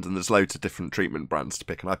brand and there's loads of different treatment brands to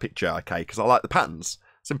pick, and I picked JIK because I like the patterns.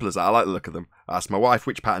 Simple as that. I like the look of them. I asked my wife,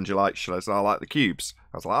 which pattern do you like? She said, I like the cubes.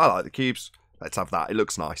 I was like, I like the cubes. Let's have that. It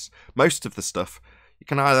looks nice. Most of the stuff, you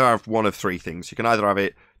can either have one of three things. You can either have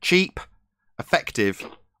it cheap, effective,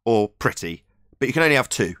 or pretty. But you can only have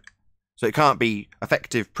two. So it can't be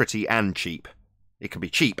effective, pretty, and cheap. It can be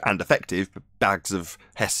cheap and effective, but bags of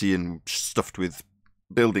Hessian stuffed with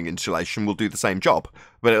building insulation will do the same job,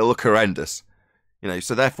 but it'll look horrendous. You know,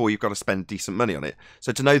 so therefore you've got to spend decent money on it.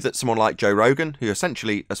 So to know that someone like Joe Rogan, who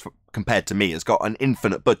essentially, as compared to me, has got an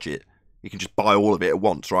infinite budget, he can just buy all of it at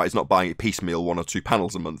once, right? He's not buying it piecemeal, 1 or 2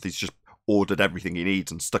 panels a month. He's just ordered everything he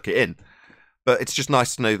needs and stuck it in. But it's just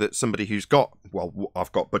nice to know that somebody who's got, well,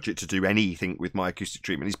 I've got budget to do anything with my acoustic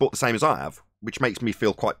treatment, he's bought the same as I have, which makes me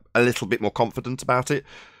feel quite a little bit more confident about it.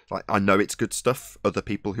 Like, I know it's good stuff. Other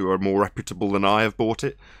people who are more reputable than I have bought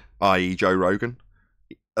it, i.e. Joe Rogan.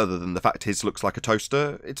 Other than the fact his looks like a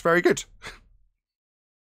toaster, it's very good.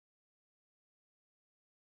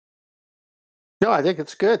 No, I think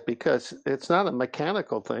it's good because it's not a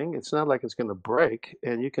mechanical thing. It's not like it's going to break,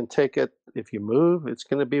 and you can take it if you move. It's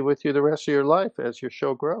going to be with you the rest of your life as your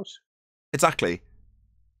show grows. Exactly.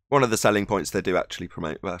 One of the selling points they do actually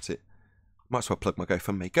promote about it. Might as well plug my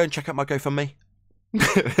GoFundMe. Go and check out my GoFundMe.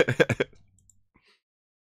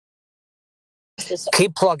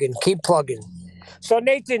 Keep plugging, keep plugging. So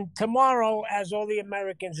Nathan, tomorrow, as all the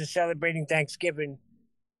Americans are celebrating Thanksgiving,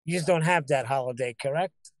 you just don't have that holiday,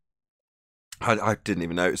 correct? I didn't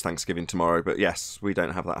even know it was Thanksgiving tomorrow, but yes, we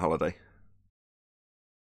don't have that holiday.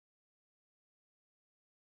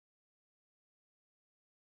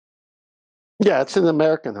 Yeah, it's an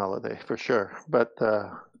American holiday for sure, but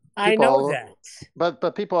I know that.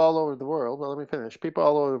 But people all over the world. Well, let me finish. People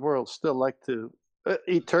all over the world still like to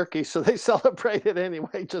eat turkey, so they celebrate it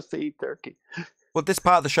anyway, just to eat turkey. Well, this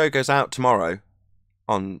part of the show goes out tomorrow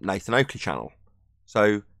on Nathan Oakley channel.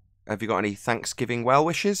 So, have you got any Thanksgiving well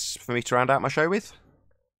wishes for me to round out my show with?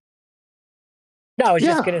 No, I was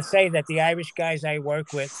just going to say that the Irish guys I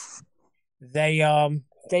work with, they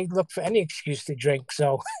look for any excuse to drink,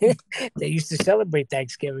 so they used to celebrate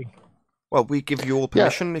Thanksgiving. Well, we give you all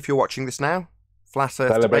permission, if you're watching this now. Flat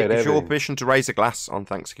Earth Celebrate Debate gives you all everything. permission to raise a glass on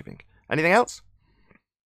Thanksgiving. Anything else?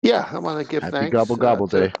 Yeah, I want to give Happy thanks. Gobble Gobble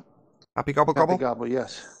Day. Happy Gobble Gobble? Happy Gobble,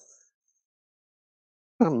 yes.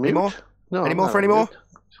 Any more? No, any I'm more not for any on more? mute.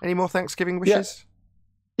 Any more Thanksgiving wishes?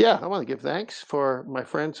 Yeah, I want to give thanks for my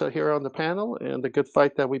friends here on the panel and the good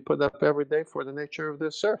fight that we put up every day for the nature of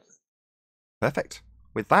this earth. Perfect.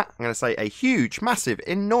 With that, I'm going to say a huge, massive,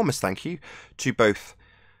 enormous thank you to both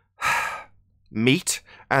Meet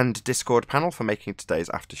and Discord panel for making today's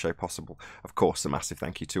after show possible. Of course, a massive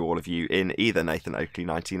thank you to all of you in either Nathan Oakley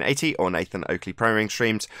 1980 or Nathan Oakley Premiering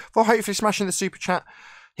streams for hopefully smashing the super chat,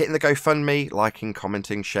 hitting the GoFundMe, liking,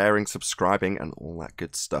 commenting, sharing, subscribing, and all that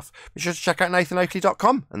good stuff. Be sure to check out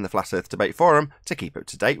nathanoakley.com and the Flat Earth Debate Forum to keep up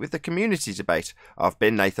to date with the community debate. I've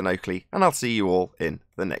been Nathan Oakley, and I'll see you all in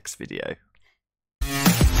the next video.